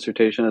publish this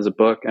dissertation as a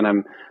book, and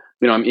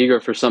I'm eager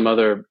for some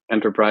other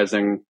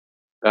enterprising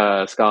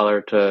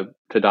scholar to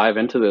dive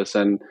into this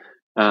and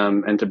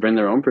to bring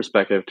their own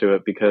perspective to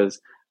it, because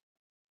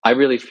I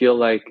do feel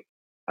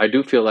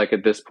like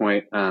at this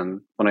point,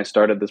 when I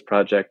started this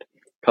project,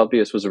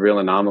 Kelpius was a real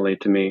anomaly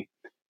to me,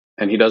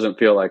 and he doesn't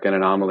feel like an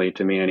anomaly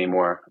to me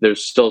anymore.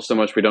 There's still so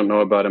much we don't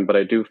know about him, but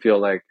I do feel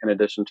like, in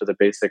addition to the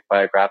basic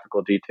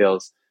biographical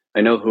details,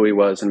 I know who he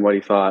was and what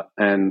he thought,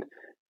 and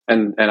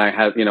I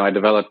have, I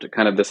developed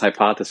kind of this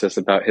hypothesis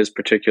about his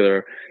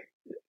particular,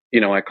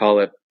 I call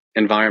it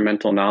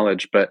environmental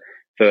knowledge, but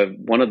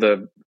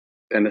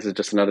and this is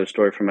just another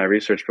story from my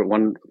research, but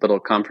one little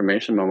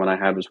confirmation moment I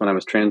had was when I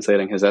was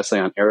translating his essay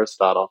on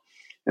Aristotle,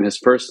 and his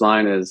first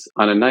line is,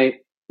 "On a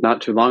night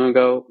not too long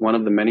ago, one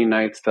of the many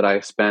nights that I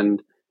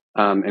spend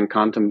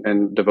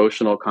in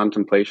devotional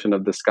contemplation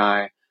of the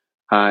sky,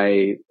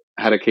 I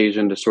had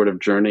occasion to sort of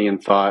journey in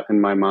thought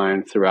in my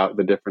mind throughout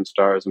the different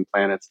stars and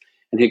planets."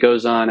 And he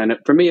goes on, and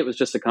for me, it was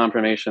just a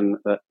confirmation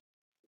that,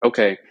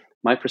 okay,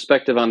 my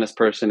perspective on this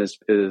person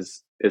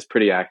is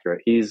pretty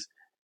accurate.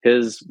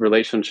 His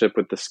relationship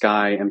with the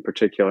sky in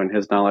particular, and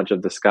his knowledge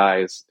of the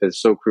sky is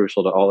so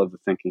crucial to all of the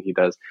thinking he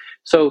does.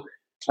 So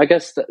I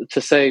guess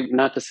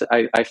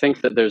I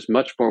think that there's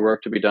much more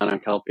work to be done on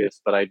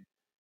Kelpius, but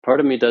part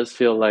of me does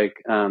feel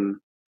like,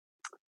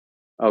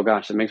 oh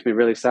gosh, it makes me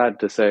really sad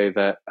to say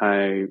that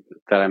I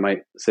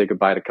might say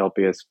goodbye to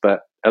Kelpius,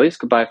 but at least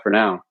goodbye for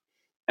now.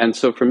 And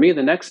so for me,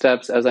 the next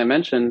steps, as I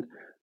mentioned,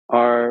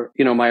 are,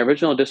 my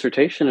original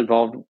dissertation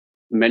involved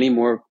many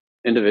more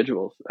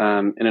individuals.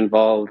 It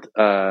involved,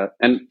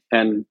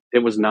 and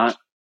it was not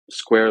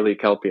squarely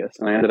Kelpius.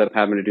 And I ended up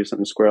having to do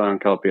something squarely on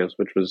Kelpius,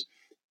 which was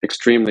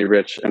extremely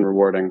rich and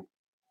rewarding,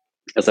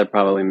 as I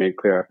probably made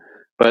clear.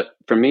 But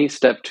for me,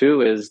 step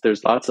 2 is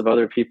there's lots of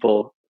other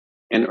people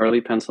in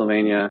early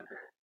Pennsylvania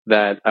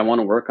that I want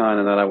to work on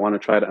and that I want to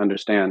try to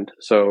understand.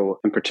 So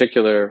in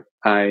particular,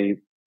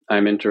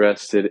 I'm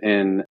interested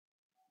in,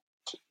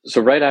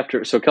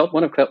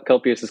 one of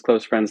Kelpius's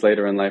close friends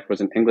later in life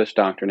was an English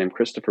doctor named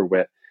Christopher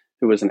Witt,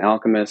 who was an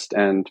alchemist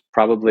and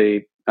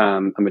probably a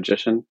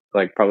magician,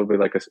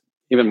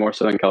 even more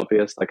so than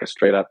Kelpius, like a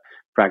straight up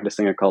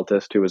practicing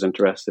occultist who was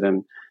interested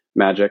in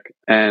magic.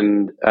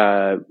 And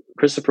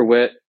Christopher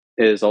Witt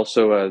is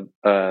also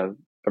a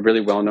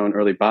really well-known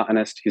early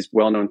botanist. He's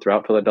well-known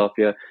throughout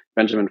Philadelphia.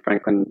 Benjamin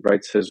Franklin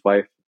writes his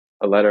wife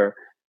a letter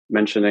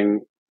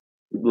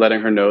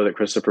letting her know that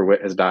Christopher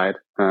Witt has died.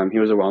 He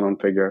was a well-known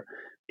figure.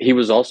 He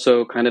was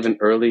also kind of an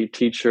early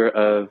teacher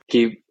of,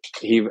 he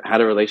had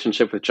a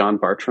relationship with John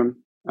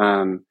Bartram.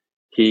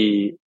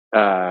 He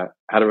had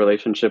a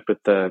relationship with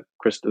the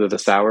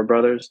Sauer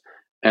brothers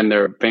and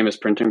their famous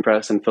printing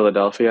press in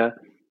Philadelphia.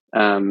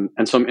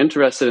 And so I'm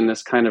interested in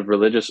this kind of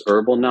religious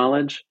herbal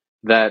knowledge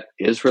that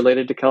is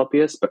related to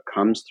Kelpius, but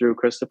comes through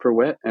Christopher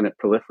Witt, and it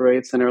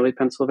proliferates in early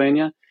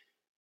Pennsylvania.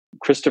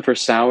 Christopher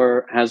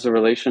Sauer has a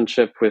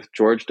relationship with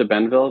George de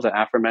Benville, the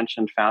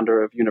aforementioned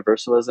founder of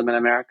Universalism in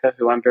America,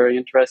 who I'm very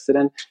interested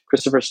in.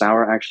 Christopher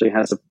Sauer actually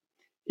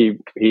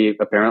he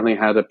apparently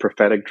had a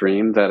prophetic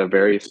dream that a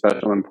very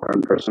special,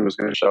 important person was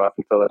going to show up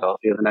in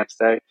Philadelphia the next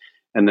day.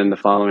 And then the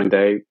following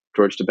day,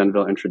 George de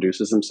Benville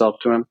introduces himself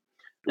to him.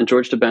 And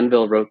George de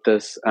Benville wrote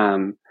this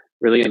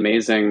really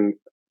amazing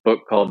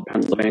book called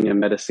Pennsylvania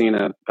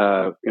Medicina,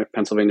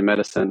 Pennsylvania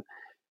Medicine,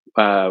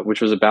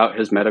 which was about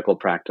his medical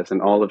practice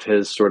and all of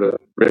his sort of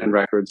written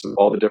records of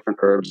all the different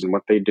herbs and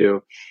what they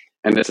do.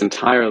 And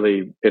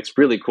it's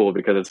really cool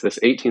because it's this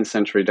 18th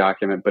century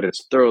document, but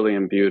it's thoroughly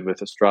imbued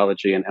with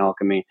astrology and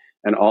alchemy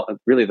and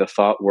really the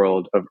thought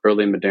world of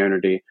early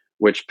modernity,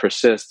 which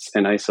persists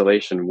in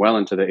isolation well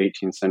into the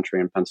 18th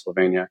century in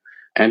Pennsylvania.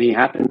 And he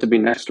happened to be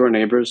next door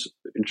neighbors.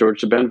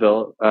 George de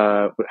Benville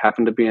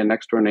happened to be a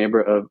next door neighbor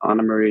of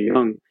Anna Maria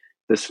Jung,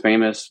 this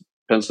famous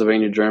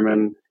Pennsylvania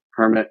German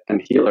hermit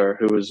and healer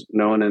who was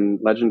known in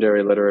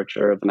legendary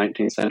literature of the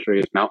 19th century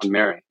as Mountain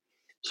Mary.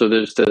 So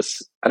there's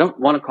this, I don't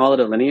want to call it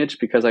a lineage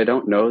because I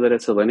don't know that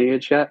it's a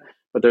lineage yet,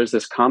 but there's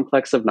this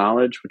complex of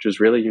knowledge which is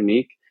really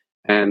unique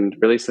and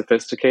really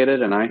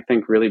sophisticated, and I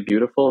think really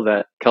beautiful,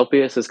 that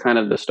Kelpius is kind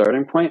of the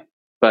starting point,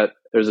 but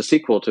there's a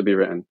sequel to be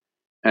written,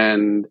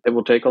 and it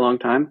will take a long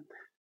time.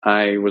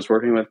 I was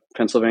working with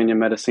Pennsylvania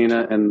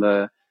Medicina in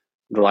the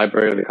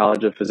library of the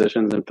College of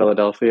Physicians in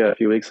Philadelphia a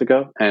few weeks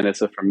ago, and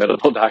it's a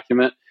formidable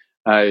document.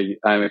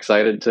 I'm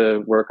excited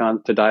to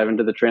dive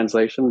into the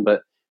translation,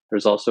 but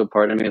there's also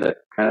part of me that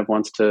kind of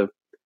wants to,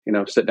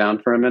 sit down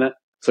for a minute.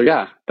 So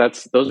yeah,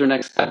 those are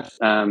next steps.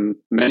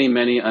 Many,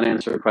 many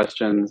unanswered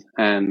questions.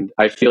 And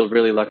I feel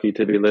really lucky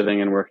to be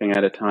living and working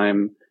at a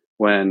time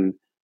when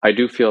I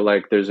do feel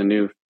like there's a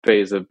new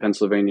phase of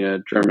Pennsylvania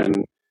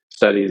German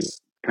studies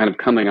kind of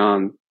coming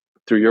on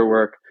through your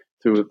work,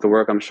 through the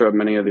work, I'm sure, of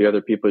many of the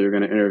other people you're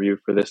going to interview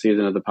for this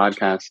season of the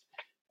podcast,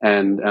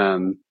 and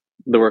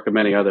the work of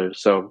many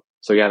others. So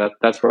yeah,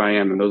 that's where I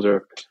am. And those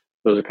are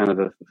kind of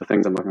the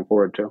things I'm looking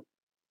forward to.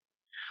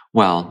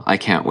 Well, I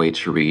can't wait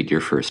to read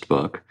your first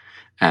book.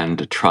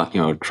 and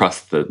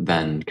trust that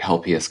then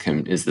Kelpius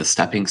is the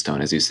stepping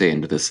stone, as you say,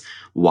 into this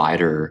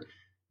wider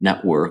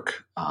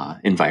network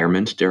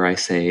environment, dare I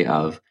say,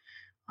 um,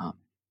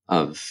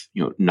 of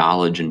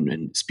knowledge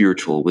and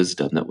spiritual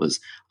wisdom that was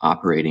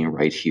operating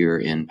right here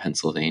in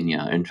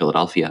Pennsylvania, in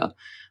Philadelphia,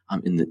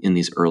 in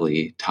these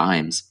early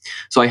times.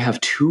 So I have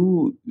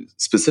two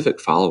specific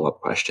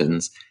follow-up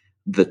questions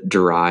that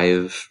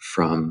derive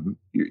from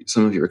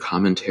some of your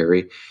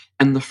commentary.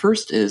 And the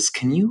first is,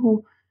 can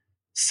you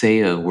say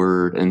a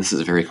word, and this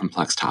is a very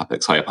complex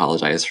topic, so I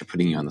apologize for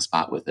putting you on the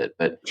spot with it,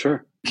 but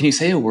Sure. can you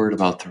say a word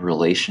about the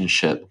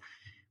relationship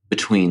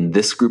between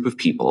this group of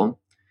people,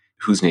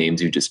 whose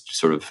names you just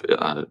sort of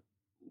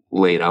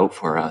laid out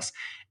for us,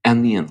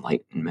 and the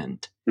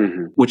Enlightenment,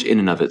 Mm-hmm. which in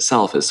and of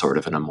itself is sort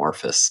of an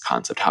amorphous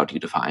concept? How do you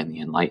define the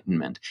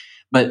Enlightenment?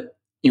 But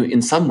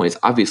in some ways,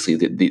 obviously,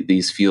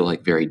 these feel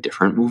like very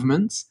different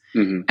movements,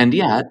 Mm-hmm. and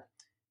yet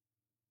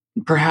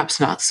perhaps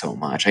not so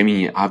much. I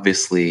mean,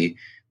 obviously,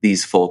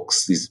 these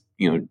folks, these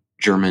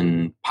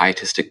German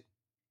pietistic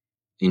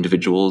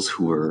individuals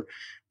who were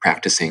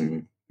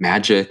practicing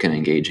magic and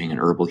engaging in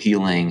herbal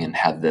healing and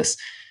had this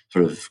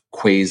sort of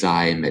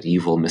quasi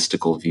medieval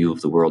mystical view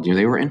of the world.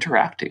 They were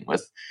interacting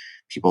with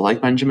people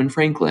like Benjamin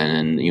Franklin,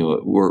 and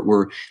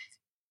were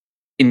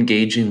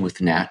engaging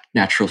with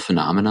natural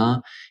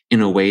phenomena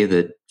in a way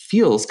that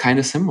feels kind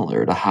of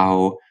similar to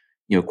how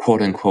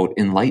quote unquote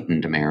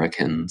enlightened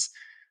Americans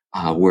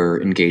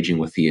were engaging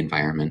with the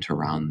environment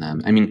around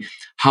them. I mean,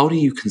 how do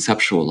you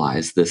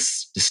conceptualize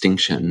this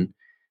distinction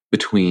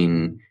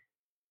between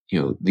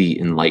the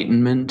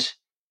Enlightenment,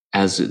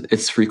 as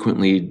it's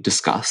frequently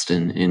discussed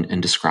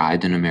and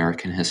described in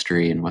American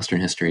history and Western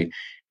history,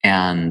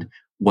 and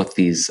what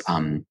these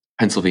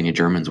Pennsylvania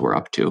Germans were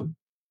up to?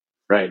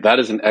 Right. That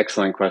is an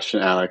excellent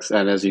question, Alex.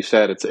 And as you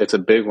said, it's a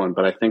big one,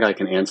 but I think I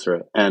can answer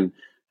it. And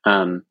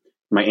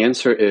my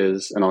answer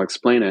is, and I'll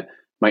explain it.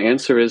 My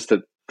answer is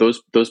that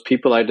those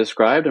people I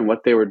described and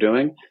what they were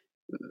doing,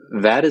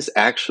 that is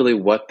actually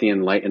what the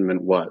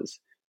Enlightenment was.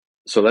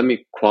 So let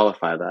me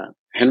qualify that.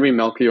 Henry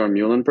Melchior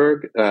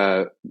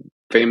Muhlenberg,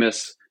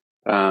 famous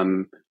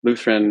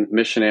Lutheran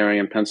missionary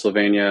in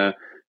Pennsylvania,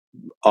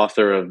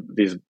 author of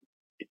these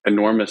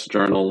enormous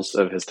journals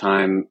of his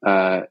time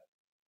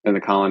in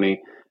the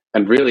colony,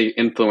 and really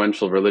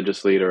influential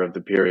religious leader of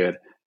the period.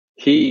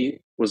 He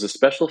was a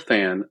special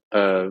fan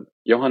of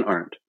Johann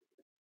Arndt,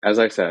 as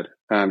I said,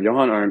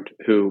 Johann Arndt,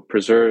 who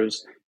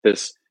preserves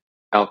this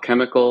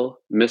alchemical,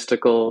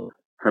 mystical,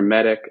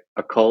 hermetic,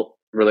 occult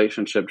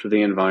relationship to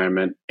the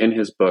environment in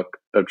his book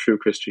of True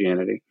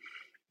Christianity.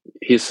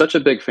 He's such a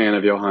big fan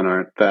of Johann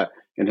Arndt that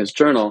in his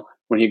journal,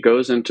 when he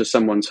goes into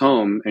someone's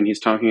home and he's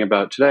talking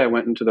about, today I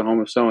went into the home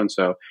of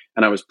so-and-so,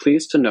 and I was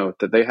pleased to note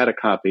that they had a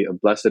copy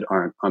of Blessed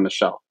Arndt on the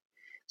shelf.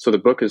 So the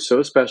book is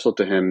so special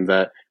to him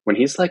that when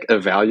he's like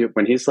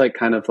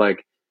kind of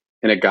like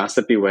in a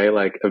gossipy way,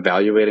 like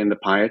evaluating the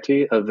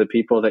piety of the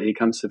people that he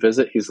comes to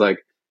visit, he's like,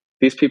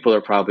 these people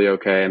are probably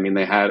okay. I mean,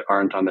 they had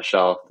Arndt on the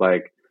shelf,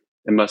 like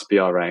it must be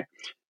all right.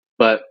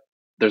 But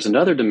there's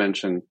another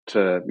dimension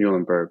to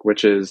Muhlenberg,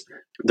 which is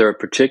there are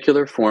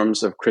particular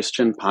forms of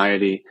Christian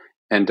piety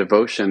and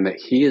devotion that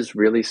he is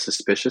really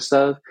suspicious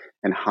of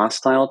and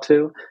hostile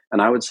to,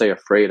 and I would say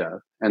afraid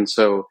of. And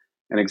so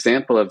an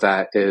example of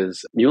that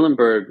is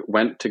Muhlenberg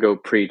went to go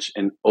preach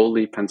in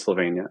Oley,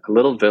 Pennsylvania, a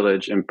little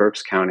village in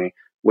Berks County,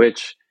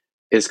 which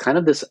is kind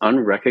of this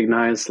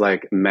unrecognized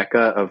like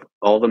mecca of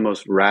all the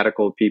most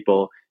radical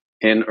people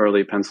in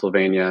early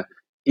Pennsylvania,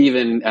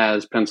 even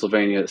as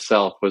Pennsylvania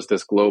itself was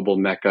this global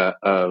mecca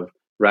of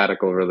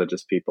radical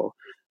religious people.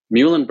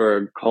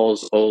 Muhlenberg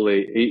calls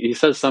Oley, he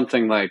says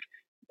something like,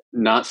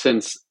 not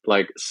since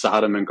like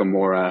Sodom and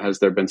Gomorrah has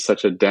there been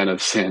such a den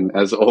of sin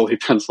as Oley,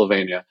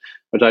 Pennsylvania,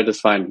 which I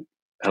just find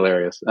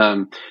hilarious.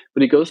 But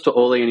he goes to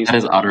Oley and he's... That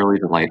is utterly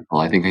delightful.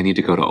 I think I need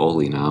to go to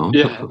Oley now.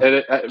 Yeah,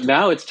 and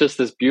now it's just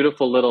this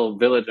beautiful little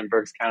village in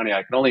Berks County.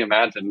 I can only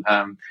imagine.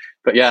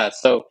 But yeah,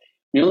 so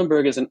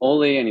Muhlenberg is in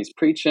Oley and he's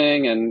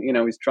preaching, and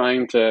he's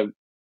trying to,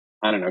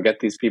 I don't know, get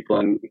these people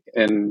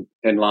in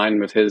line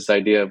with his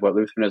idea of what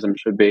Lutheranism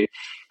should be.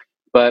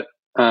 But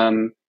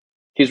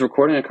he's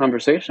recording a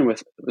conversation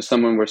with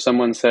someone where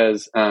someone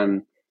says,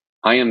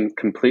 I am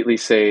completely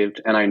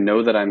saved, and I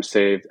know that I'm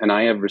saved, and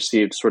I have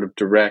received sort of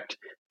direct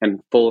and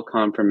full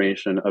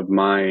confirmation of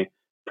my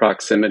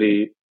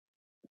proximity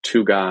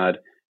to God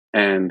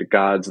and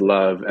God's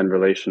love and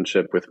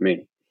relationship with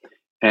me.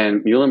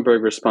 And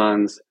Muhlenberg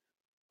responds,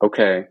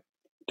 okay,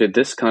 did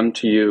this come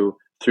to you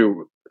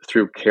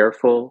through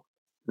careful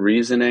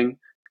reasoning,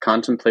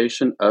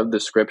 contemplation of the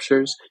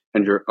scriptures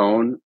and your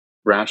own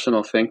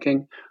rational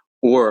thinking?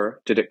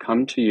 Or did it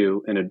come to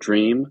you in a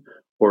dream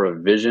or a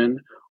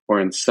vision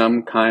or in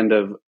some kind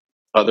of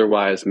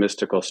otherwise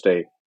mystical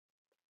state?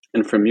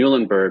 And for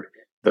Muhlenberg,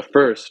 the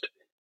first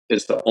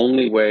is the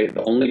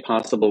only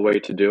possible way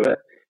to do it.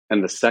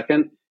 And the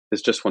second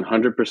is just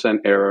 100%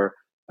 error,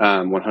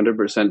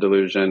 100%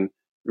 delusion,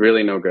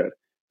 really no good.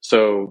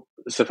 So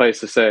suffice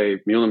to say,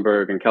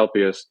 Muhlenberg and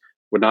Kelpius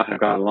would not have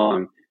got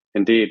along.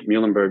 Indeed,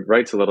 Muhlenberg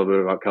writes a little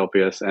bit about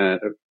Kelpius and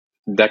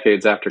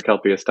decades after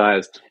Kelpius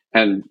dies.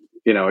 And,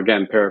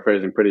 again,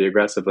 paraphrasing pretty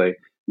aggressively,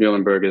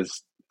 Muhlenberg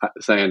is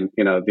saying,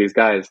 these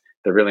guys,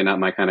 they're really not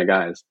my kind of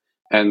guys.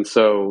 And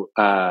so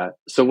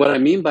what I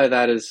mean by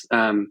that is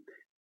the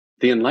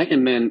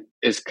Enlightenment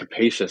is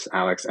capacious,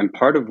 Alex. And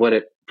part of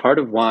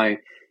why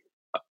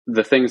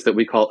the things that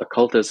we call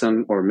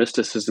occultism or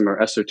mysticism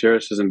or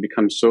esotericism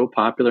become so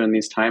popular in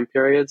these time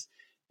periods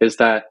is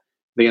that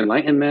the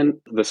Enlightenment,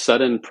 the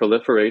sudden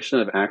proliferation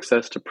of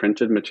access to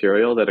printed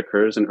material that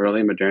occurs in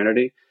early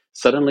modernity,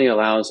 suddenly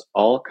allows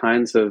all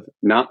kinds of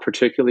not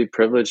particularly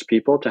privileged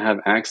people to have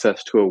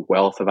access to a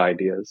wealth of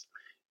ideas.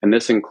 And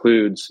this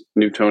includes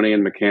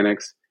Newtonian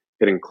mechanics.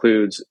 It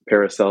includes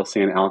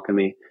Paracelsian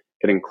alchemy.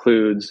 It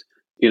includes,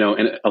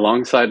 and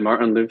alongside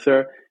Martin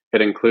Luther,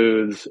 it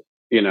includes,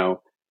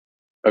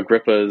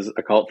 Agrippa's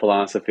occult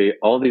philosophy.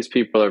 All these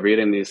people are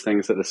reading these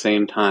things at the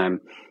same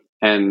time.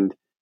 And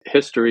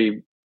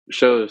history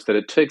shows that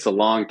it takes a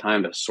long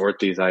time to sort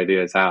these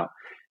ideas out.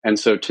 And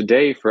so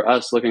today, for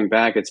us looking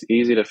back, it's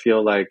easy to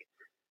feel like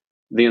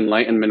the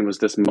Enlightenment was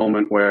this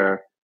moment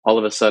where all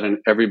of a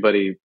sudden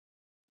everybody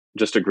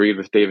just agreed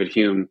with David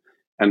Hume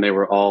and they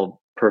were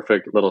all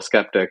perfect little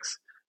skeptics.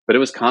 But it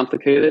was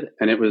complicated,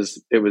 and it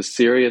was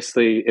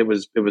seriously, it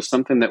was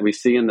something that we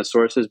see in the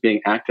sources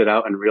being acted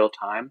out in real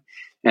time.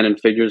 And in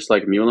figures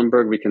like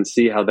Muhlenberg, we can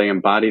see how they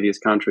embody these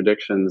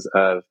contradictions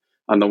of,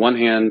 on the one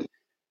hand,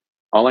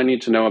 all I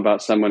need to know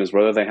about someone is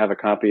whether they have a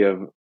copy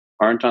of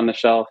Arendt on the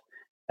shelf,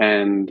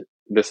 and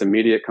this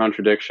immediate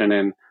contradiction.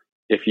 And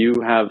if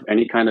you have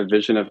any kind of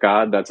vision of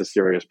God, that's a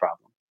serious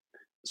problem.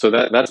 So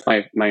that's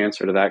my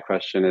answer to that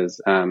question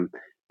is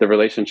the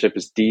relationship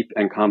is deep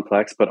and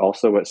complex, but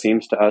also what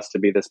seems to us to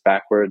be this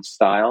backwards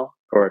style,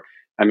 or,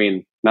 I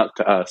mean, not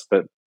to us,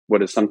 but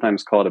what is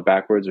sometimes called a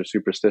backwards or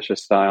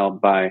superstitious style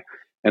by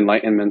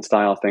Enlightenment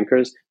style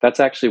thinkers. That's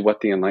actually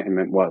what the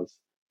Enlightenment was,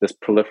 this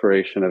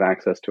proliferation of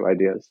access to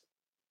ideas.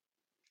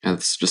 And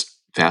it's just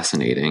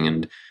fascinating.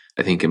 And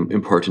I think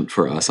important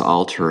for us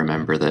all to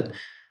remember that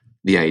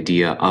the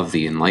idea of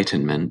the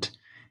Enlightenment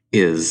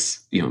is,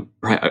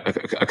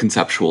 a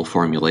conceptual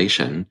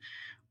formulation.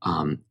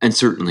 And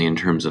certainly in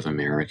terms of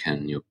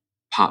American,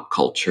 pop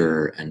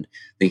culture and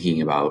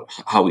thinking about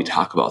how we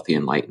talk about the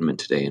Enlightenment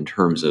today in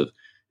terms of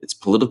its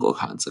political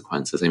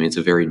consequences. I mean, it's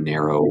a very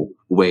narrow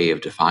way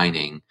of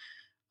defining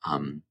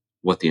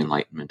what the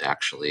Enlightenment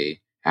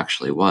actually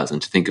was,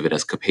 and to think of it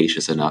as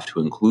capacious enough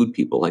to include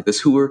people like this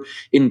who were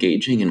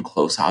engaging in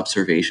close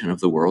observation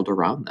of the world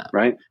around them.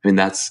 Right. I mean,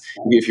 that's,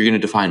 if you're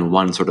going to define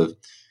one sort of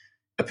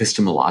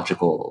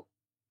epistemological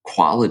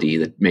quality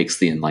that makes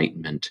the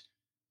Enlightenment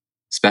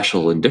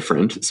special and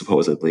different,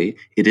 supposedly,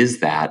 it is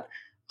that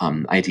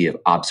idea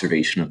of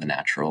observation of the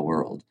natural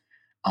world.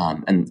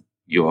 And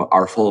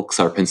our folks,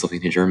 our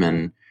Pennsylvania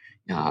German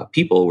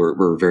people,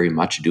 were very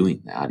much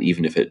doing that,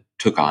 even if it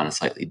took on a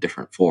slightly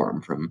different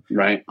form from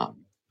right.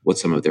 What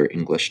some of their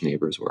English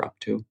neighbors were up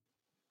to.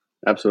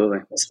 Absolutely.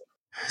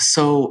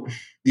 So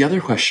the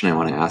other question I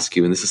want to ask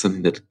you, and this is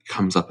something that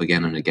comes up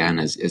again and again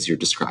as you're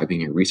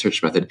describing your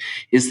research method,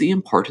 is the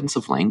importance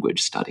of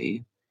language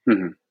study.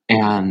 Mm-hmm.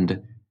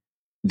 And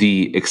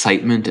the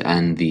excitement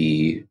and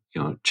the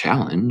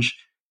challenge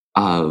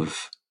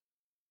of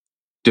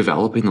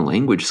developing the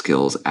language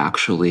skills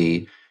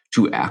actually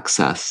to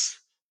access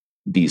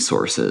these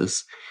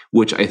sources,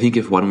 which I think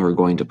if one were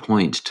going to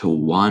point to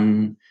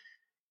one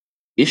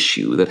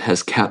issue that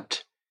has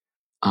kept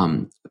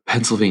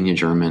Pennsylvania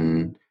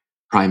German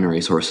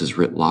primary sources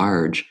writ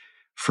large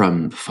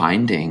from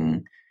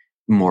finding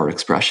more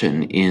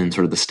expression in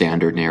sort of the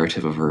standard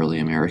narrative of early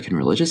American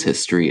religious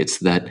history, it's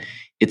that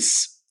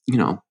it's,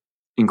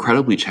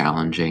 incredibly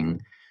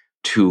challenging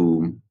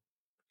to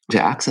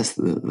access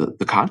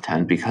the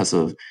content because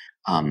of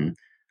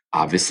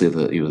obviously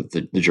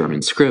the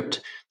German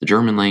script, the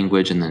German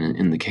language, and then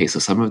in the case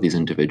of some of these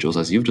individuals,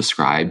 as you've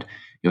described,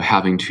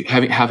 having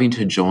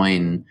to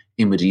join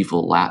a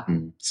medieval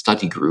Latin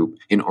study group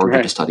in order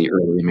right. to study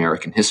early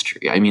American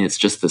history. I mean, it's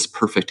just this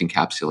perfect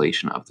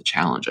encapsulation of the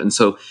challenge. And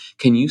so,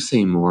 can you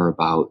say more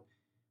about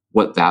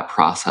what that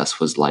process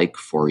was like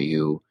for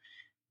you,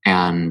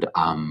 and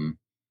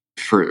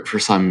for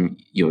some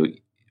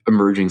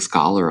emerging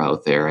scholar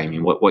out there? I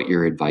mean, what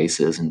your advice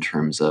is in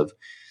terms of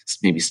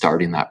maybe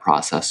starting that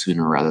process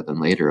sooner rather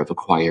than later of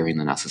acquiring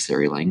the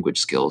necessary language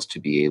skills to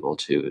be able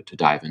to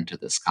dive into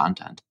this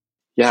content.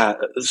 Yeah,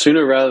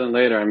 sooner rather than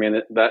later. I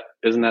mean, that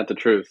isn't that the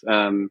truth?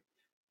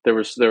 There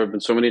have been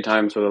so many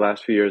times over the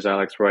last few years,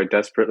 Alex, where I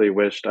desperately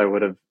wished I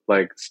would have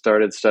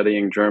started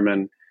studying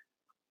German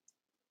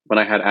when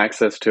I had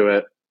access to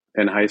it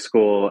in high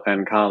school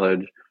and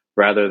college,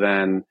 rather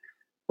than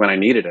when I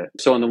needed it.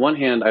 So on the one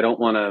hand, I don't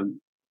want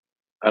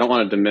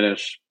to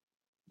diminish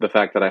the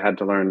fact that I had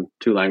to learn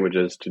 2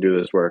 languages to do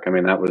this work. I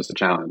mean, that was the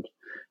challenge.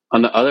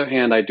 On the other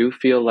hand, I do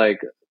feel like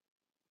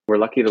we're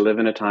lucky to live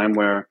in a time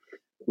where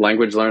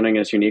language learning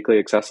is uniquely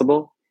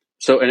accessible.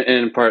 So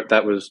in part,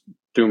 that was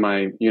through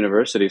my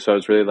university. So I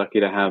was really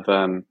lucky to have,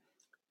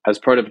 as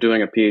part of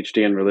doing a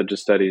PhD in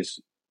religious studies,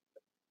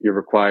 you're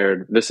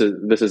required. This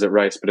is at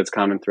Rice, but it's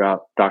common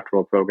throughout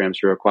doctoral programs.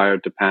 You're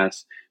required to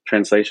pass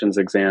translations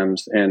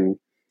exams in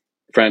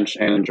French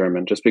and in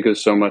German, just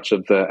because so much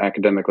of the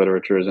academic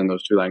literature is in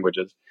those two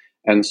languages.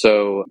 And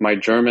so my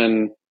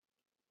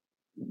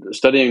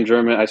studying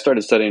German, I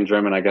started studying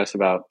German, I guess,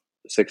 about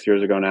 6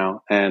 years ago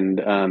now,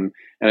 and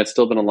it's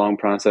still been a long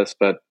process.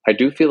 But I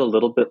do feel a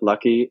little bit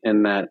lucky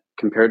in that,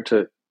 compared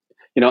to,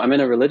 I'm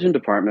in a religion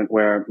department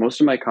where most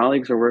of my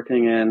colleagues are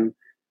working in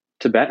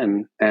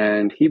Tibetan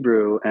and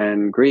Hebrew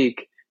and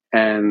Greek,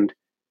 and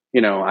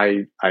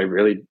I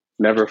really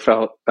never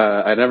felt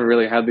I never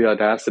really had the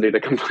audacity to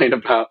complain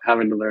about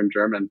having to learn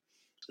German.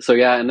 So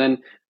yeah, and then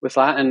with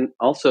Latin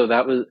also,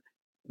 that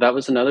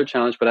was another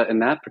challenge. But in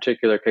that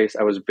particular case,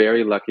 I was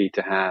very lucky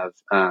to have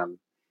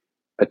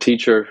a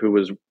teacher who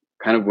was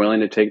kind of willing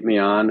to take me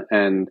on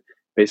and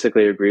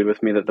basically agreed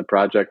with me that the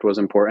project was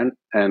important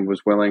and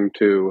was willing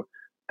to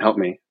help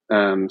me.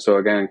 So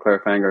again,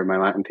 Claire Fanger, my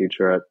Latin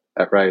teacher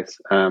at Rice.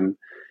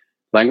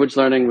 Language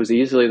learning was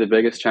easily the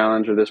biggest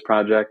challenge of this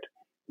project.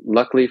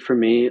 Luckily for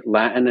me,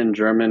 Latin and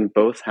German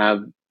both have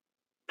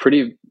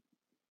pretty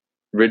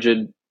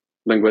rigid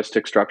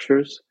linguistic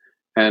structures.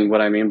 And what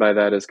I mean by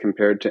that is,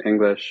 compared to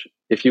English,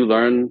 if you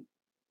learn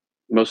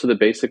most of the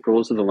basic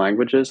rules of the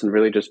languages and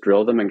really just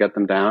drill them and get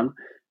them down,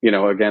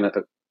 again,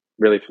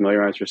 really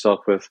familiarize yourself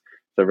with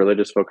the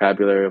religious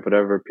vocabulary of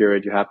whatever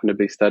period you happen to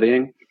be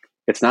studying,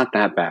 it's not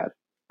that bad.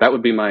 That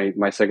would be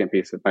my second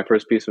piece. My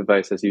first piece of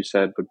advice, as you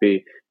said, would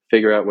be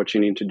figure out what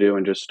you need to do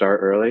and just start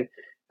early.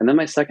 And then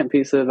my second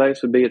piece of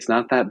advice would be, it's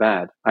not that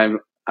bad.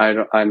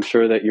 I'm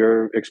sure that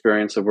your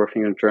experience of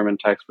working in German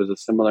text was a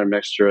similar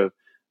mixture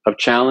of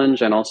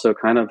challenge, and also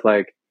kind of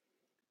like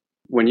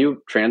when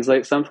you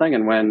translate something,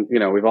 and when,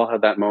 we've all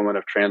had that moment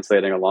of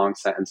translating a long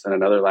sentence in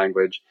another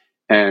language,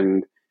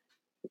 and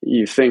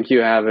you think you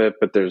have it,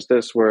 but there's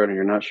this word and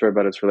you're not sure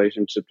about its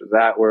relationship to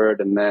that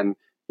word. And then,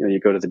 you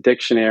go to the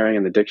dictionary,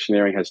 and the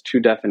dictionary has two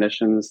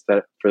definitions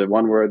that for the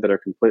one word that are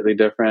completely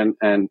different.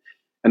 And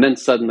then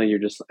suddenly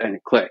and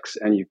it clicks,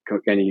 and you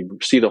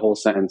see the whole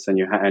sentence, and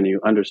you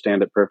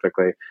understand it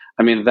perfectly.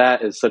 I mean,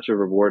 that is such a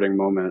rewarding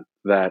moment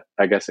that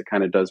I guess it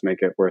kind of does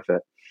make it worth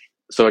it.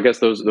 So I guess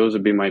those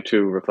would be my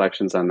two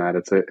reflections on that.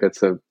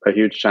 It's a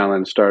huge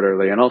challenge, start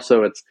early, and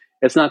also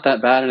it's not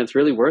that bad, and it's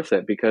really worth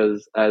it,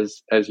 because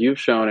as you've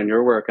shown in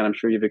your work, and I'm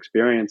sure you've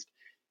experienced,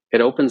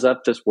 it opens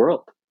up this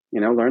world.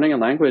 Learning a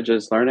language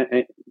is learning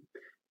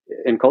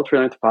in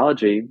cultural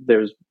anthropology.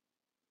 There's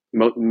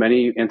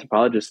many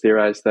anthropologists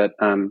theorize that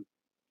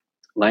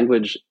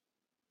language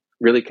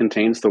really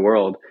contains the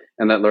world,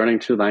 and that learning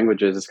two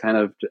languages is kind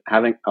of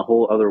having a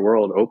whole other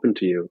world open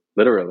to you,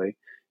 literally.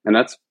 And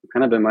that's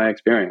kind of been my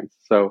experience.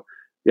 So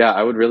yeah,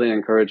 I would really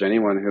encourage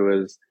anyone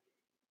who is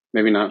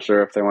maybe not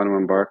sure if they want to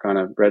embark on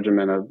a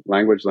regimen of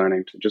language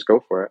learning to just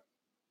go for it.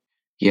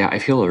 Yeah, I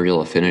feel a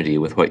real affinity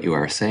with what you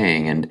are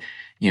saying. And,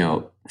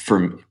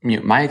 from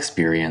my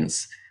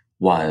experience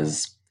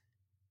was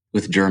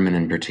with German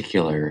in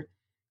particular,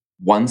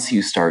 once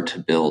you start to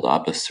build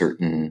up a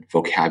certain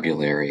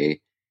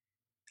vocabulary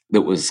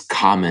that was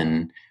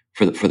common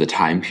for the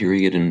time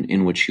period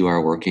in which you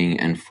are working,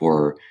 and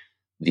for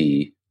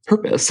the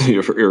purpose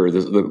or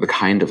the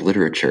kind of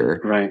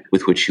literature right.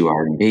 with which you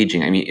are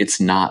engaging. I mean, it's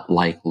not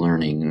like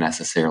learning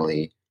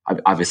necessarily.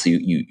 Obviously,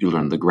 you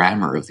learn the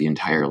grammar of the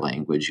entire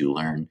language, you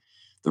learn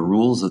the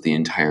rules of the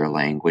entire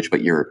language,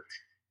 but you're,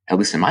 at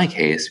least in my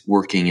case,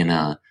 working in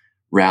a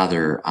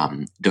rather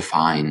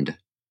defined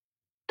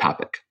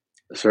topic.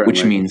 Certainly.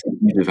 Which means that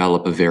you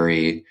develop a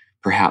very,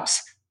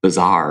 perhaps,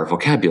 bizarre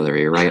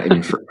vocabulary, right? I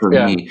mean, for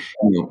yeah. me,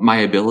 my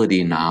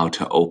ability now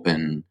to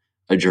open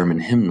a German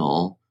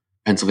hymnal,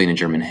 Pennsylvania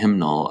German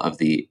hymnal of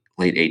the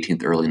late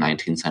 18th, early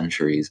 19th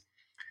centuries,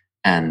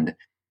 and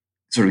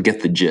sort of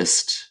get the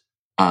gist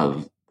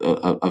of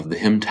the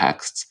hymn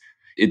texts,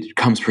 it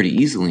comes pretty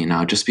easily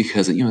now, just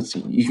because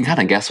you can kind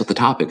of guess what the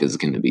topic is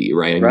going to be,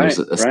 right? I mean, right,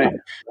 there's a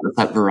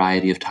set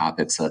variety of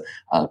topics,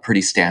 a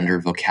pretty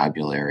standard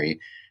vocabulary,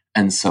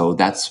 and so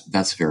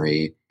that's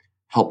very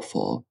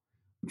helpful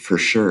for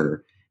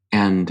sure.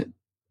 And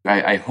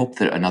I hope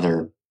that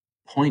another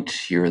point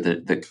here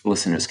that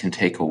listeners can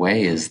take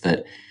away is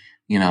that,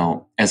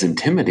 as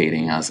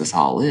intimidating as this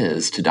all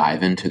is to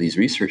dive into these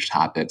research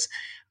topics,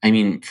 I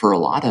mean, for a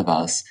lot of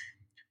us,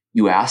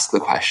 you ask the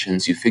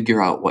questions, you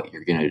figure out what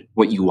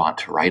you want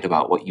to write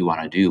about, what you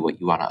want to do, what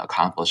you want to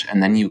accomplish,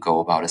 and then you go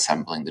about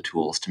assembling the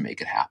tools to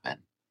make it happen.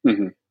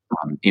 Mm-hmm.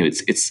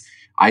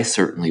 I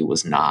certainly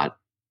was not.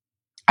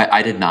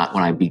 I did not,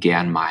 when I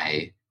began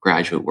my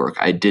graduate work,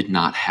 I did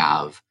not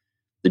have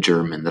the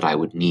German that I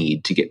would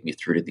need to get me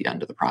through to the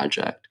end of the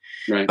project.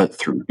 Right. But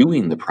through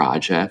doing the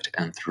project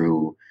and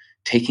through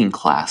taking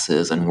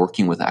classes and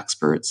working with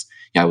experts,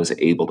 I was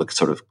able to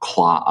sort of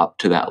claw up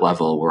to that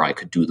level where I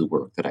could do the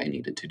work that I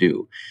needed to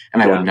do.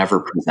 And I would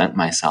never present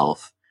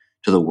myself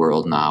to the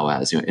world now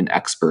as an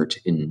expert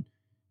in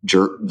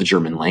the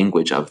German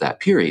language of that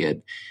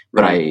period,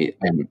 but I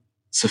am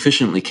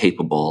sufficiently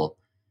capable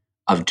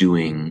of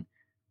doing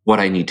what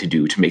I need to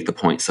do to make the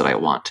points that I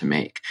want to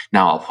make.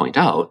 Now, I'll point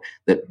out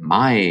that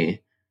my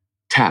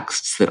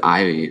texts that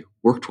I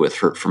worked with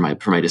for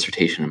my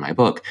dissertation and my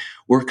book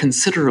were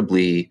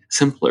considerably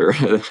simpler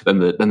than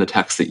the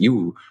texts that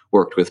you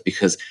worked with,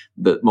 because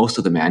most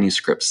of the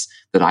manuscripts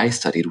that I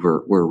studied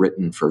were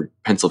written for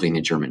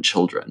Pennsylvania German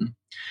children.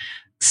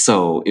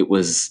 So it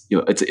was,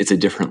 it's a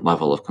different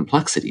level of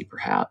complexity,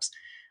 perhaps.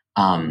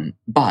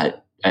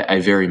 But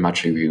I very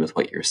much agree with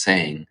what you're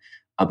saying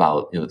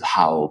about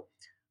how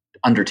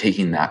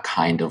undertaking that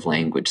kind of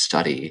language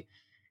study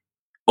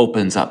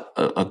opens up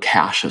a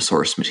cache of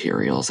source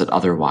materials that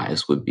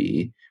otherwise would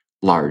be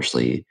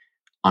largely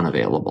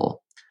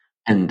unavailable.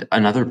 And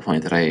another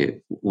point that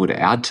I would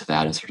add to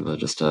that, is sort of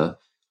just a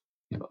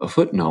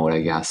footnote,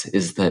 I guess,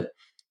 is that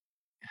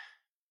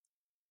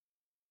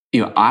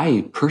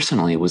I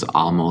personally was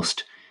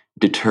almost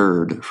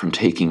deterred from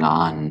taking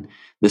on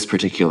this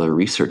particular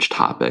research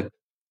topic,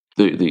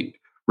 the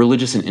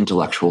religious and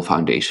intellectual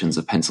foundations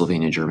of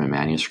Pennsylvania German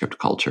manuscript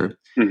culture,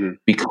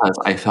 because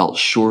I felt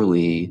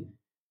surely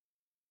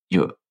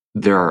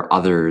there are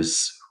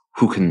others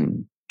who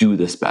can do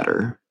this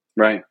better,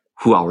 right?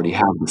 Who already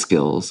have the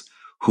skills,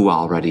 who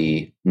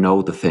already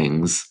know the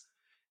things,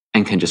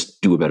 and can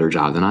just do a better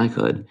job than I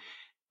could.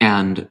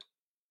 And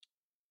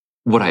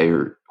what I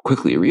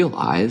quickly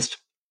realized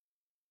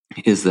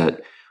is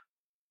that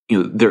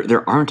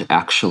there aren't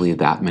actually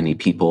that many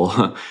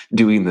people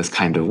doing this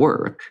kind of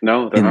work.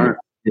 No, there aren't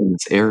in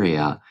this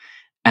area.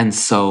 And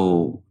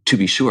so, to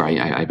be sure,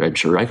 I'm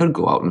sure I could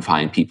go out and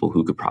find people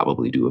who could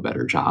probably do a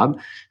better job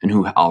and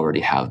who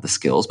already have the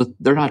skills, but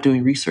they're not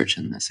doing research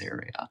in this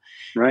area.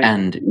 Right.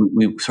 And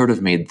we sort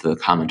of made the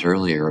comment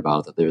earlier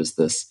about that there's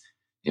this,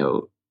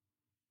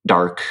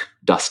 dark,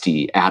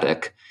 dusty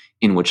attic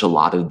in which a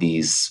lot of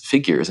these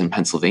figures in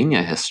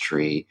Pennsylvania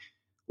history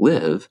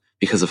live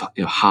because of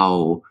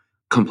how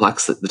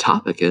complex the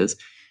topic is.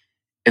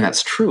 And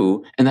that's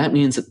true. And that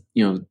means that,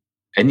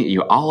 and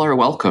you all are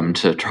welcome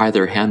to try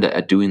their hand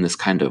at doing this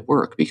kind of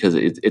work, because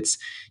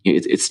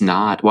it's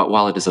not,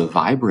 while it is a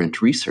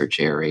vibrant research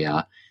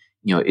area,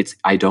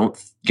 I don't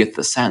get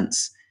the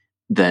sense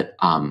that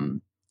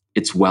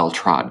it's well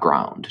trod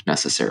ground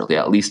necessarily,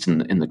 at least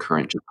in the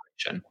current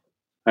generation.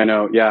 I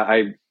know.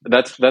 Yeah,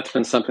 that's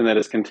been something that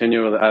is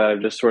continually,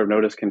 I've just sort of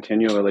noticed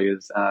continually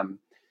is,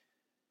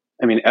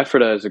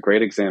 Ephrata is a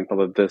great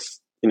example of this.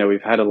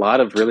 We've had a lot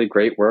of really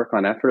great work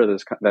on Ephrata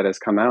that has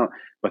come out,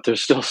 but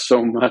there's still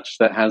so much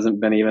that hasn't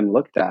been even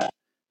looked at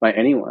by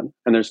anyone.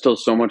 And there's still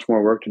so much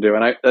more work to do.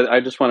 And I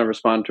just want to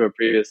respond to a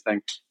previous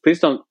thing. Please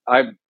do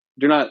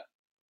not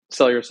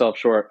sell yourself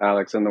short,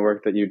 Alex, in the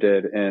work that you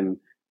did in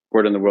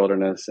Word in the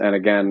Wilderness. And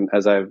again,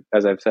 as I've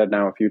said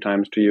now a few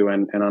times to you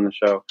and on the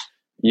show,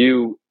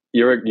 your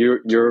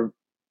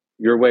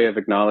way of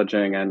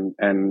acknowledging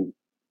and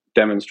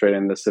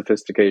demonstrating the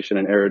sophistication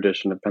and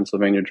erudition of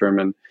Pennsylvania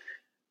German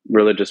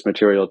religious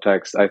material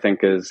text, I think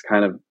is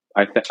kind of,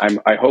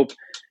 I hope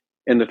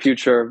in the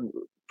future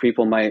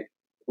people might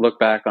look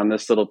back on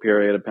this little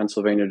period of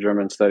Pennsylvania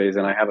German studies,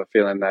 and I have a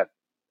feeling that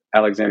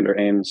Alexander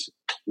Ames'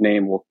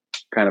 name will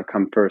kind of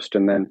come first,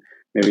 and then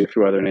maybe a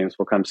few other names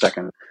will come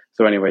second.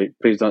 So anyway,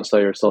 please don't sell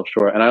yourself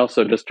short. And I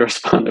also, just to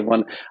respond to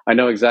one, I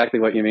know exactly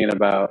what you mean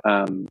about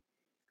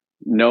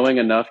knowing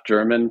enough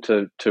German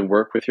to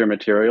work with your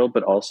material,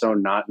 but also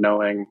not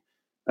knowing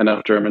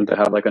enough German to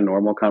have like a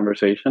normal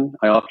conversation.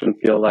 I often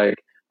feel like,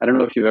 I don't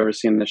know if you've ever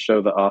seen this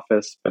show, The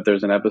Office, but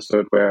there's an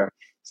episode where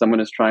someone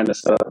is trying to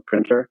set up a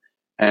printer,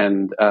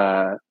 and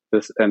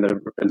the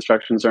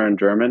instructions are in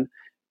German,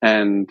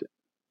 and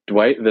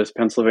Dwight, this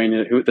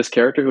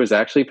character who is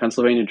actually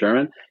Pennsylvania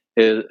German,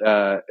 is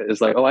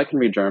like, oh, I can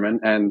read German,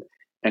 and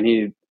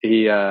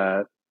he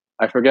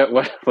I forget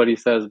what he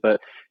says, but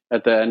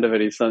at the end of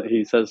it, he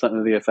says something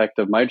to the effect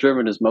of, "My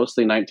German is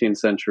mostly 19th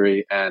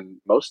century and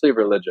mostly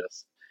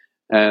religious,"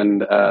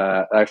 and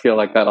I feel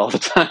like that all the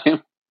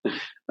time.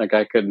 Like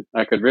I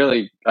could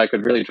really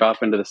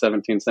drop into the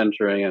 17th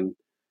century and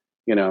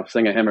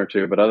sing a hymn or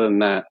two, but other than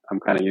that, I'm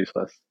kind of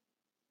useless.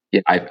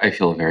 Yeah, I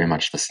feel very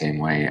much the same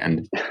way,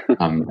 and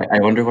I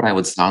wonder what I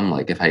would sound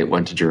like if I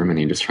went to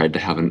Germany and just tried to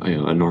have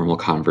a normal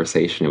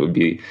conversation. It would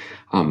be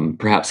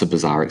perhaps a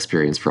bizarre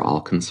experience for all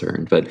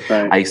concerned. But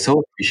right. I so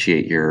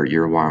appreciate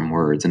your warm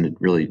words, and it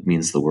really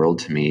means the world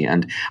to me.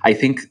 And I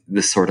think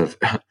this sort of,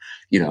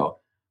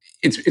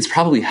 it's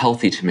probably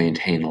healthy to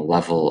maintain a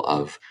level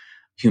of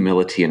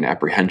humility and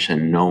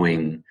apprehension,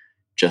 knowing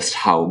just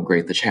how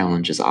great the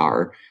challenges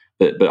are,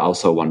 but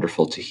also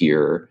wonderful to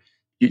hear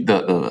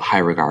the high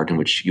regard in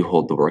which you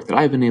hold the work that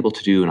I've been able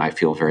to do, and I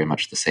feel very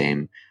much the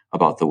same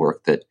about the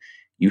work that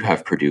you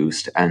have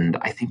produced. And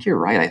I think you're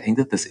right. I think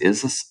that this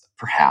is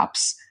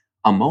perhaps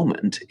a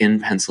moment in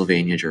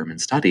Pennsylvania German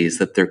studies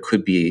that there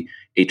could be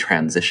a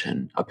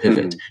transition, a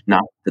pivot.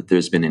 Not that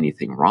there's been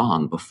anything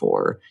wrong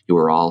before. You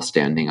were all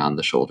standing on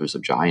the shoulders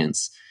of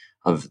giants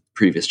of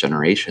previous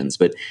generations,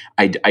 but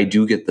I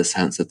do get the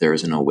sense that there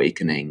is an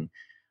awakening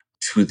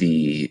to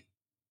the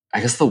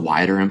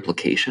wider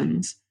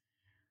implications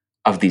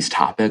of these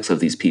topics, of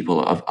these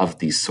people, of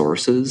these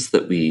sources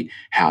that we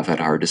have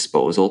at our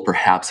disposal.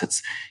 Perhaps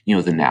it's,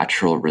 the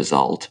natural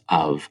result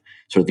of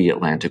sort of the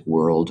Atlantic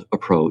world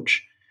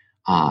approach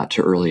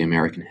to early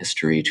American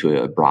history, to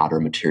a broader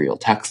material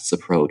texts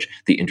approach,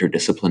 the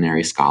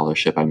interdisciplinary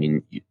scholarship. I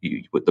mean,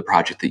 the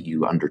project that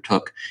you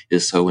undertook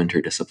is so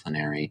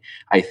interdisciplinary.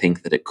 I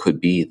think that it could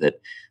be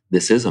that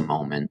this is a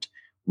moment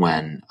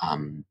when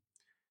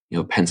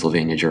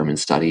Pennsylvania German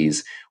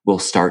studies will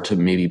start to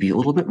maybe be a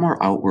little bit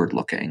more outward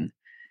looking.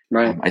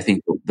 Right. I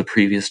think the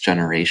previous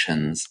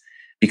generations,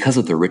 because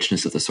of the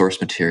richness of the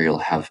source material,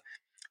 have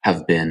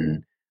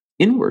been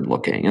inward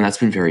looking, and that's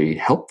been very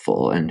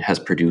helpful and has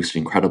produced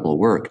incredible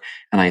work.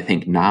 And I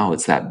think now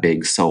it's that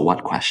big so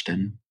what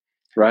question.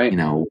 Right.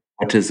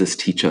 What does this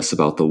teach us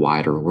about the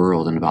wider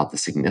world and about the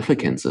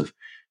significance of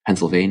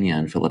Pennsylvania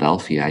and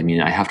Philadelphia? I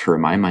mean, I have to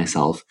remind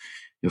myself,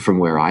 from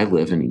where I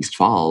live in East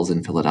Falls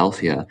in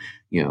Philadelphia,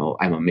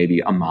 I'm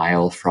maybe a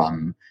mile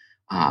from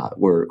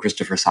where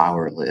Christopher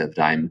Sauer lived.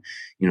 I'm,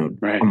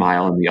 Right. a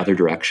mile in the other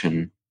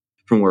direction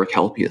from where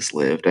Kelpius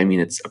lived. I mean,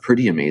 it's a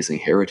pretty amazing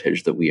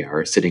heritage that we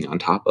are sitting on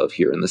top of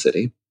here in the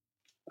city.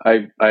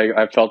 I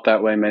felt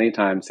that way many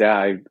times.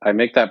 Yeah, I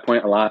make that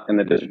point a lot in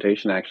the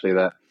dissertation, actually,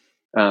 that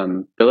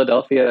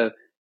Philadelphia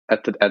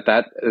at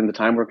that in the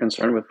time we're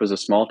concerned with was a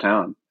small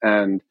town,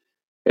 and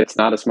it's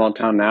not a small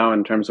town now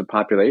in terms of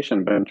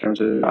population, but in terms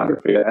of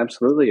geography, it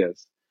absolutely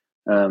is.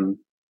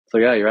 So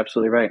yeah, you're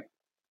absolutely right.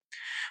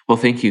 Well,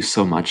 thank you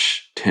so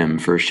much, Tim,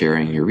 for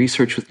sharing your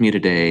research with me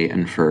today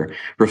and for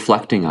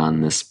reflecting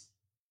on this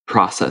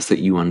process that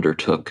you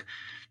undertook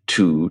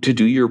to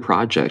do your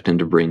project and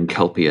to bring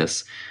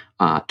Kelpius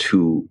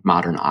to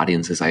modern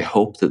audiences. I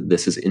hope that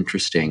this is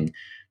interesting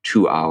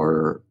to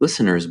our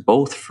listeners,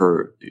 both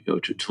for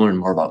to learn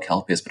more about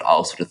Kelpius, but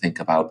also to think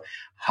about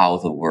how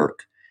the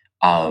work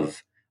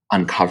of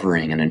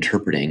uncovering and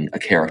interpreting a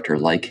character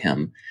like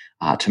him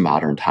to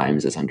modern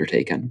times is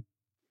undertaken.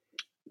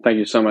 Thank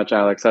you so much,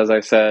 Alex. As I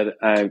said,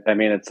 I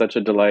mean, it's such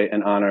a delight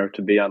and honor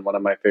to be on one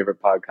of my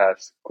favorite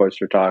podcasts,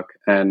 Cloister Talk,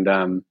 and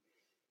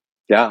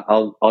yeah,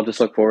 I'll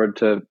just look forward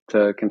to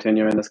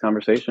continuing this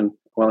conversation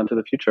well into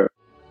the future.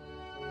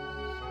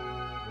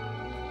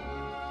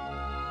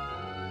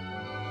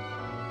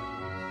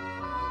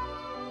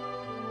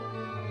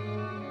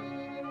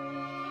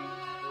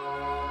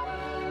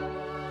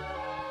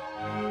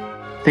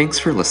 Thanks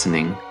for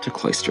listening to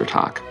Cloister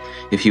Talk.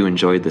 If you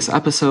enjoyed this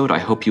episode, I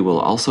hope you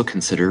will also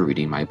consider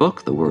reading my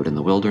book, The Word in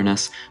the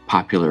Wilderness,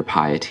 Popular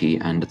Piety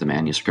and the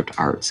Manuscript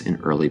Arts in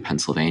Early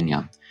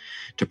Pennsylvania.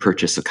 To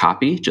purchase a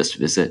copy, just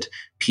visit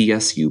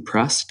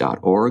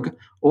psupress.org,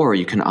 or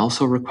you can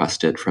also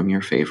request it from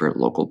your favorite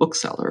local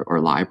bookseller or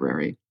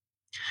library.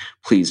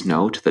 Please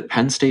note that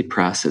Penn State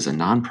Press is a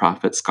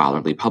nonprofit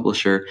scholarly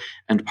publisher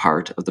and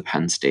part of the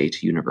Penn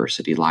State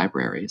University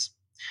Libraries.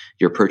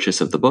 Your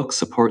purchase of the book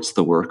supports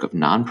the work of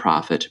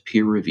nonprofit,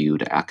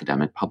 peer-reviewed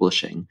academic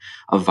publishing,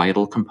 a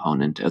vital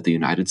component of the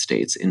United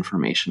States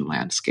information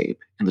landscape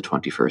in the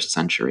 21st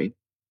century.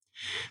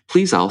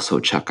 Please also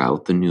check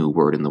out the new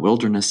Word in the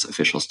Wilderness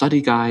official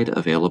study guide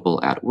available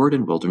at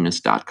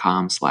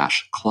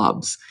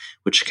wordinwilderness.com/clubs,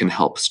 which can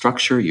help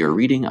structure your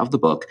reading of the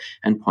book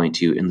and point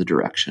you in the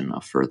direction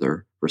of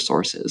further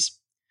resources.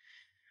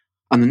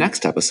 On the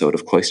next episode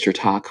of Cloister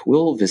Talk,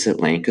 we'll visit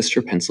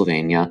Lancaster,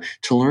 Pennsylvania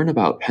to learn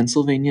about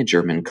Pennsylvania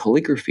German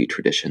calligraphy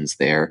traditions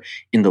there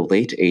in the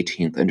late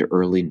 18th and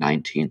early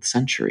 19th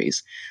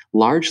centuries,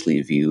 largely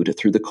viewed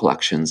through the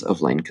collections of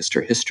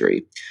Lancaster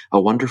History,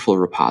 a wonderful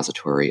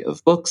repository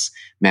of books,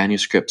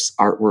 manuscripts,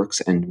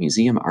 artworks, and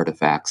museum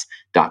artifacts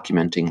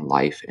documenting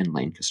life in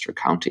Lancaster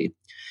County.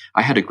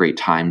 I had a great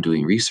time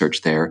doing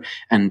research there,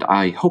 and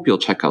I hope you'll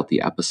check out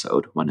the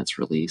episode when it's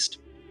released.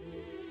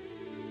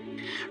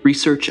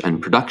 Research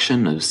and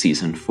production of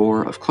Season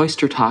 4 of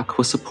Cloister Talk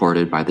was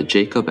supported by the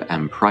Jacob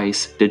M.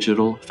 Price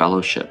Digital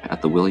Fellowship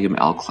at the William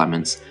L.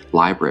 Clements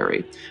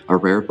Library, a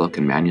rare book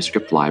and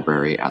manuscript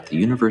library at the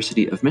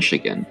University of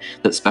Michigan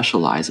that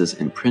specializes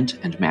in print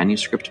and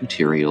manuscript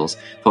materials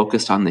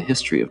focused on the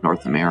history of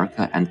North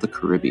America and the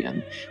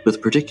Caribbean,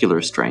 with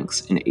particular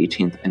strengths in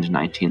 18th and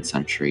 19th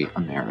century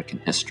American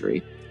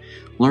history.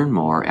 Learn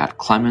more at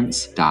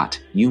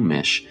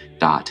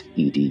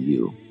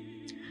clements.umich.edu.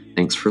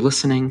 Thanks for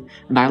listening,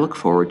 and I look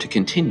forward to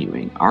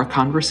continuing our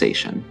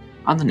conversation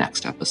on the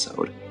next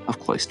episode of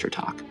Cloister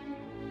Talk.